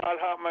hand, I'll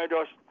have my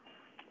just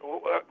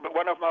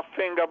one of my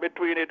finger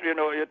between it,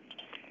 it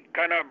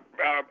kind of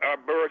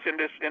burst in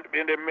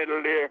the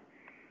middle there.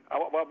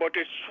 But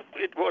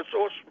it was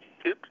so.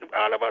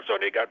 All of a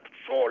sudden, it got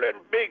swollen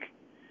big,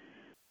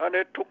 and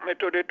they took me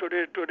to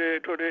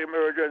the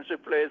emergency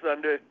place,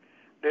 and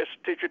they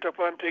stitched it up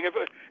and thing. If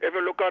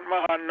you look at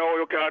my hand now,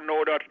 you can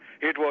know that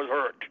it was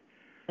hurt.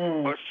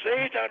 But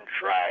Satan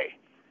tried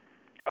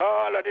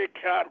all that he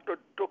can to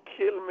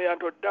kill me and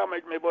to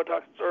damage me, but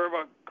I serve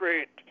a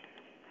great,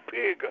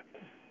 big,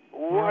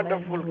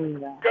 wonderful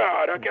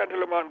God. I can't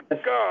tell him, man,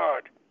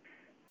 God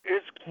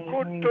is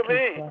good to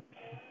me.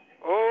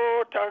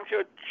 Oh, thank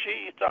you,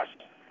 Jesus.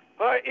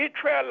 He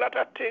tried a lot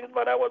of things,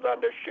 but I was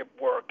on the ship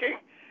working,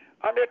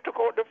 and they took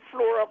out the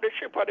floor of the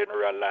ship. I didn't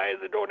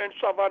realize it down in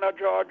Savannah,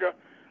 Georgia.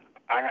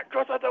 And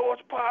just as I was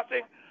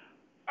passing,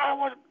 I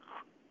was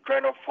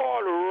trying to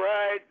fall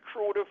right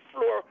through the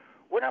floor.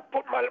 When I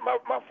put my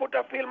foot,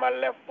 I feel my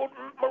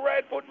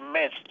right foot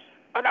missed,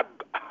 and I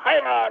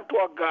hang on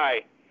to a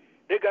guy.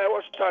 The guy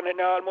was standing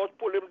there, I almost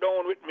pulled him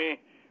down with me,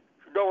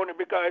 down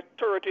because it's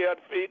 30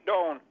 feet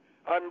down,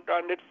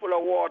 and it's full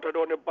of water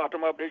down the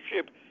bottom of the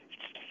ship.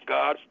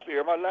 God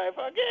spare my life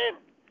again.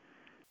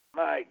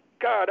 My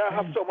God, I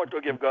have so much to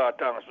give God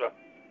thanks for.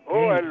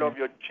 Oh, I love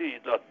you,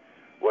 Jesus.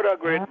 What a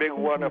great, big,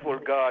 wonderful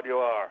God you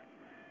are.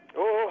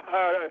 Oh,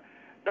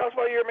 that's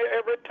why you hear me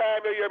every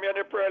time you hear me in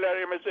the prayer line,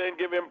 you hear me saying,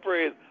 give him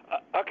praise.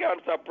 I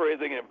can't stop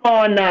praising him.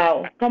 Oh,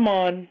 now. Come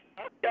on.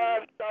 I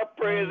can't stop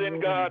praising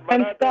God,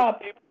 but I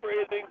just keep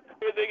praising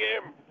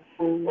him.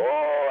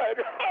 Oh,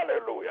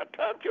 hallelujah.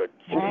 Thank you,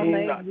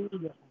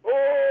 Jesus.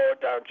 Oh,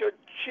 thank you,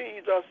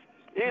 Jesus.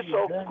 He's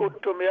so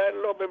good to me. I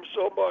love him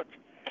so much.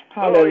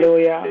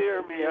 Hallelujah. Oh, he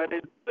saved me and he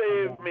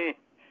saved me.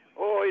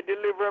 Oh, he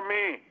delivered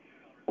me.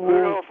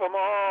 From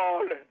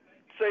all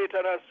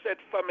Satan has set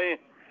for me.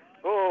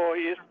 Oh,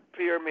 he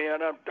spared me,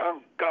 and I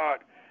thank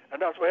God.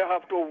 And that's why I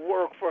have to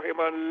work for him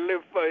and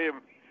live for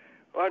him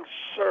and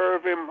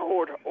serve him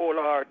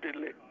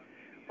wholeheartedly.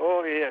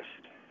 Oh, yes.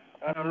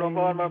 And I love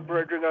all my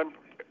brethren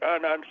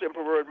and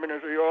Simple Word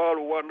Ministry. You're all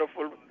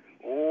wonderful,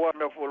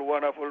 wonderful,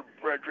 wonderful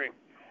brethren.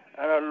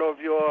 And I love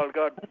you all.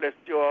 God bless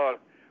you all.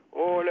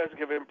 Oh, let's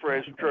give him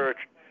praise, church.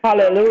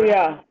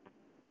 Hallelujah.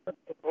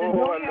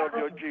 Oh, I love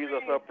you,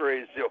 Jesus. I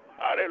praise you.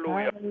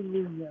 Hallelujah.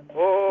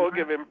 Oh,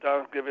 give him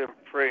thanks. Give him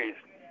praise.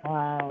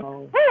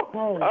 Wow.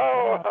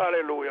 Oh,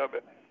 hallelujah.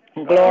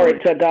 Glory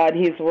to God.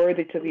 He's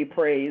worthy to be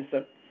praised.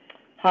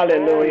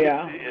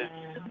 Hallelujah.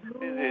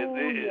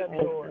 Hallelujah,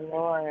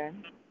 Lord.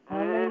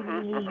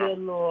 Hallelujah,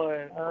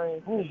 Lord.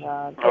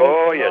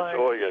 Oh, yes,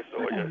 oh, yes,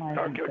 oh, yes.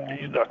 Thank you,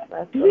 Jesus.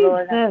 Bless the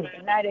Lord.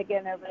 Good night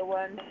again,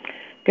 everyone.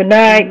 Good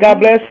night. God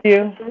bless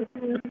you.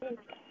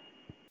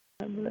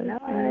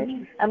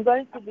 Night. I'm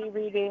going to be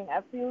reading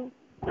a few.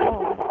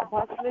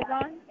 Apostle is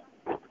on?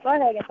 Go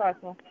ahead,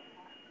 Apostle.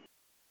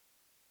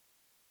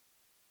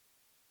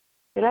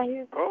 Did I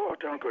hear? Oh,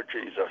 thank you,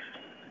 Jesus.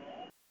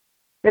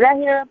 Did I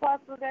hear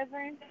Apostle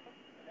Desiree?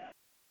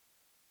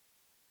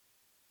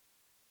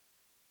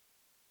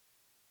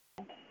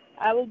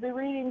 I will be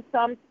reading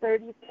Psalm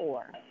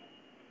 34.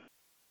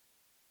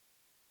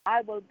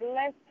 I will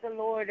bless the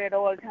Lord at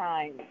all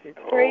times. His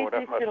praise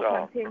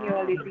shall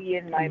continually be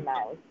in my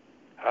mouth.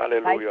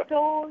 Hallelujah. My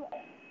soul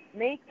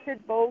makes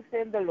its boast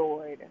in the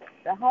Lord.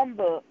 The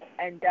humble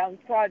and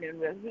downtrodden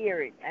will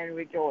hear it and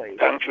rejoice.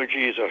 Thank you,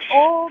 Jesus.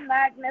 Oh,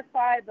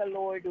 magnify the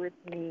Lord with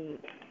me,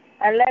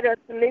 and let us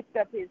lift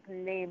up his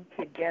name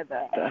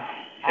together.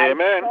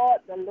 Amen. I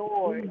sought the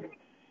Lord.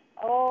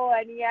 Oh,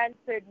 and he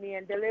answered me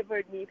and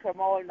delivered me from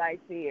all my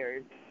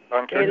fears.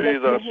 Thank you, they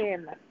Jesus. looked to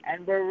him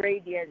and were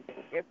radiant.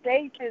 Their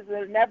faces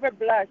will never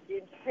blush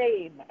in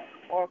shame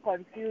or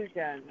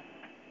confusion.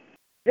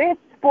 This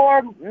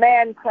poor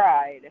man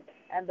cried,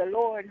 and the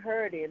Lord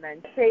heard him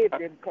and saved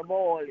him from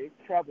all his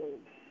troubles.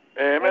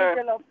 Amen.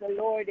 The angel of the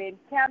Lord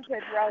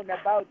encampeth round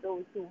about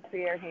those who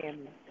fear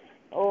him.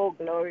 Oh,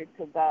 glory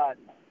to God.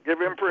 Give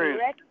him praise.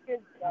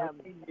 Rescues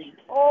them.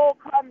 Oh,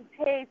 come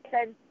taste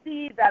and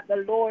see that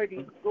the Lord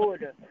is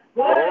good.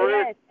 How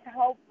blessed,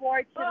 how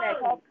fortunate,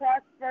 how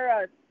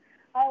prosperous,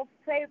 how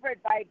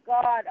favored by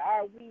God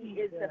are we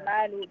is the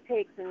man who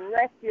takes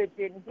refuge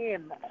in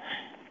him.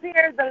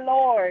 Fear the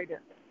Lord,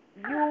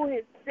 you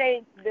his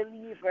saints,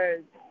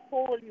 believers,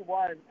 holy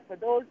ones. For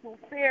those who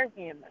fear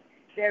him,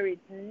 there is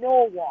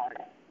no one.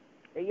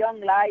 The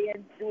young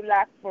lions do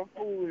lack for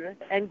food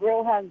and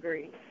grow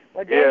hungry,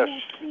 but those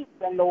who seek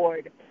the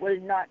Lord will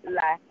not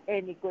lack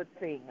any good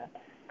thing.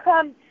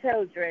 Come,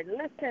 children,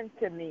 listen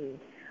to me.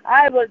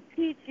 I will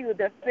teach you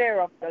the fear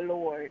of the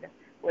Lord.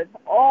 With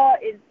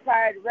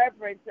awe-inspired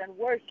reverence and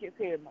worship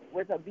him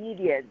with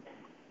obedience.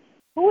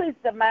 Who is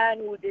the man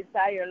who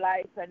desires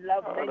life and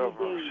love many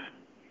days,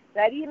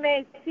 that he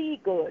may see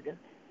good?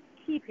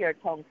 Keep your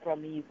tongue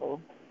from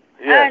evil,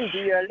 and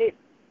your lips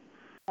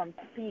from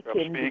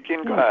speaking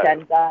deceit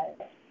and guile.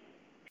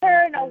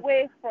 Turn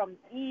away from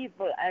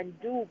evil and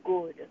do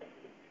good.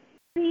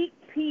 Seek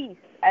peace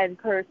and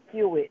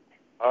pursue it.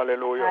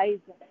 Hallelujah. Eyes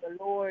of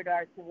the Lord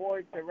are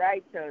towards the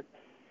righteous,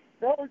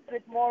 those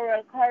with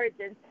moral courage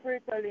and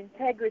spiritual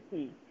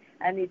integrity,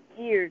 and its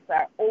ears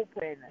are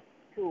open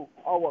to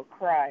our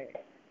cry.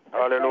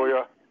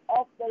 Hallelujah. The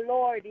of the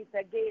Lord is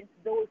against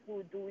those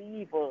who do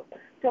evil,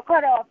 to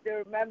cut off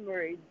their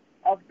memories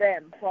of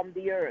them from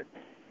the earth.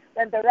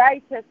 When the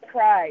righteous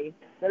cry,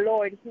 the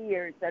Lord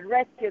hears and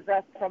rescues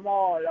us from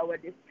all our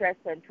distress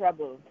and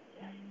trouble.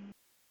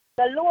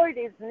 The Lord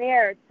is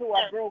near to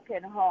a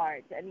broken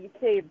heart, and he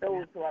saves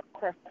those who have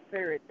crushed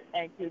spirits.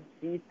 Thank you,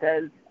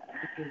 Jesus.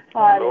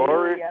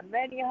 Hallelujah.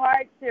 Many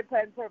hardship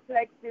and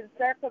perplexing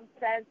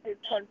circumstances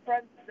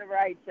confront the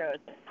righteous,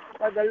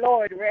 but the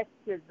Lord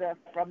rescues us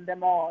from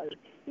them all.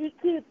 He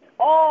keeps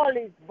all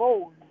his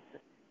bones.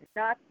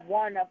 Not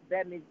one of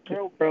them is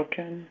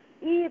broken.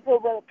 Evil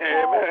will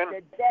cause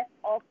the death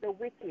of the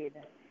wicked,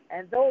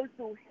 and those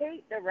who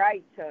hate the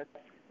righteous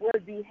will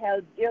be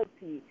held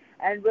guilty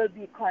and will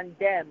be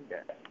condemned.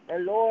 The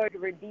Lord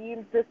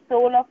redeems the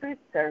soul of his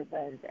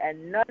servant,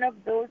 and none of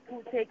those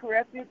who take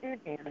refuge in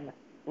him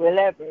will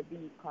ever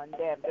be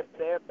condemned.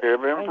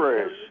 Give him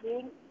praise.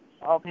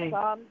 Of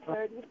Psalm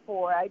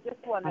 34, I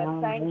just want to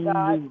thank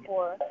God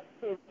for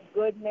his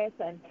goodness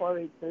and for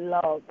his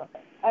love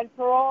and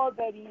for all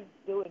that he's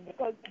doing,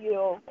 because, you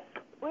know,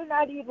 we're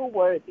not even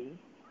worthy.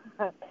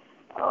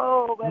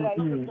 Oh, but I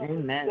think of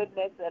his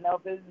goodness and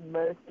of his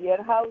mercy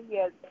and how he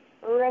has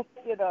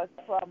rescued us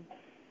from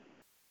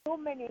so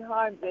many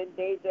harms and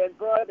dangers and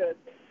brought us,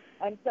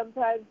 and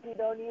sometimes we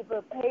don't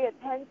even pay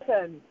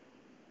attention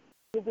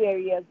to where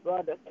he has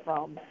brought us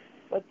from.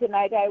 But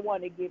tonight I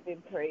want to give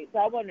him praise.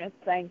 I want to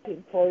thank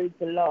him for his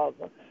love,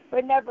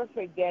 for never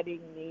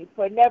forgetting me,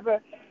 for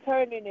never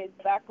turning his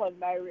back on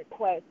my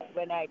request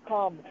when I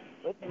come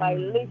with my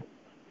list,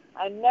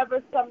 and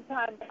never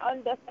sometimes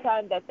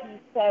understand that he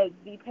says,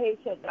 be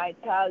patient, my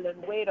child,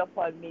 and wait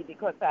upon me,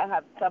 because I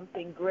have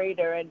something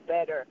greater and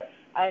better.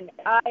 And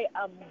I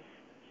am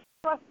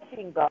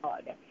trusting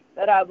God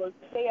that I will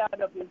stay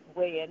out of his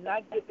way and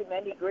not give him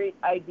any great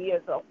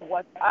ideas of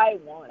what I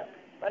want,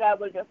 but I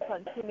will just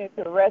continue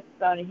to rest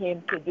on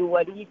him to do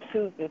what he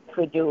chooses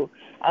to do,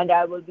 and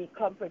I will be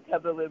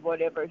comfortable with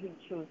whatever he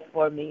chooses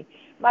for me.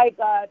 My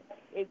God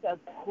is a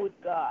good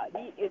God.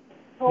 He is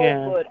so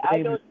good.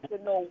 I don't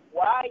even know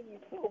why he's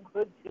so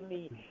good to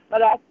me,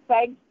 but I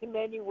thank him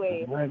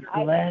anyway.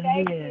 I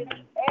thank him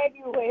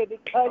anyway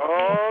because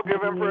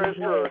give him praise,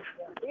 church.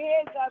 He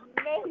is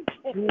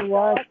amazing. You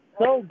are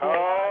so good.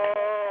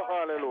 Oh,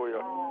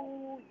 hallelujah.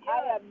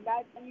 I am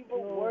not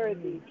even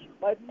worthy,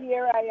 but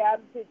here I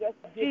am to just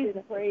give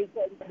him praise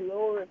and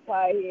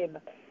glorify him.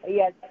 He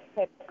has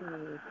kept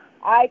me.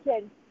 I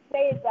can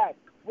say that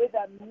with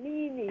a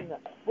meaning,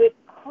 with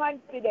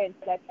confidence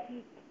that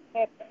he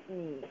kept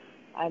me.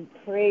 And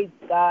praise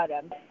God,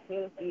 I'm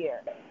still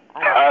here.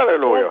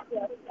 Hallelujah.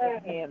 Still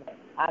serving him.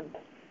 I'm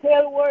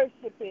still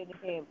worshiping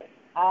him.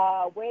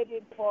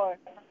 Waiting for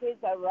his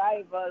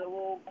arrival.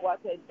 Oh, what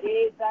a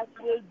day that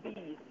will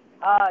be.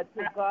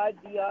 To God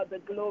be all the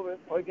glory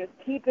for just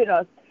keeping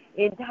us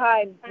in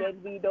times when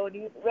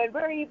when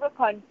we're even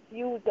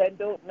confused and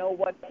don't know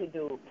what to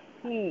do.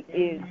 He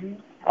is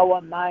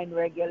our mind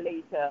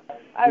regulator.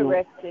 I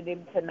rest in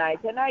him tonight,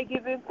 and I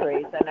give him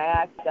praise, and I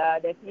ask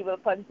God that he will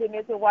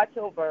continue to watch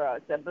over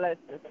us and bless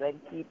us and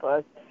keep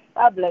us.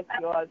 God bless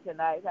you all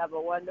tonight. Have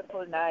a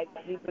wonderful night.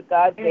 Sleep with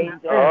God's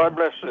angels. God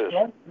bless you.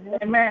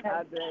 Amen.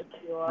 God bless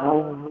you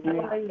all. Love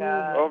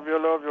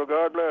you.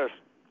 God bless.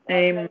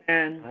 Amen.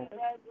 God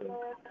bless you.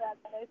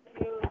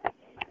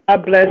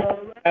 God bless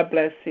you. God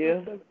bless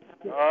you.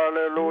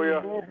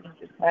 Hallelujah.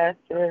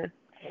 Pastor.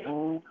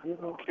 Thank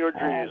you,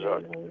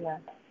 Jesus.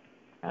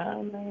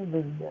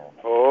 Hallelujah.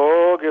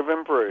 Oh, give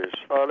him praise.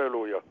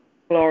 Hallelujah.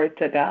 Glory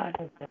to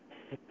God.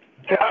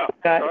 Yeah.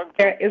 God.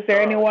 Is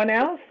there anyone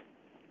else?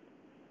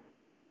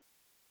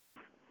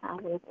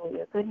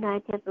 Hallelujah. Good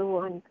night,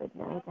 everyone. Good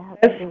night.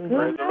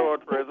 Praise the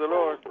Lord. Praise the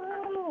Lord.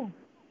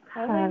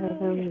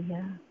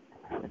 Hallelujah.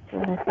 I just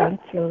want to thank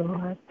you,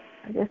 Lord.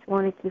 I just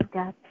want to give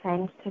God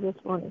thanks. I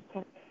just want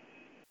to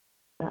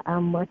how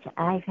much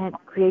I've had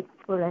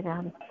grateful and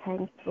I'm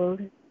thankful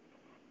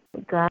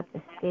to God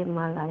to save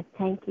my life.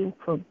 Thank Him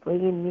for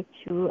bringing me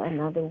through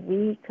another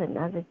week,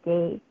 another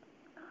day,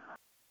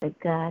 to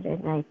God,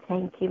 and I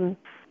thank Him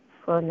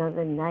for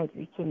another night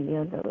we can be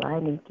on the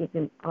line and give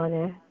Him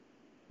honor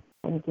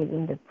and give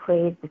Him the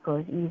praise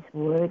because He's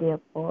worthy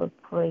of all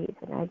praise.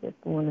 And I just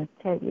want to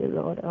tell you,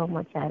 Lord, how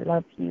much I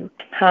love you.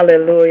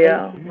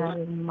 Hallelujah. God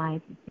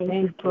Almighty. Thank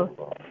you for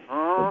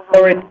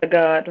glory to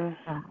God.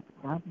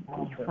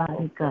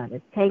 Father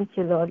God. Thank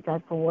you, Lord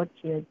God, for what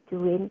you're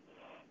doing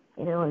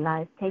in our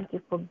lives. Thank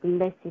you for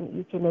blessing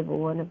each and every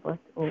one of us,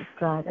 oh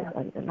God,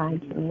 on the line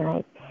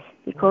tonight.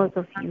 Because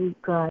of you,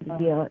 God,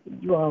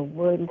 you are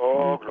worthy.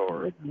 Oh,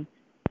 glory.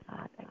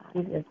 God, I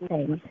give you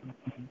thanks.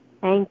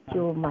 Thank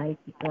you,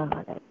 Almighty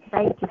God. I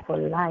thank you for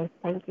life.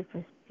 Thank you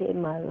for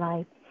saving my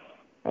life.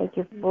 Thank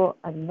you for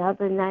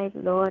another night,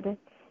 Lord.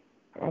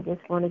 I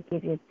just want to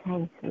give you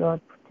thanks, Lord,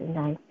 for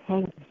tonight.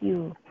 Thank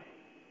you,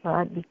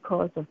 God,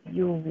 because of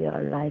you we are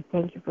alive.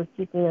 Thank you for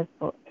keeping us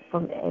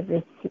from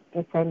every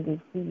sickness and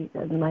disease,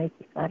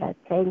 Almighty God. I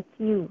thank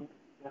you.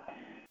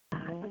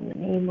 In the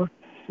name of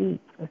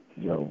Jesus,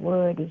 you're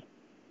worthy.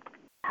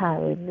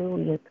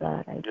 Hallelujah,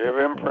 God. I give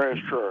Him praise,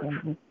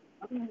 church.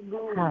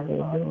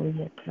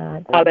 Hallelujah,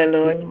 God.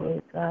 Hallelujah.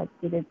 Glory, God.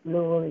 Give it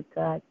glory,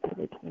 God. Give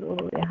it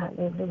glory.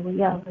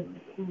 Hallelujah.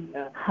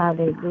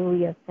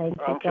 Hallelujah. Thank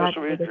you, God,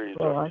 for the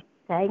cross.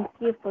 Thank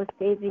you for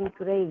saving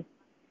grace.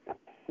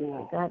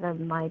 God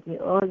Almighty,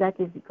 all that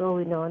is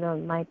going on,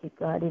 Almighty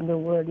God, in the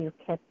world, you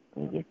kept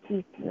me, you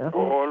keep me.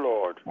 Oh,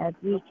 Lord. That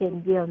we can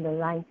be on the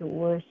line to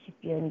worship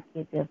you and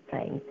give you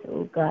thanks.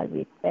 Oh, God,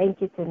 we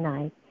thank you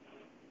tonight.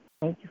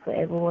 Thank you for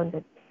everyone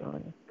that's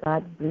on.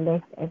 God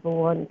bless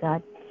everyone.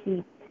 God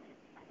keep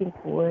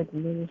Simple Word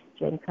Ministry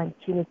and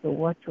continue to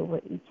watch over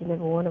each and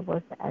every one of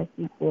us as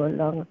we go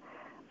along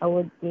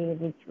our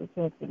daily truth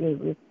every day.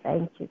 We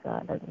thank you,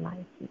 God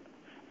Almighty.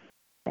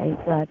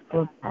 Thank God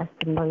for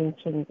Pastor Maureen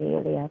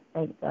Chandeli. I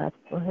thank God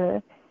for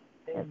her.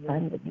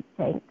 And we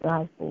thank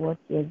God for what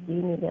you're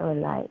doing in our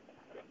life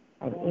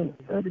and in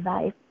her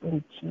life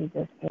in Jesus'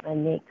 name.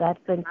 And may God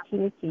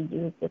continue to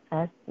use the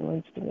Pastor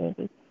Maureen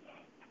Chandeli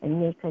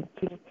and may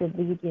continue to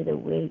lead you the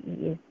way He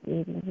is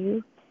leading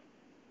you.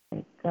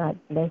 And God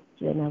bless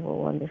you and have a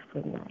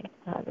wonderful night.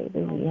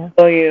 Hallelujah.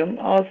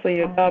 Also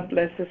you. God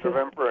bless you. Give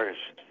Him praise.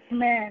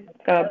 Amen.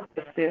 God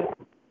bless you.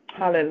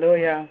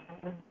 Hallelujah.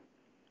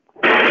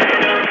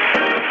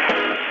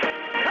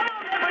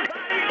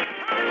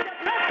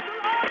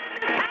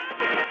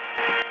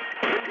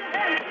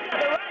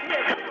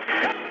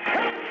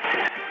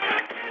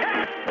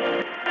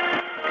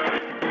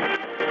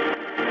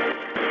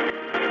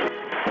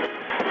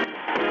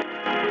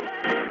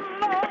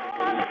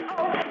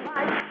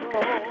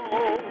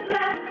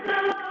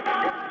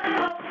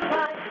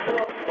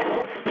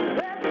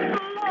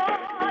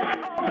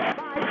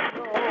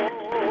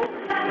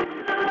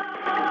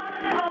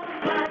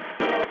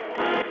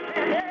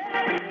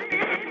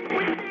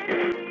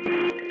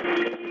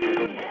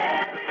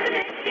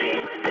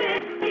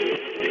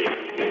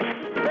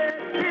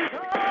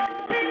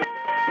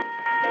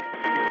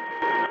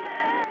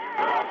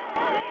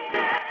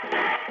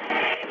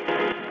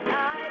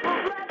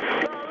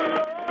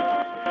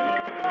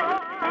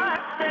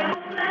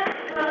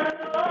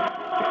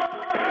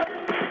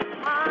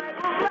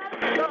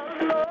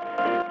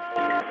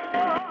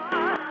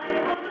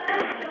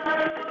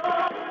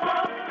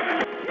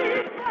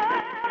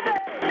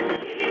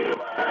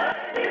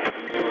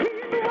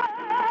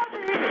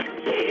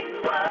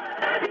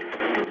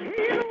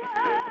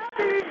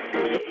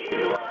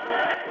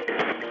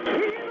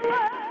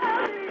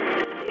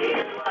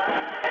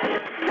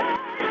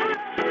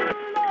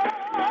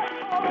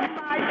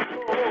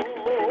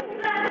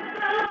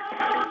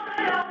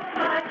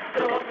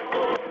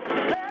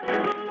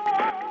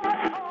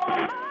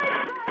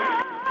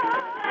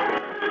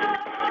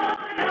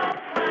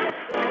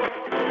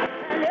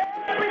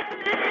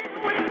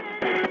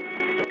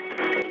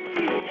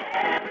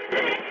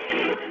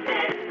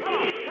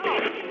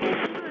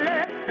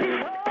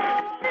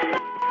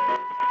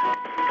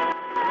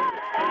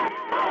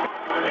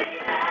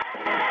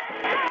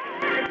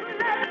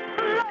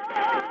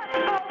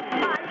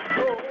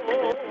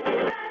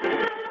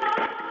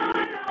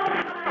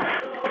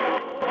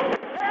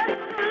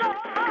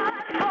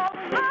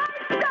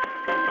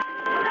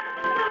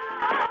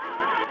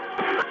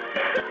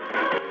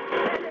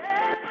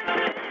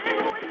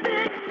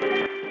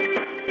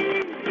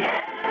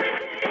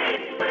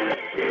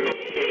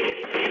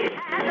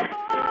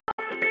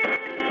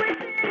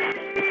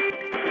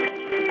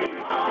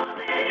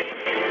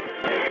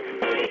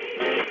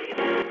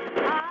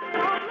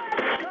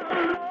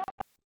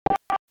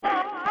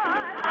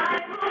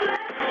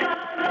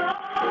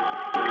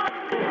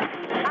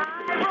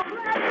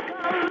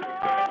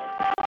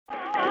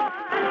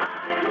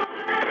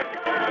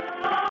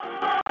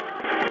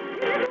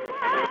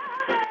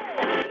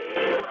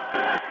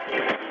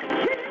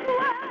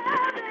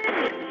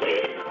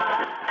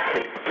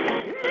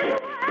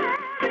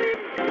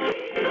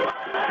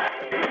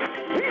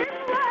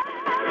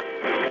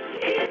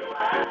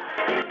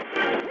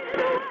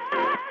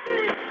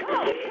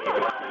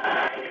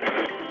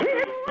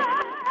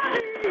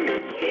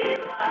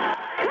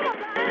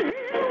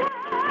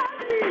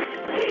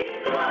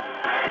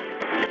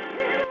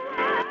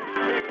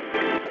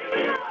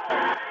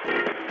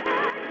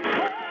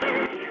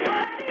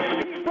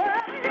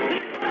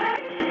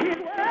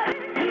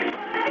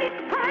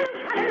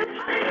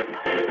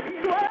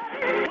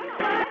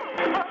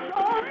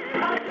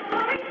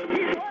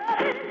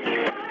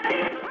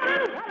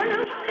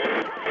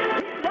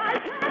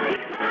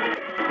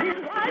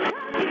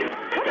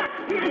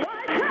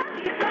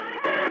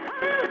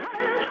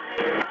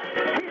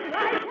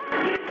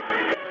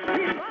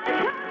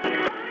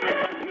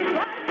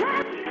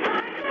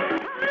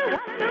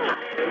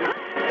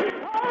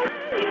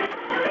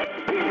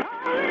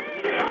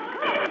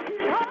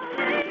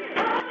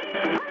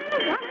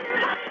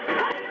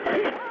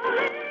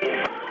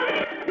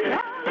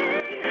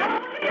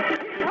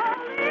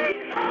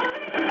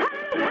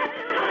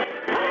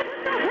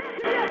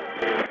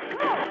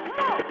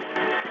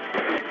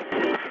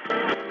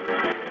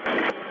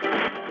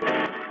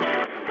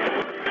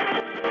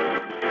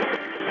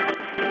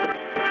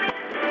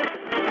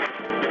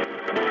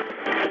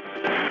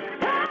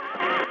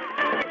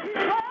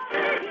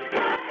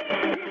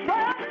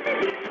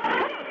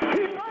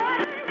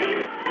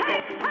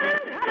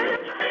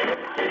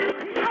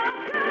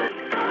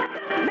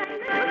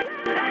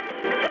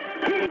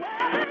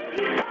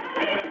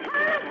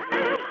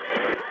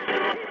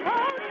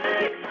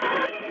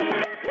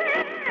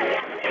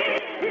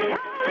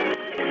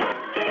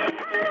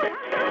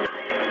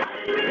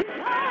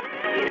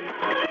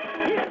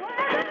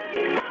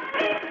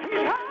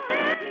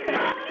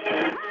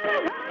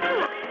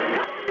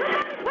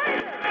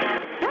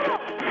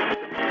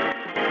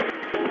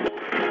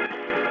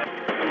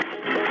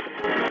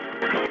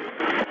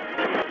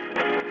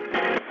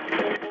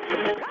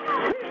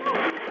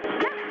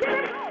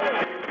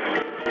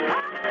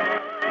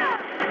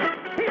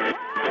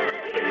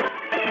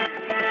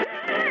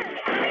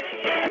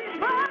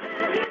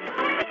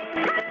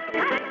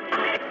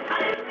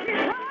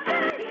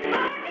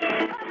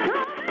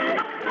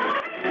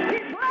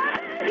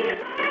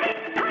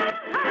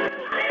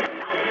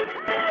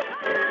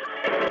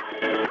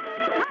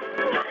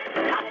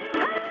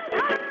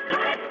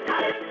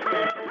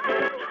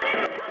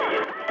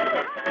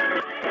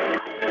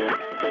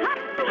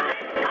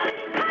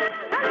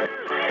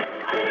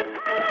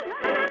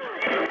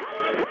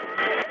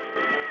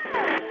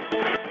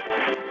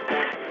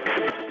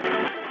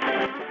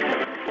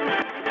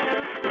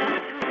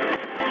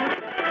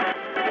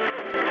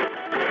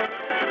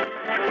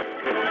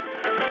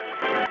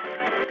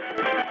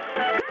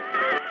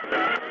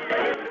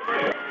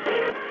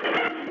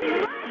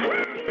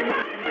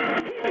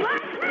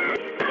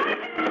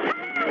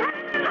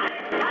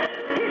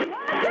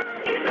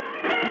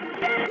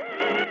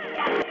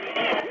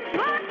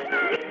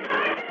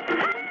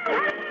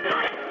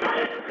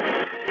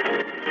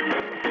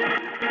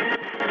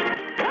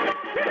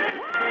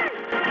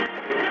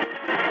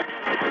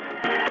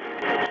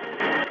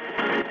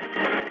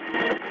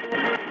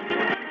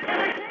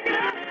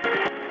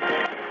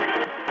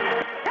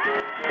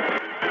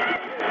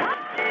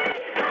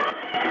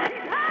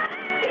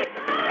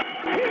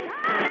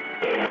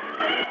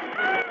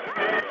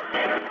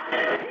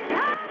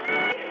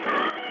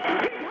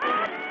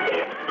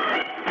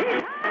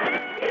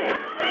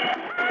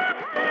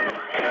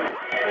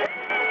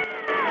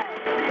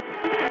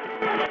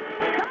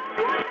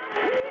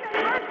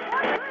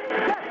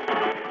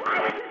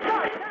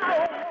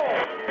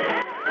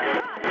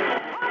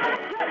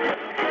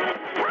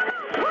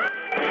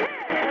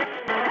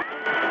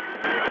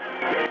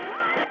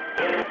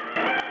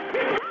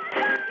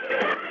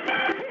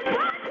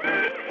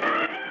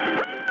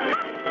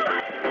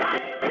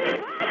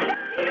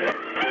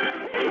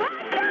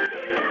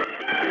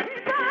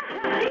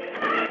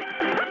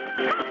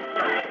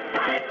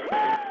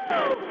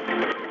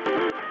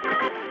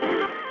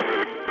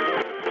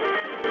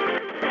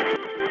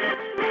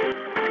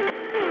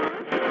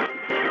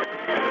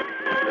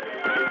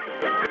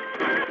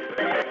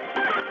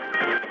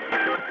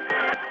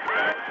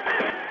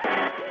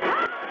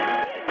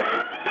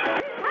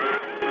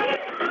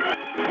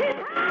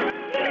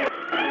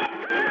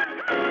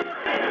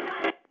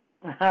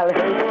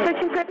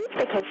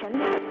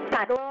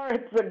 Glory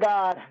to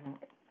God.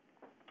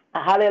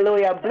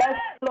 Hallelujah. Bless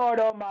the Lord,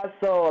 oh my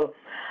soul.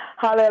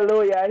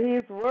 Hallelujah.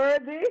 He's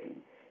worthy.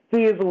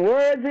 He is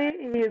worthy.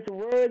 He is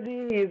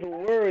worthy. He is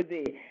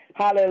worthy.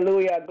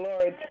 Hallelujah.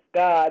 Glory to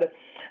God.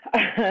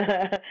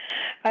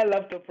 I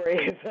love to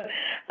praise.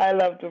 I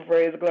love to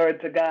praise. Glory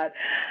to God.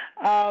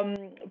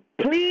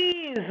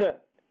 Please,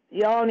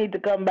 y'all need to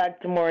come back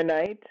tomorrow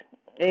night.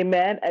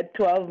 Amen. At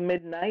 12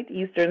 midnight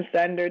Eastern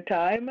Standard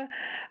Time.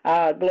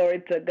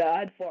 Glory to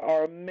God for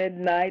our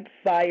midnight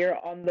fire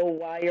on the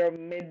wire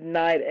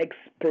midnight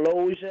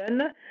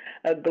explosion.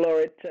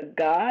 Glory to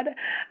God.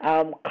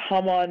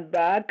 Come on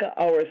back.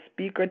 Our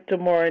speaker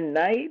tomorrow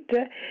night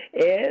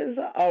is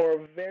our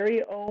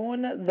very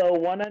own, the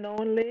one and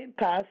only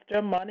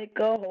Pastor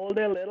Monica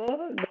Holder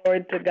Little.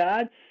 Glory to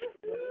God.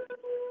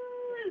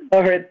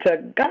 Glory to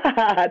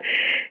God.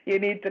 You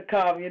need to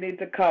come. You need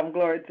to come.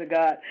 Glory to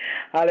God.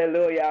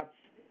 Hallelujah.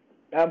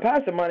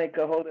 Pastor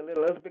Monica Holder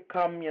Little has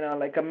become,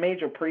 like a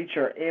major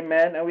preacher.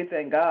 Amen. And we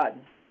thank God.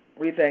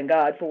 We thank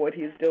God for what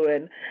he's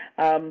doing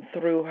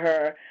through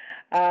her.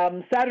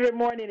 Saturday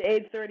morning,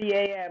 8:30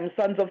 a.m.,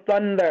 Sons of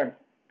Thunder.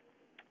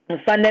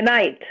 Sunday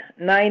night,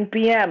 9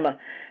 p.m.,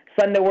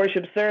 Sunday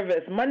worship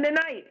service. Monday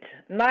night,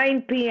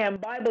 9 p.m.,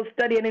 Bible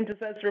study and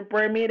intercessory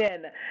prayer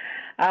meeting.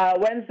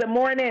 Wednesday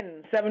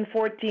morning,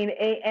 7:14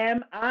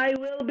 a.m., I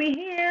will be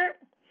here.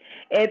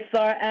 It's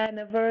our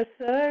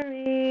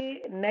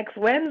anniversary next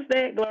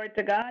Wednesday. Glory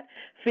to God.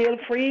 Feel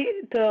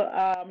free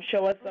to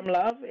show us some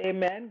love.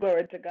 Amen.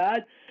 Glory to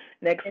God.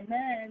 Next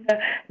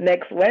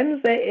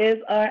Wednesday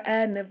is our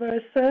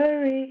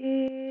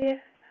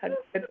anniversary.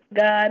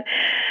 God,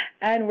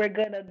 and we're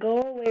going to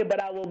go away,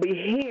 but I will be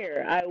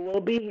here. I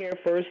will be here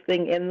first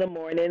thing in the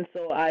morning,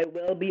 so I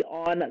will be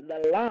on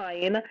the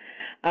line.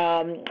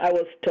 I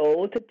was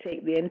told to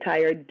take the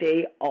entire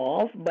day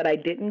off, but I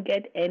didn't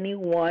get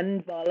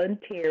anyone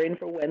volunteering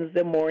for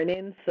Wednesday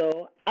morning,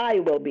 so I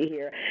will be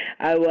here.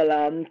 I will,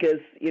 because,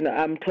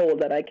 I'm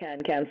told that I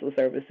can cancel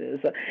services,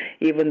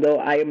 even though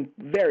I am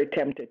very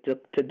tempted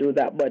to do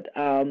that, but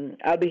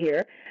I'll be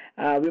here.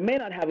 We may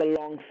not have a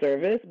long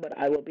service, but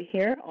I will be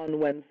here on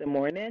Wednesday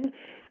morning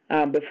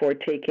before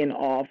taking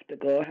off to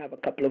go have a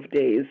couple of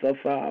days of,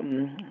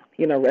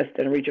 rest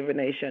and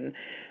rejuvenation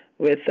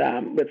with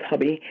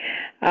hubby.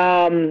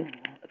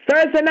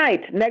 Thursday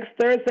night, next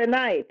Thursday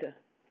night,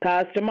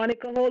 Pastor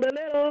Monica Holder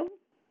Little.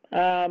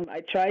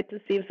 I tried to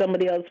see if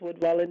somebody else would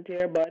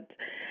volunteer, but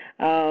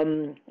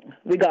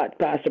we got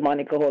Pastor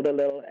Monica Holder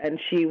Little, and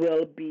she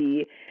will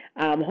be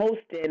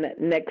hosting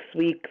next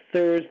week,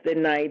 Thursday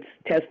night's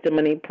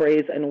testimony,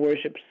 praise, and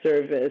worship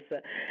service.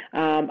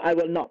 I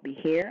will not be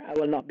here. I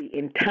will not be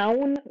in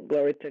town.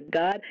 Glory to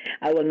God.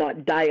 I will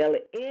not dial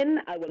in.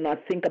 I will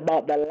not think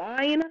about the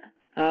line.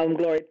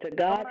 Glory to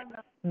God.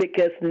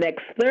 Because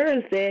next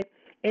Thursday,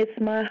 it's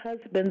my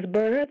husband's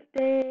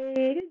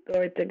birthday.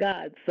 Glory to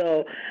God.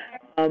 So,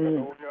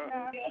 amen.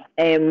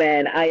 We're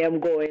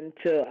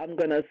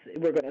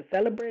going to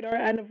celebrate our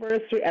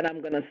anniversary, and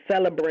I'm going to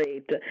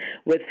celebrate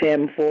with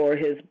him for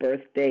his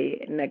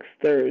birthday next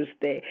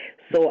Thursday.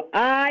 So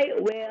I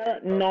will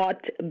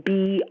not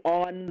be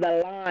on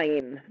the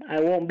line. I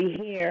won't be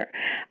here.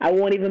 I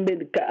won't even be,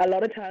 a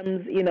lot of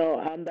times,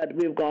 that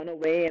we've gone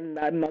away and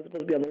I'm not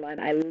supposed to be on the line.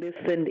 I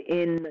listened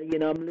in,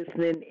 I'm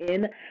listening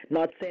in,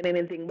 not saying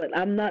anything, but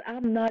I'm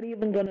not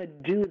even going to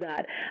do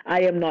that.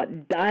 I am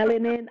not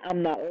dialing in.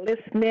 I'm not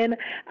listening.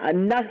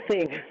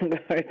 Nothing.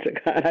 Glory to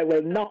God. I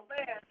will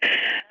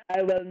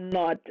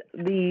not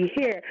be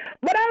here.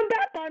 But I'm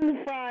back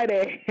on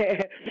Friday.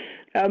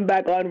 I'm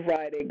back on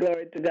Friday.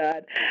 Glory to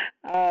God.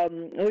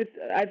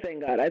 I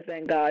thank God. I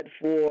thank God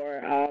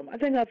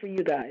for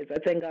you guys. I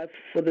thank God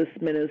for this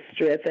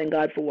ministry. I thank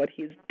God for what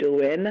he's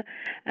doing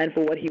and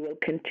for what he will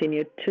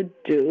continue to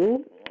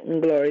do.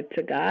 Glory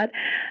to God.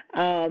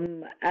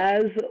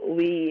 As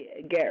we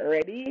get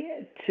ready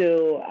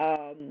to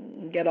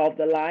get off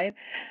the line,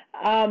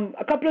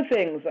 a couple of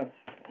things.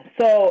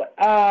 So,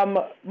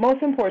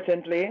 most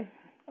importantly,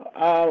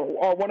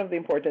 or one of the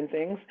important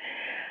things,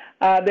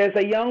 there's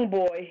a young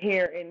boy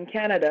here in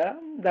Canada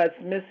that's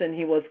missing.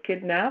 He was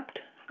kidnapped.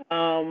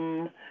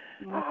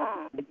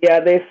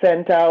 They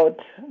sent out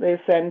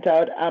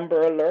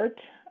Amber Alert.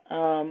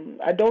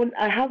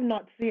 I have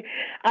not seen.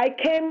 I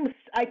came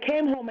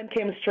home and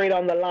came straight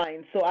on the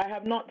line, so I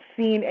have not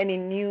seen any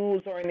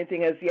news or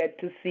anything as yet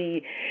to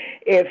see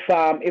if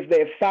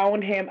they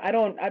found him. I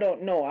don't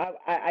know.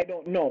 I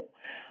don't know,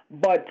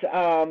 but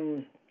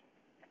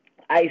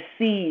I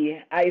see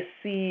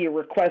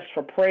requests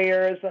for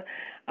prayers.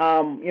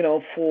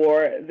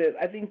 For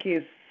I think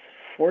he's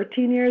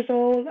 14 years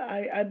old,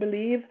 I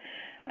believe,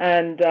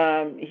 and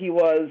he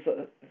was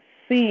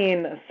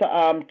seen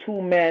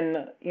two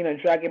men,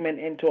 drag him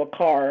into a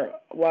car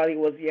while he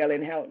was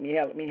yelling, "Help me,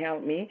 help me,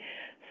 help me."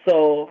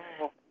 So,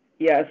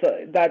 Yeah,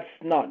 so that's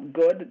not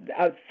good.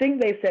 I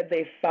think they said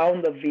they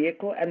found the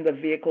vehicle and the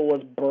vehicle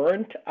was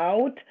burnt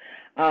out.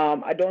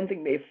 I don't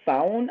think they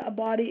found a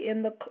body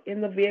in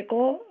the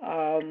vehicle.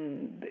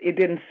 It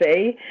didn't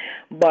say,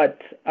 but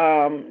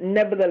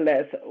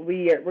nevertheless,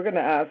 we're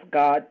gonna ask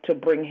God to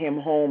bring him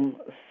home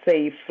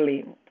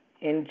safely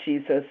in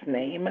Jesus'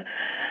 name.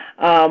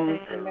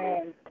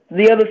 Amen.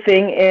 The other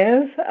thing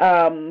is,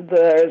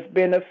 there's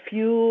been a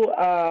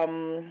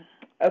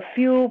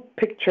few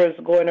pictures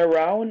going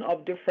around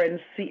of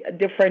different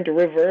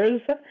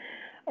rivers,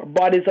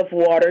 bodies of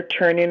water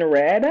turning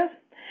red.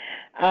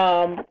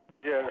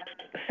 Yes.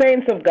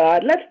 Saints of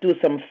God, let's do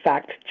some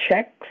fact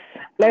checks.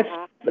 Let's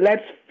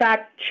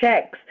fact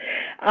checks.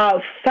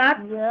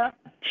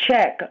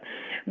 Check,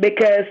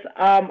 because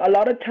a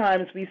lot of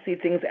times we see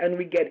things and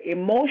we get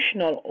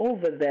emotional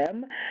over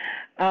them.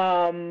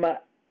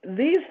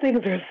 These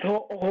things are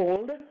so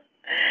old.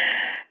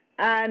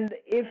 And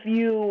if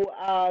you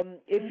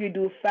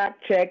do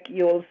fact check,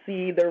 you'll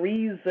see the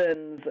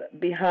reasons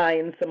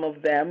behind some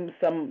of them.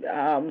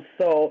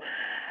 The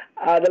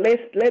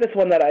latest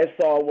one that I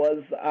saw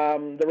was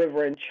the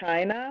river in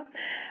China.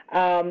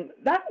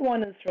 That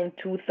one is from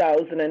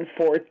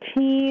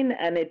 2014,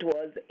 and it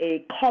was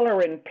a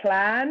coloring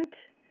plant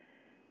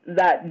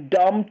that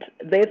dumped.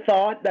 They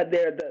thought that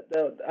there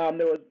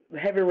was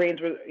heavy rains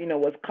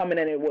was coming,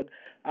 and it would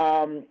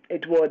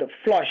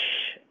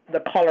flush the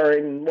color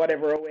in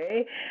whatever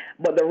way,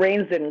 but the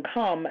rains didn't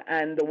come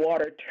and the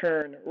water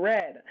turned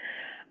red.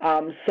 I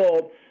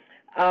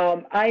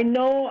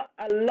know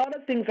a lot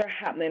of things are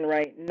happening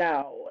right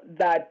now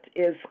that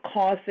is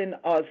causing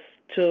us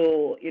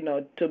to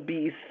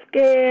be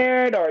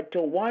scared or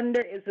to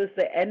wonder, is this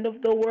the end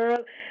of the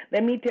world?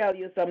 Let me tell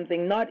you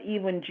something, not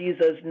even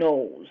Jesus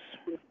knows.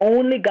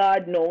 Only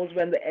God knows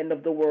when the end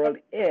of the world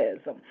is.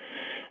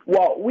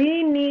 What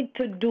we need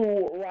to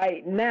do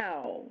right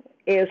now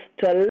is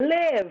to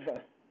live,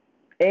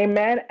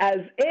 amen,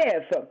 as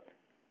if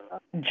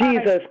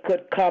Jesus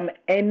could come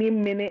any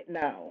minute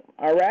now,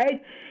 all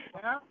right?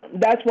 Yeah.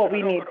 That's what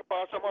we need.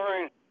 Pastor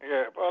Maureen.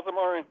 Yeah, Pastor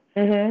Maureen.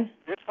 Mm-hmm.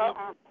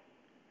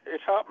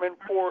 It's happening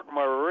Port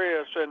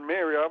Maria, St.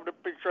 Mary. I have the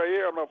picture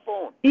here on my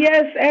phone.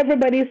 Yes,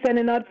 everybody's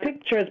sending out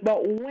pictures,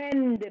 but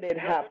when did it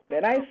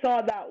happen? I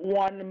saw that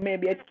one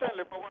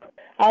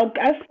I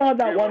saw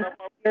that one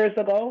years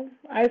ago.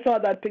 I saw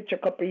that picture a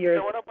couple of years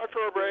ago.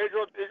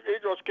 He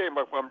just came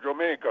back from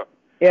Jamaica.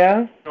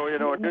 Yeah. So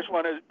this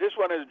one is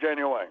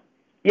genuine.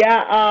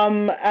 Yeah.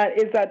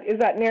 Is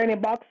that near any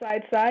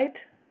Boxside site?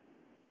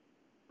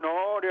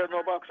 No, there's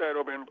no Boxside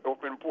up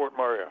in Port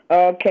Maria.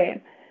 Okay.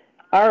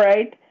 All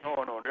right.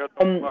 No, there's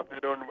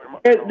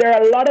there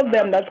are a lot of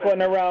them that's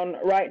going around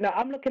right now.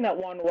 I'm looking at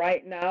one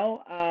right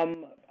now,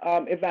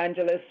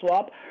 Evangelist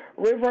Swap.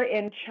 River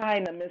in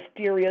China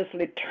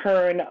mysteriously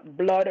turned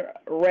blood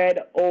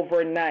red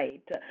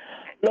overnight.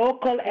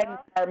 Local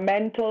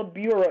Environmental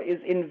Bureau is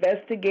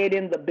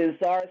investigating the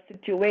bizarre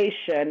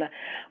situation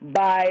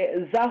by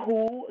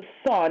Zahu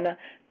Sun,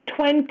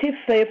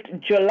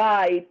 25th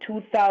July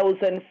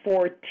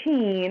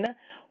 2014,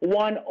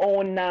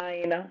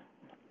 109.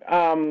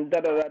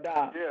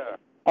 Yeah.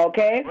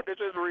 Okay. But this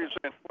is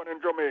recent. One in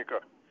Jamaica.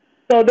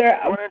 So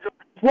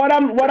what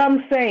I'm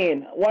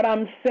saying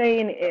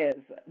is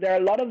there are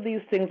a lot of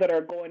these things that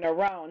are going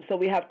around. So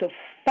we have to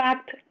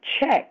fact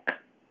check.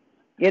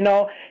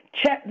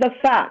 Check the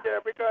facts. Yeah,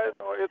 because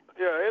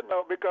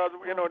because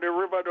the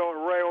river down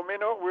Rome,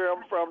 where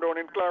I'm from down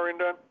in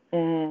Clarendon.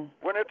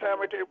 When the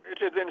time it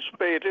is in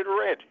spade, it's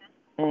red.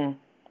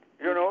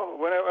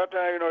 Whenever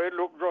time it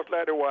looked just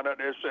like the one that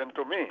they sent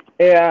to me.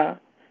 Yeah.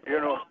 So I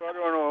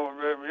don't know,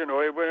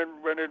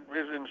 when it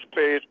is in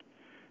space,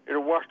 it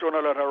washed on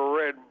a lot of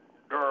red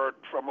dirt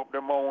from up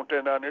the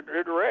mountain, and it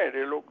red.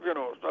 It look,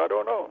 so I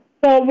don't know.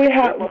 So we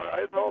have.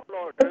 It's no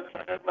blood.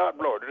 It's not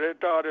blood. They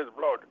thought it's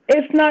blood.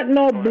 It's not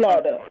no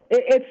blood.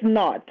 It's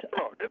not.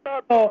 No, it's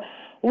not. So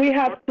we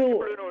have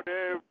to.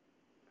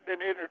 They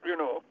need it,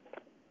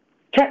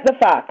 Check the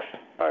facts.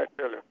 I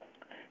tell you.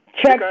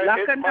 Check.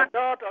 My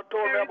daughter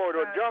told me about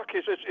it.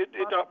 Jackie says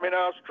it happened in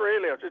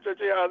Australia. She said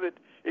she has it.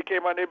 It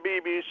came on the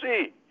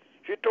BBC.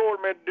 She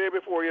told me the day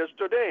before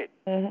yesterday.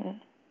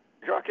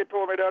 Jackie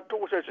told me that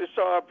too. Says she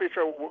saw a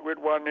picture with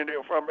one in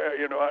there from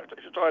she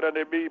saw it on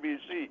the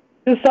BBC.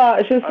 She saw.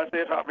 And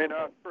it happened in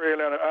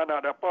Australia and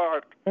another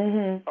part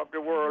of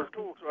the world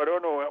too. So I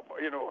don't know.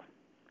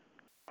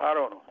 I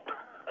don't know.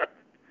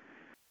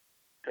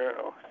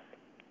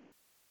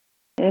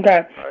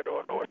 Okay. I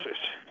don't know what this.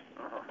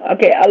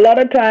 Okay, a lot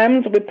of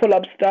times we pull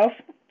up stuff,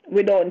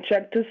 we don't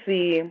check to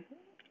see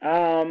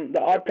the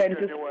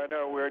authenticity.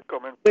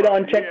 We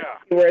don't check to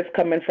see where it's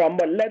coming from,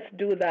 but let's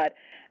do that.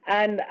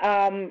 And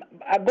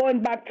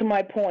going back to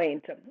my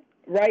point,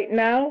 right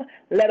now,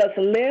 let us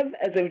live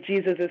as if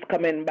Jesus is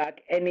coming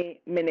back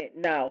any minute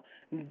now.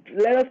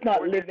 Let us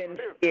not live in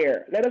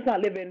fear. Let us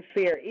not live in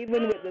fear.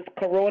 Even with this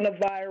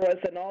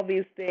coronavirus and all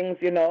these things,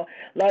 a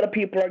lot of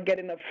people are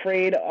getting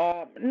afraid.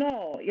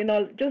 No,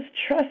 just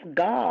trust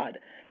God.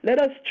 let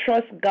us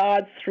trust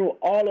God through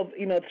all of,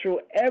 through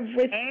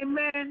everything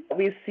Amen.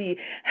 we see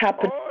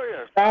happen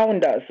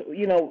around us.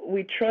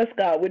 We trust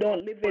God. We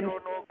don't live in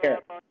fear.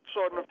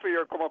 Sudden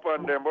fear come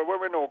upon them, but when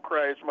we know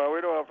Christ, man,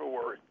 we don't have to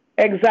worry.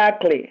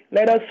 Exactly.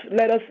 Let us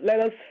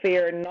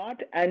fear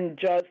not, and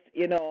just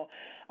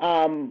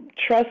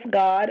trust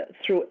God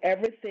through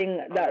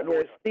everything that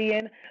we're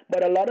seeing.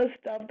 But a lot of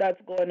stuff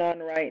that's going on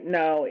right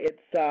now, it's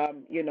there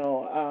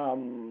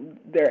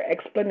are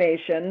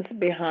explanations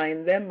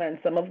behind them, and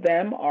some of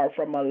them are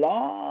from a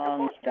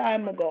long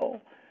time ago.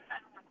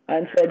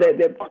 And so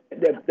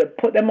they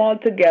put them all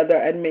together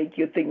and make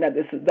you think that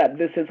this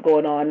is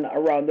going on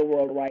around the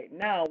world right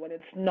now, when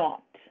it's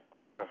not.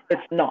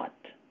 It's not.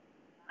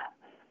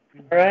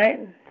 All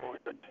right?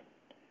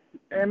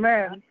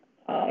 Amen.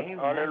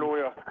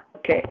 Hallelujah.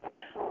 Okay.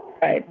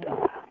 Right.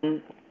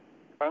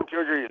 Thank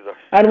you, Jesus.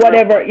 And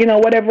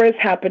whatever is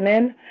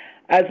happening,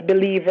 as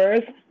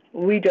believers,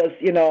 we just,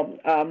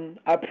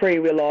 I pray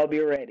we'll all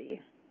be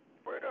ready.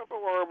 We don't have to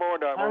worry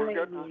about that. We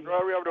have to be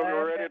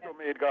ready to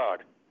meet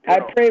God. I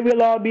pray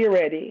we'll all be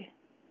ready.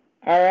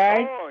 All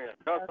right? Oh, yeah.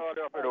 That's all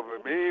you have to do.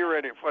 Be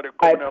ready for the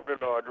coming of the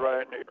Lord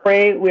right now.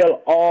 Pray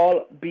we'll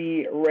all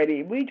be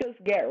ready. We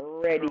just get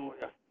ready,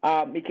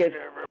 because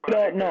we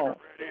don't know.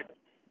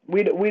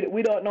 We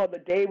don't know the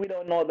day. We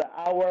don't know the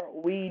hour.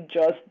 We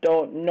just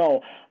don't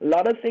know. A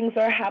lot of things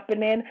are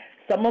happening.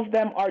 Some of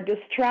them are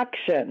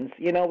distractions.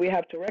 We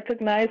have to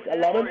recognize a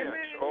lot of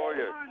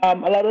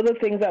the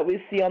things that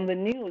we see on the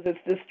news. It's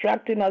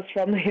distracting us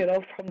from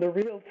from the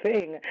real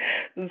thing.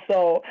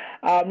 So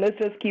let's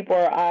just keep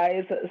our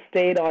eyes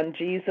stayed on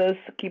Jesus,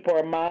 keep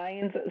our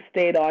minds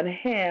stayed on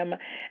Him,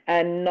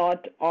 and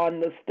not on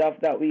the stuff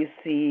that we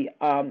see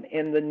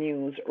in the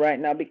news right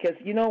now. Because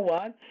you know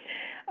what?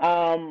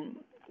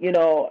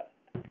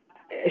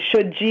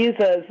 Should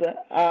Jesus,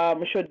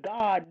 should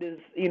God,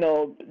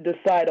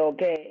 decide,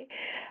 okay,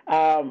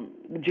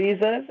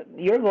 Jesus,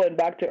 you're going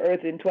back to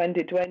earth in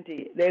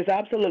 2020, there's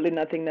absolutely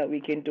nothing that we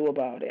can do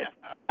about it.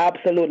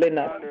 Absolutely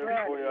nothing.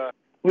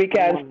 We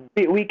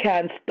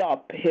can't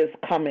stop His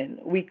coming.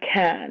 We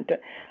can't.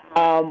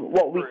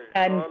 What we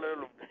can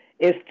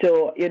is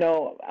to,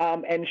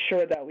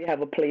 ensure that we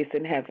have a place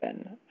in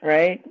heaven,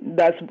 right?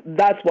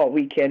 That's what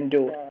we can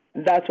do.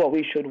 That's what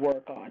we should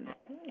work on.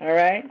 All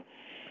right?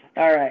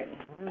 All right.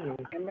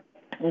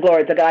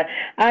 Glory to God.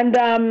 And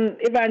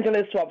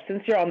Evangelist Swap,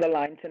 since you're on the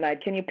line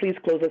tonight, can you please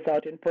close us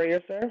out in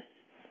prayer, sir?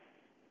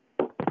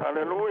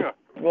 Hallelujah.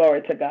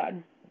 Glory to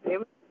God.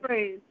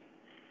 Praise.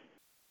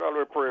 Shall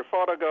we pray?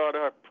 Father God,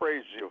 I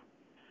praise you.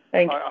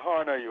 Thank you. I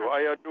honor you.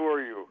 I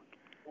adore you.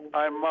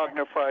 I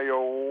magnify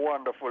your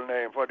wonderful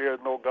name, for there is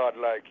no God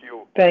like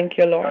you. Thank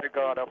you, Lord. The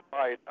God of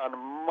might and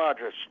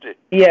majesty.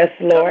 Yes,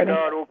 Lord. The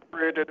God who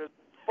created this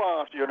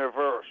vast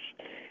universe.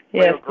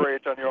 Yes. Your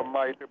great and your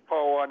mighty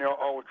power and your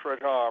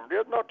outstretched arm.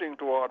 There's nothing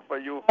too hard for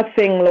you.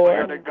 Nothing, Lord.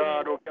 You're the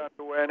God who can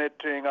do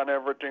anything and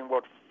everything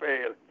but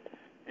fail.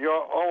 You're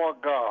our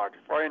God.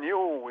 For in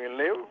you we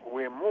live,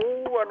 we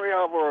move, and we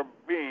have our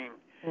being.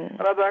 And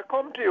as I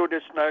come to you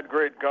this night,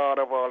 great God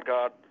of all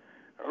God,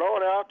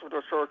 Lord, I ask you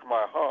to search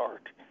my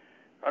heart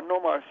and know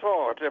my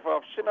thoughts. If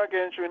I've sinned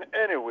against you in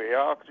any way,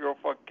 I ask your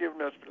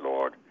forgiveness,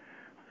 Lord.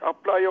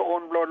 Apply your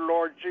own blood,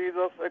 Lord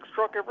Jesus.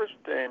 Extract every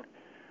stain.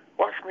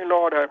 Wash me,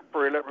 Lord, I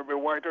pray. Let me be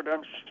whiter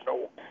than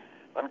snow.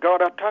 And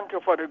God, I thank you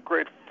for the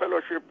great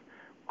fellowship,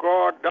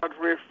 God, that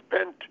we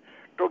spent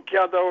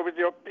together with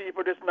your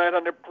people this night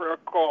on the prayer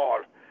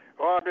call.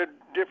 All the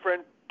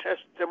different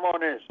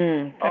testimonies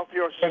of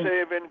your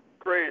saving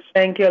grace.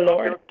 Thank you,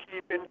 Lord. Your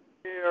keeping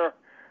care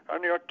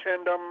and your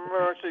tender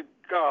mercy,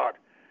 God.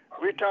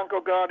 We thank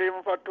you, God,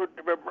 even for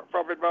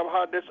Prophet Bob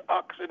had this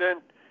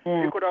accident.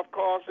 He could have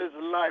caused his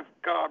life,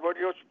 God, but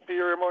you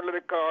spare him only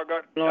the car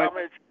got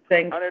damaged,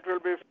 and it will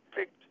be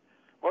fixed.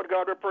 But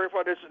God, we pray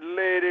for this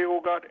lady who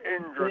got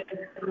injured.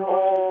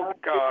 Oh,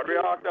 God, we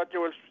ask that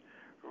you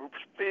will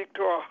speak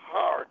to her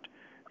heart.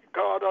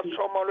 God, that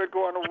someone will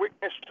go and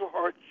witness to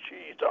her,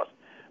 Jesus,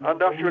 and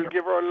that she will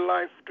give her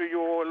life to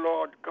you, oh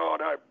Lord God,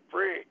 I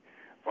pray.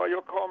 For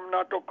you come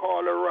not to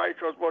call the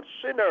righteous, but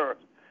sinners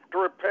to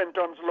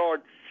repentance,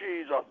 Lord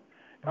Jesus.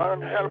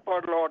 And help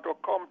her, Lord, to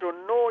come to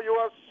know you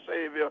as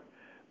Savior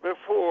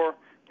before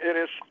it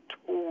is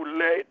too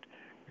late.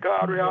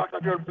 God, we ask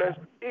that you'll bless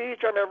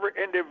each and every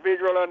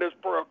individual on this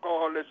prayer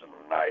call this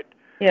night.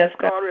 Yes,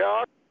 God, we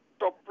ask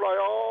to supply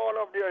all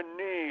of their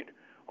need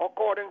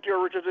according to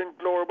your riches in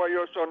glory by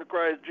your Son,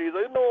 Christ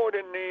Jesus. You know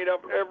the need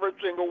of every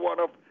single one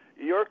of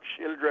your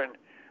children.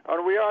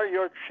 And we are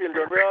your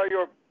children. We are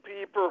your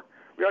people.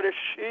 We are the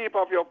sheep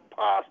of your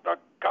pastor,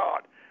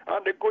 God.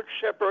 And the good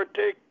shepherd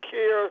take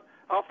care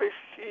of his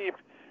sheep.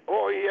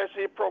 Oh, yes,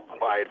 he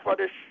provides for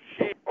the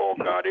sheep. Oh,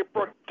 God, he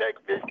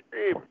protects the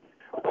sheep.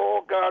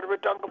 Oh, God, we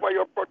thank you for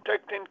your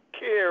protecting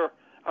care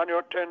and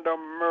your tender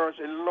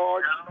mercy,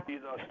 Lord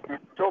Jesus.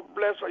 So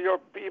bless your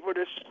people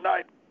this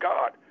night,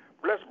 God.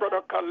 Bless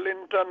Brother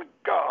Carlinton,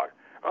 God.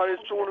 And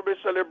he'll soon be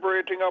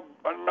celebrating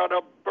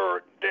another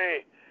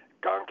birthday.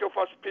 Thank you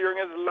for sparing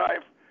his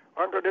life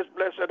unto this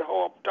blessed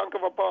hope. Thank you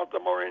for Pastor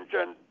Maureen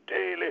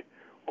daily.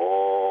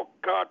 Oh,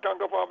 God, thank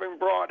you for having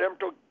brought them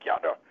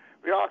together.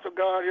 We ask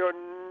God, you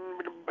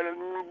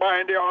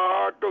bind their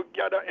heart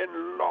together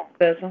in love.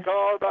 Yes.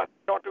 God, that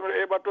nothing will be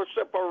able to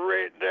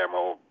separate them,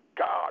 oh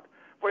God.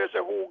 For you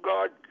say, who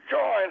God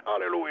join,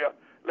 hallelujah.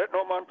 Let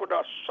no man put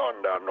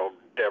asunder, no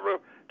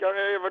devil can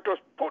ever just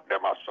put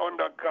them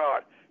asunder,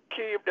 God.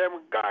 Keep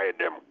them, guide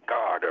them,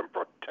 guard them,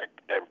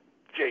 protect them,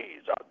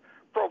 Jesus.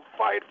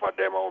 Provide for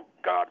them, oh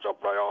God.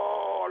 Supply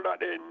all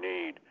that they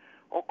need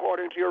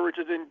according to your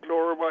riches in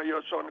glory by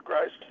your Son,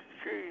 Christ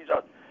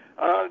Jesus.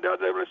 And that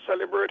they were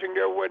celebrating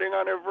their wedding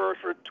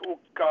anniversary too,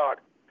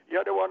 God.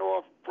 You're the one who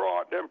have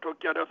brought them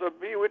together. So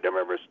be with them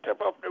every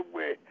step of the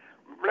way.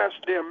 Bless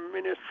their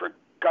ministry,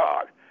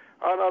 God.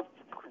 And as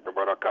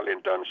Brother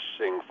Clinton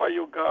sing for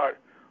you, God.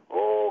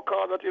 Oh,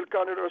 God, that he'll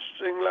continue to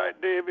sing like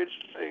David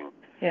sing.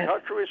 Yes.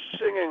 As through his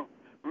singing,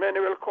 many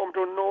will come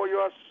to know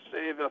you as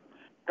Savior.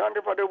 Thank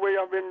you for the way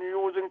you've been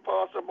using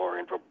Pastor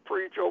Maureen to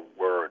preach your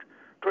word,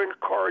 to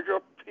encourage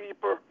your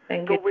people,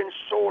 to win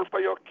souls for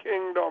your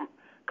kingdom.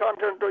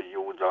 Continue to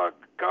use our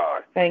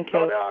God. Thank you.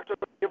 Lord, I ask you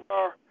to give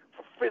her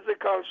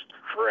physical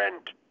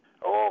strength,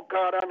 oh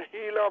God, and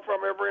heal her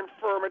from every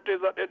infirmity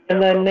that the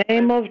In devil the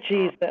name of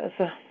Jesus.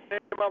 In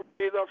the name of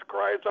Jesus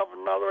Christ of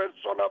Nazareth,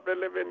 Son of the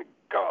living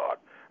God,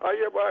 I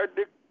hereby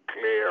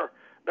declare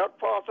that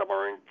Pastor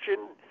Maureen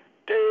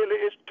daily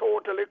is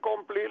totally,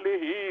 completely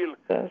healed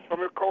from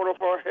the crown of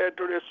her head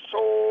to the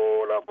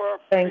sole of her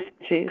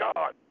feet,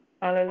 God.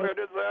 Hallelujah.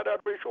 We desire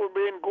that we should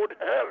be in good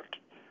health.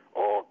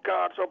 Oh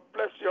God, so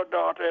bless your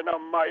daughter in a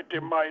mighty,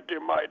 mighty,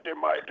 mighty,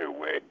 mighty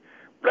way.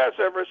 Bless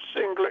every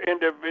single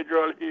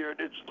individual here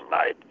this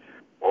night.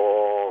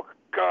 Oh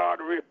God,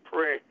 we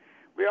pray.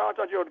 We ask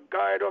that you would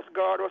guide us,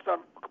 guard us,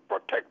 and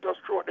protect us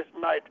throughout this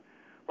night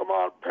from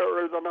all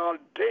perils and all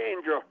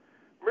danger.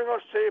 Bring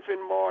us safe in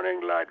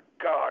morning light,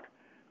 God.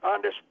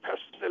 And this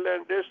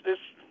pestilence, this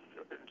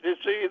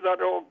disease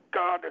that, oh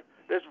God,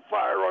 this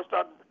virus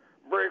that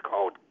break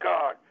out,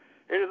 God.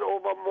 It is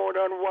over more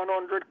than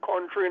 100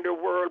 countries in the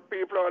world.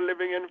 People are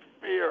living in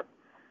fear.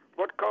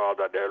 But God,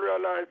 that they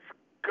realize,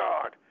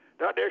 God,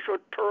 that they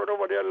should turn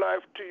over their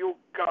life to you,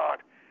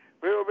 God.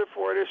 Well,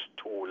 before it is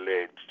too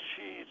late,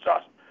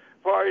 Jesus.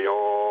 For you,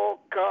 oh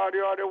God,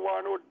 you are the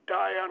one who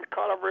died on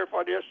Calvary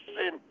for their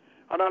sin.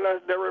 And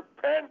unless they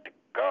repent,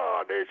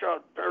 God, they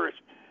shall perish.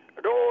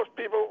 Those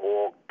people,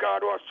 oh God,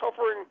 who are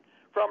suffering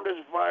from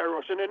this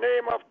virus, in the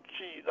name of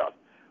Jesus,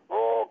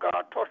 oh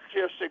God, touch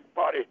their sick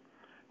body.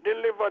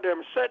 Deliver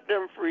them, set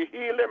them free,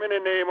 heal them in the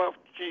name of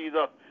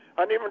Jesus.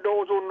 And even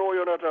those who know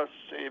you're not a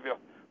Savior.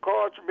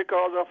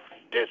 Because of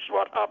this,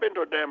 what happened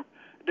to them,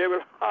 they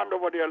will hand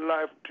over their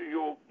life to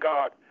you,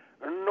 God.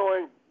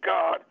 Knowing,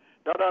 God,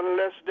 that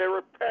unless they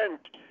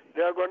repent,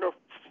 they are going to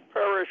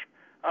perish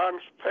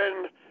and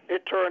spend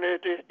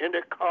eternity in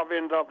the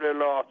caverns of the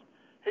Lord.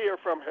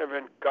 Hear from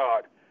heaven,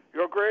 God,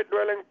 your great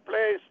dwelling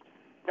place,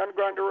 and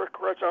grant the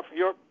request of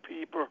your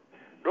people.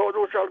 Those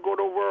who shall go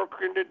to work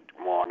in the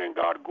morning,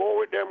 God, go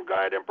with them,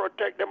 guide them,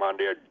 protect them on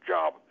their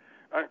job,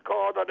 and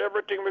cause that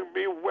everything will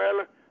be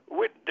well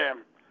with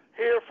them.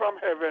 Hear from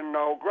heaven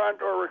now.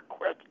 Grant our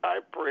request, I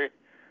pray,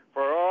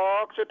 for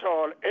ask it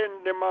all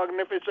in the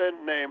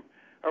magnificent name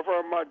of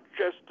our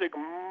majestic,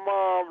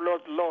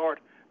 marvelous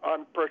Lord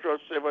and precious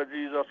Savior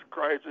Jesus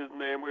Christ. His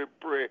name we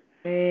pray.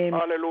 Amen.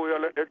 Hallelujah.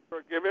 Let us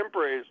give him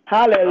praise.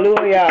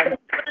 Hallelujah.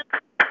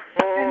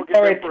 Oh, give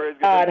Glory him praise.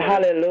 to God. Give him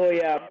praise.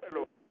 Hallelujah.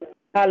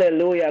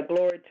 Hallelujah.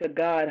 Glory to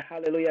God.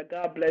 Hallelujah.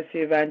 God bless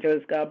you,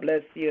 evangelist. God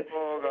bless you.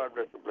 Oh, God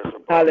bless you. Bless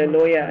you.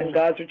 Hallelujah. And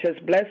God's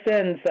richest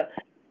blessings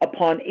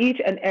upon each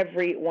and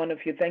every one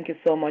of you. Thank you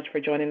so much for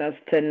joining us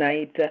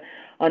tonight.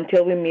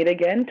 Until we meet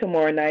again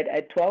tomorrow night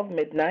at 12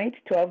 midnight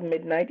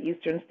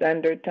Eastern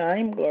Standard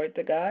Time. Glory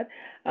to God.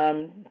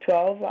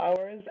 12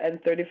 hours and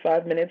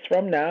 35 minutes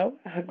from now.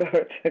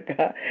 Glory to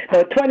God.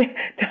 No, 20.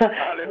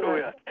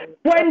 Hallelujah.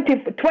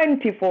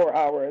 24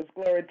 hours.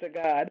 Glory to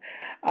God.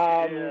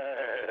 And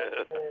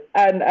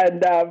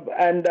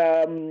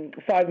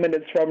 5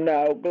 minutes from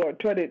now,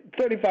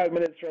 35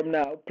 minutes from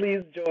now,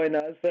 please join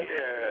us.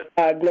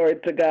 Glory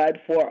to God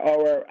for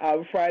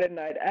our Friday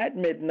night at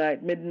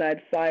midnight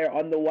fire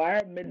on the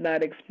wire,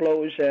 midnight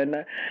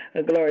explosion.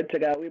 Glory to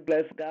God. We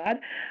bless God.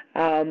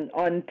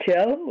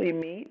 Until we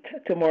meet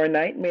tomorrow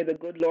night, may the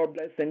good Lord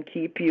bless and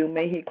keep you.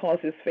 May he cause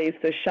his face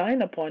to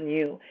shine upon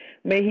you.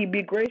 May he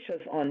be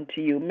gracious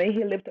unto you. May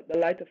he lift up the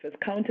light of his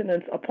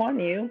countenance upon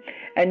you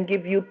and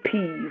give you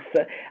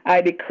peace.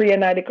 I decree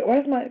and I declare.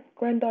 Where's my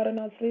granddaughter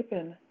not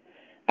sleeping?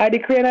 I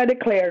decree and I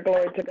declare,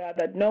 glory to God,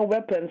 that no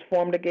weapons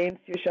formed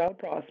against you shall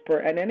prosper,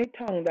 and any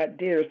tongue that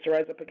dares to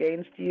rise up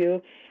against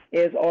you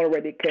is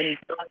already condemned.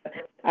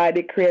 I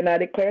decree and I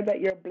declare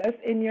that you're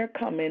blessed in your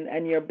coming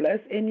and you're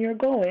blessed in your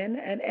going,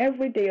 and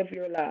every day of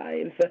your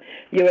lives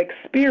you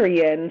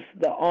experience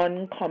the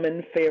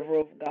uncommon favor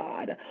of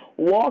God.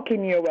 Walk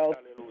in your wealth.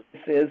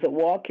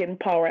 Walk in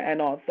power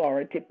and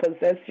authority.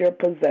 Possess your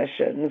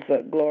possessions.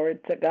 Glory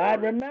to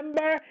God.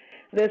 Remember,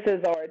 this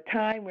is our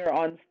time. We're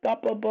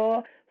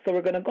unstoppable. So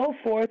we're going to go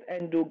forth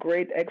and do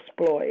great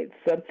exploits.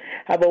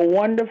 Have a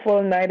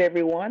wonderful night,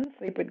 everyone.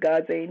 Sleep with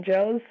God's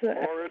angels.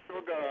 Glory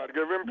to God.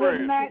 Give him praise.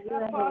 Good night,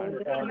 Apostle.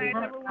 Good night,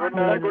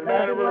 everyone. Good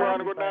night,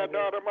 everyone. Good night,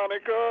 daughter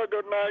Monica.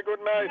 Good night, good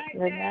night.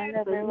 Good night,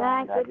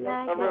 everyone. Good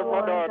night,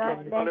 everyone. God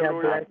bless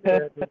Hallelujah.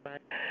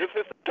 This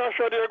is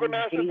Tasha, dear. Good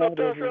night, Sister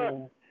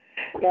Tasha.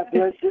 God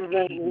bless you.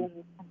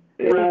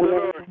 Praise the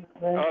Lord.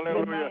 Hallelujah.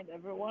 Good night,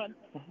 everyone.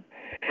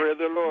 Praise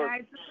the Lord.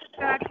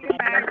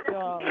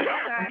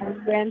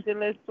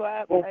 Evangelist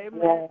Swap.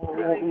 Amen.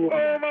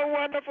 Oh, my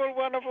wonderful,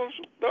 wonderful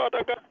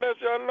daughter. God bless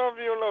you. I love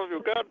you. Love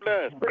you. God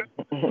bless.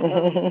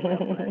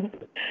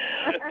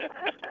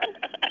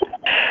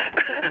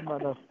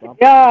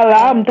 Y'all,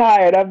 I'm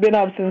tired. I've been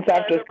up since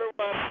after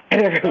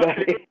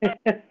everybody.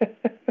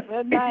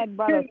 Good night,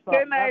 brother.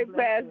 Good night,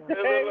 Pastor. Praise the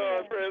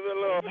Lord. Praise the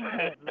Lord.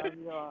 Love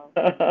you all.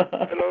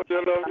 I love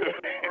you. Love you.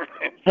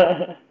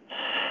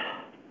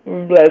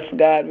 Bless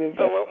God. We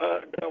bless.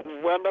 A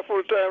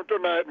wonderful time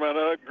tonight, man.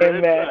 A great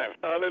Amen. time.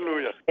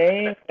 Hallelujah.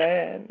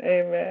 Amen.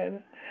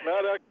 Amen.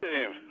 Now that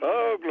came.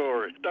 Oh,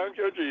 glory. Thank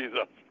you,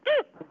 Jesus.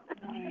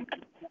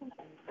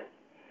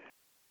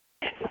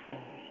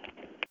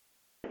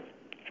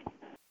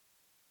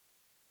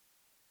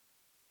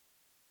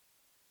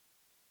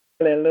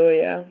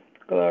 Hallelujah.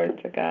 Glory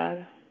to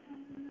God.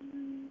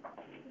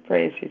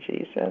 Praise you,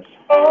 Jesus.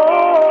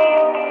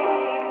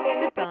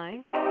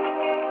 Bye.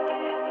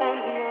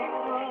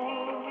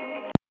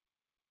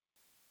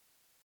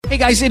 Hey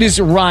guys, it is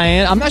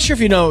Ryan. I'm not sure if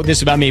you know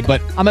this about me, but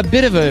I'm a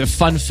bit of a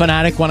fun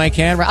fanatic when I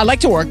can. I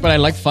like to work, but I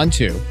like fun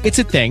too. It's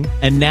a thing.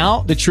 And now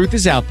the truth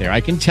is out there.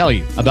 I can tell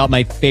you about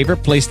my favorite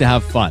place to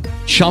have fun.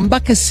 Chumba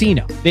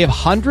Casino. They have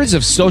hundreds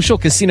of social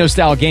casino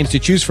style games to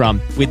choose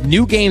from with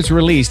new games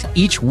released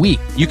each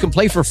week. You can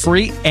play for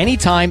free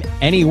anytime,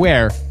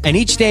 anywhere. And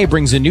each day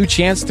brings a new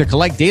chance to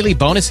collect daily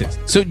bonuses.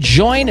 So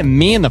join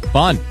me in the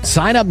fun.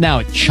 Sign up now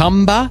at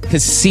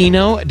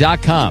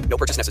ChumbaCasino.com. No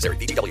purchase necessary.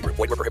 VGW Group.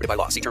 Void where prohibited by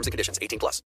law. See terms and conditions. 18+.